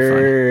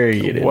sure kind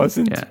of fun. It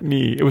wasn't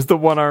me. It was the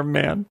one-armed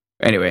man.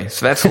 Anyway,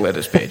 so that's the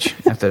letters page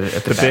at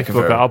the back of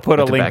book. I'll put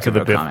a link to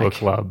the Biff comic. Book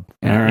Club.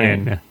 All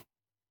right.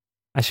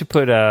 I should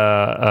put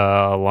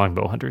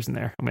Longbow Hunters in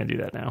there. I'm going to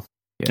do that now.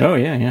 Yeah. Oh,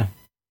 yeah.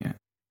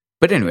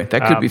 But anyway,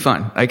 that could be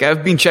fun. Like,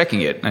 I've been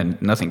checking it,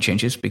 and nothing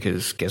changes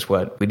because guess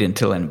what? We didn't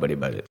tell anybody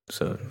about it.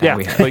 So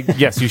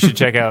yes, you should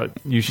check out.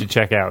 You should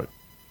check out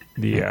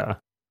the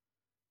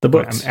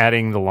books. I'm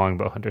adding the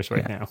Longbow Hunters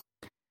right now.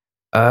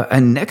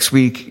 And next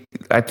week,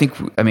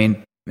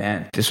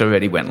 man, this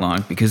already went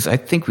long because I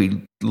think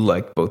we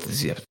like both of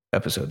these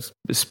episodes,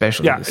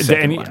 especially the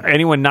second one.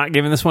 Anyone not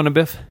giving this one a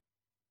Biff?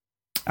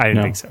 I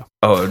didn't think so.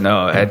 Oh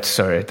no,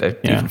 sorry, I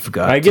even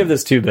forgot. I give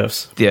this 2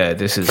 Biffs. Yeah,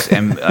 this is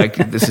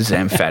this is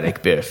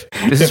emphatic Biff.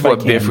 This is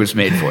what Biff was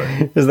made for.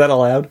 Is that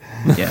allowed?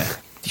 Yeah,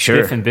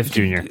 sure. Biff and Biff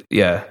Jr.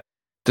 Yeah,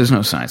 there's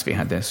no science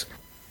behind this.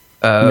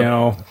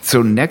 No.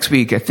 So next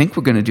week, I think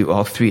we're going to do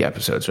all 3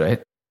 episodes,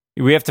 right?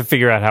 We have to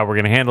figure out how we're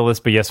going to handle this,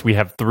 but yes, we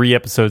have 3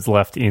 episodes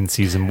left in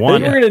season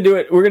 1. We're going to do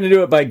it. We're going to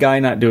do it by Guy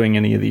not doing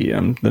any of the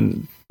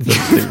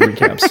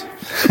recaps.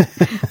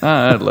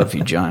 I love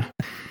you, John.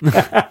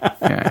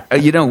 Yeah.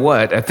 You know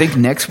what? I think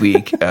next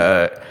week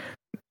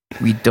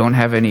we don't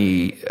have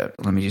any.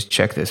 Let me just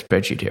check this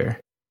spreadsheet here.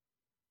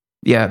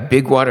 Yeah,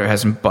 Big Water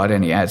hasn't bought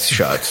any ad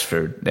shots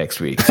for next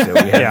week. So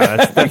we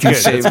have, that's good.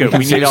 That's good.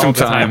 We need all the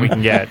time we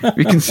can get.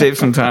 We can save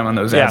some time on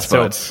those ad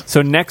spots.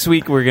 So next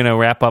week we're going to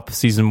wrap up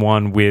season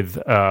 1 with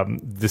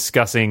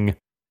discussing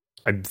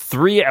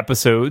 3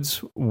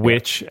 episodes,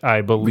 which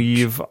I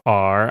believe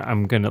are.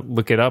 I'm going to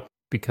look it up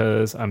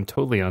because I'm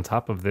totally on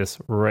top of this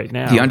right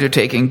now. The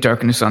Undertaking,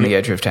 Darkness on the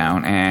Edge of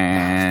Town,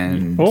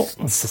 and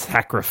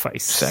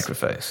Sacrifice.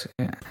 Sacrifice.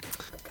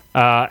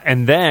 Yeah.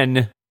 And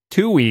then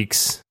 2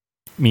 weeks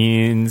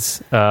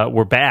means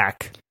we're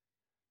back.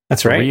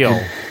 That's right. Real.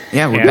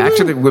 Yeah,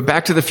 we're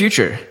back to the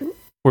future.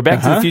 We're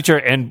back to the future,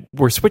 and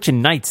we're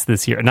switching nights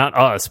this year. Not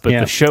us, but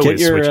the show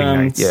is switching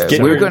nights.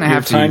 Yeah, we're going to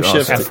have to time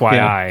shift.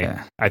 FYI,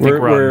 yeah. I think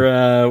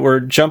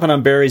we're jumping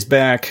on Barry's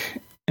back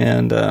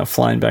and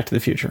flying back to the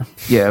future.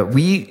 Yeah,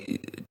 we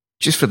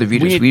just for the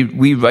readers,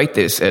 we write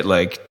this at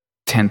like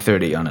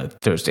 10:30 on a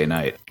Thursday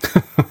night,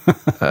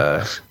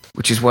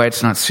 which is why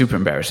it's not super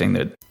embarrassing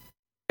that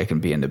I can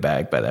be in the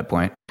bag by that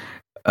point.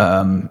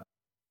 But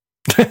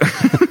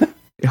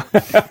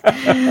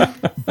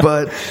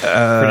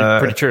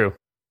pretty true.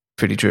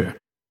 Pretty true.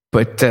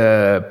 But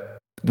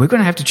we're going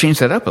to have to change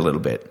that up a little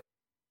bit.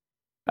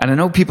 And I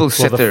know people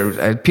set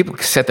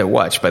their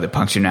watch by the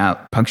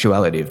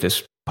punctuality of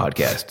this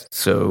podcast.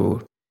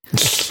 So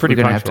we're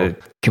going to have to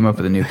come up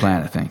with a new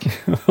plan, I think.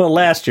 Well, not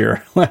last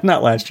year,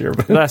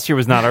 but last year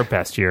was not our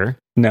best year.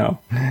 No.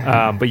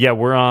 But yeah,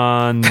 we're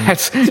on.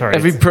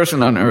 Every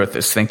person on earth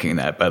is thinking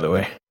that, by the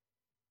way.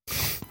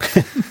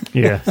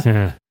 Yeah.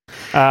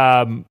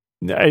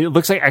 It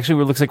looks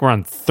like we're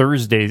on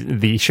Thursdays.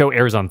 The show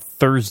airs on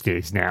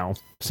Thursdays now,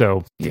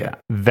 so yeah,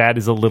 that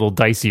is a little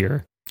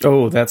dicier.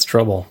 Oh, that's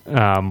trouble. We're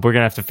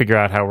gonna have to figure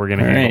out how we're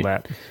gonna handle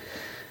that.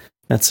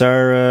 That's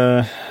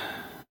our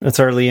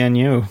Leanne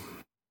Yu.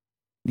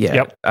 Yeah,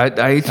 yep.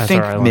 I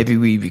think maybe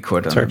we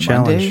record on our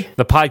challenge.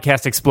 The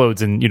podcast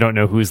explodes, and you don't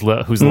know who's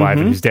alive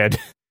and who's dead.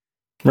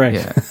 Right.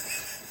 Yeah.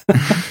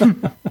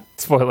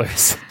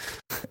 Spoilers.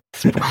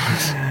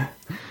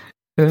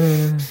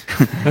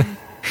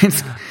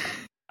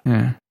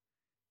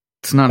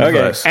 It's none of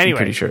us. Anyway, I'm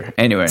pretty sure.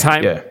 Anyway,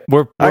 time. Yeah.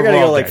 I gotta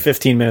go like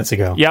 15 minutes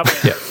ago. Yep.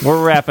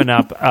 We're wrapping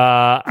up.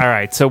 All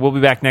right, so we'll be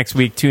back next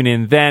week. Tune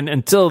in then.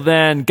 Until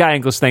then, Guy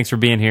English, thanks for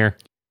being here.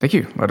 Thank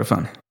you. A lot of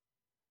fun.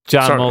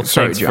 John Moltz,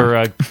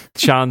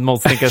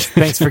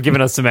 thanks for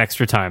giving us some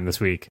extra time this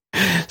week.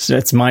 So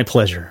it's my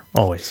pleasure,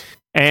 always.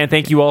 And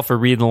thank you all for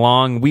reading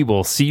along. We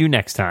will see you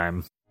next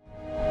time.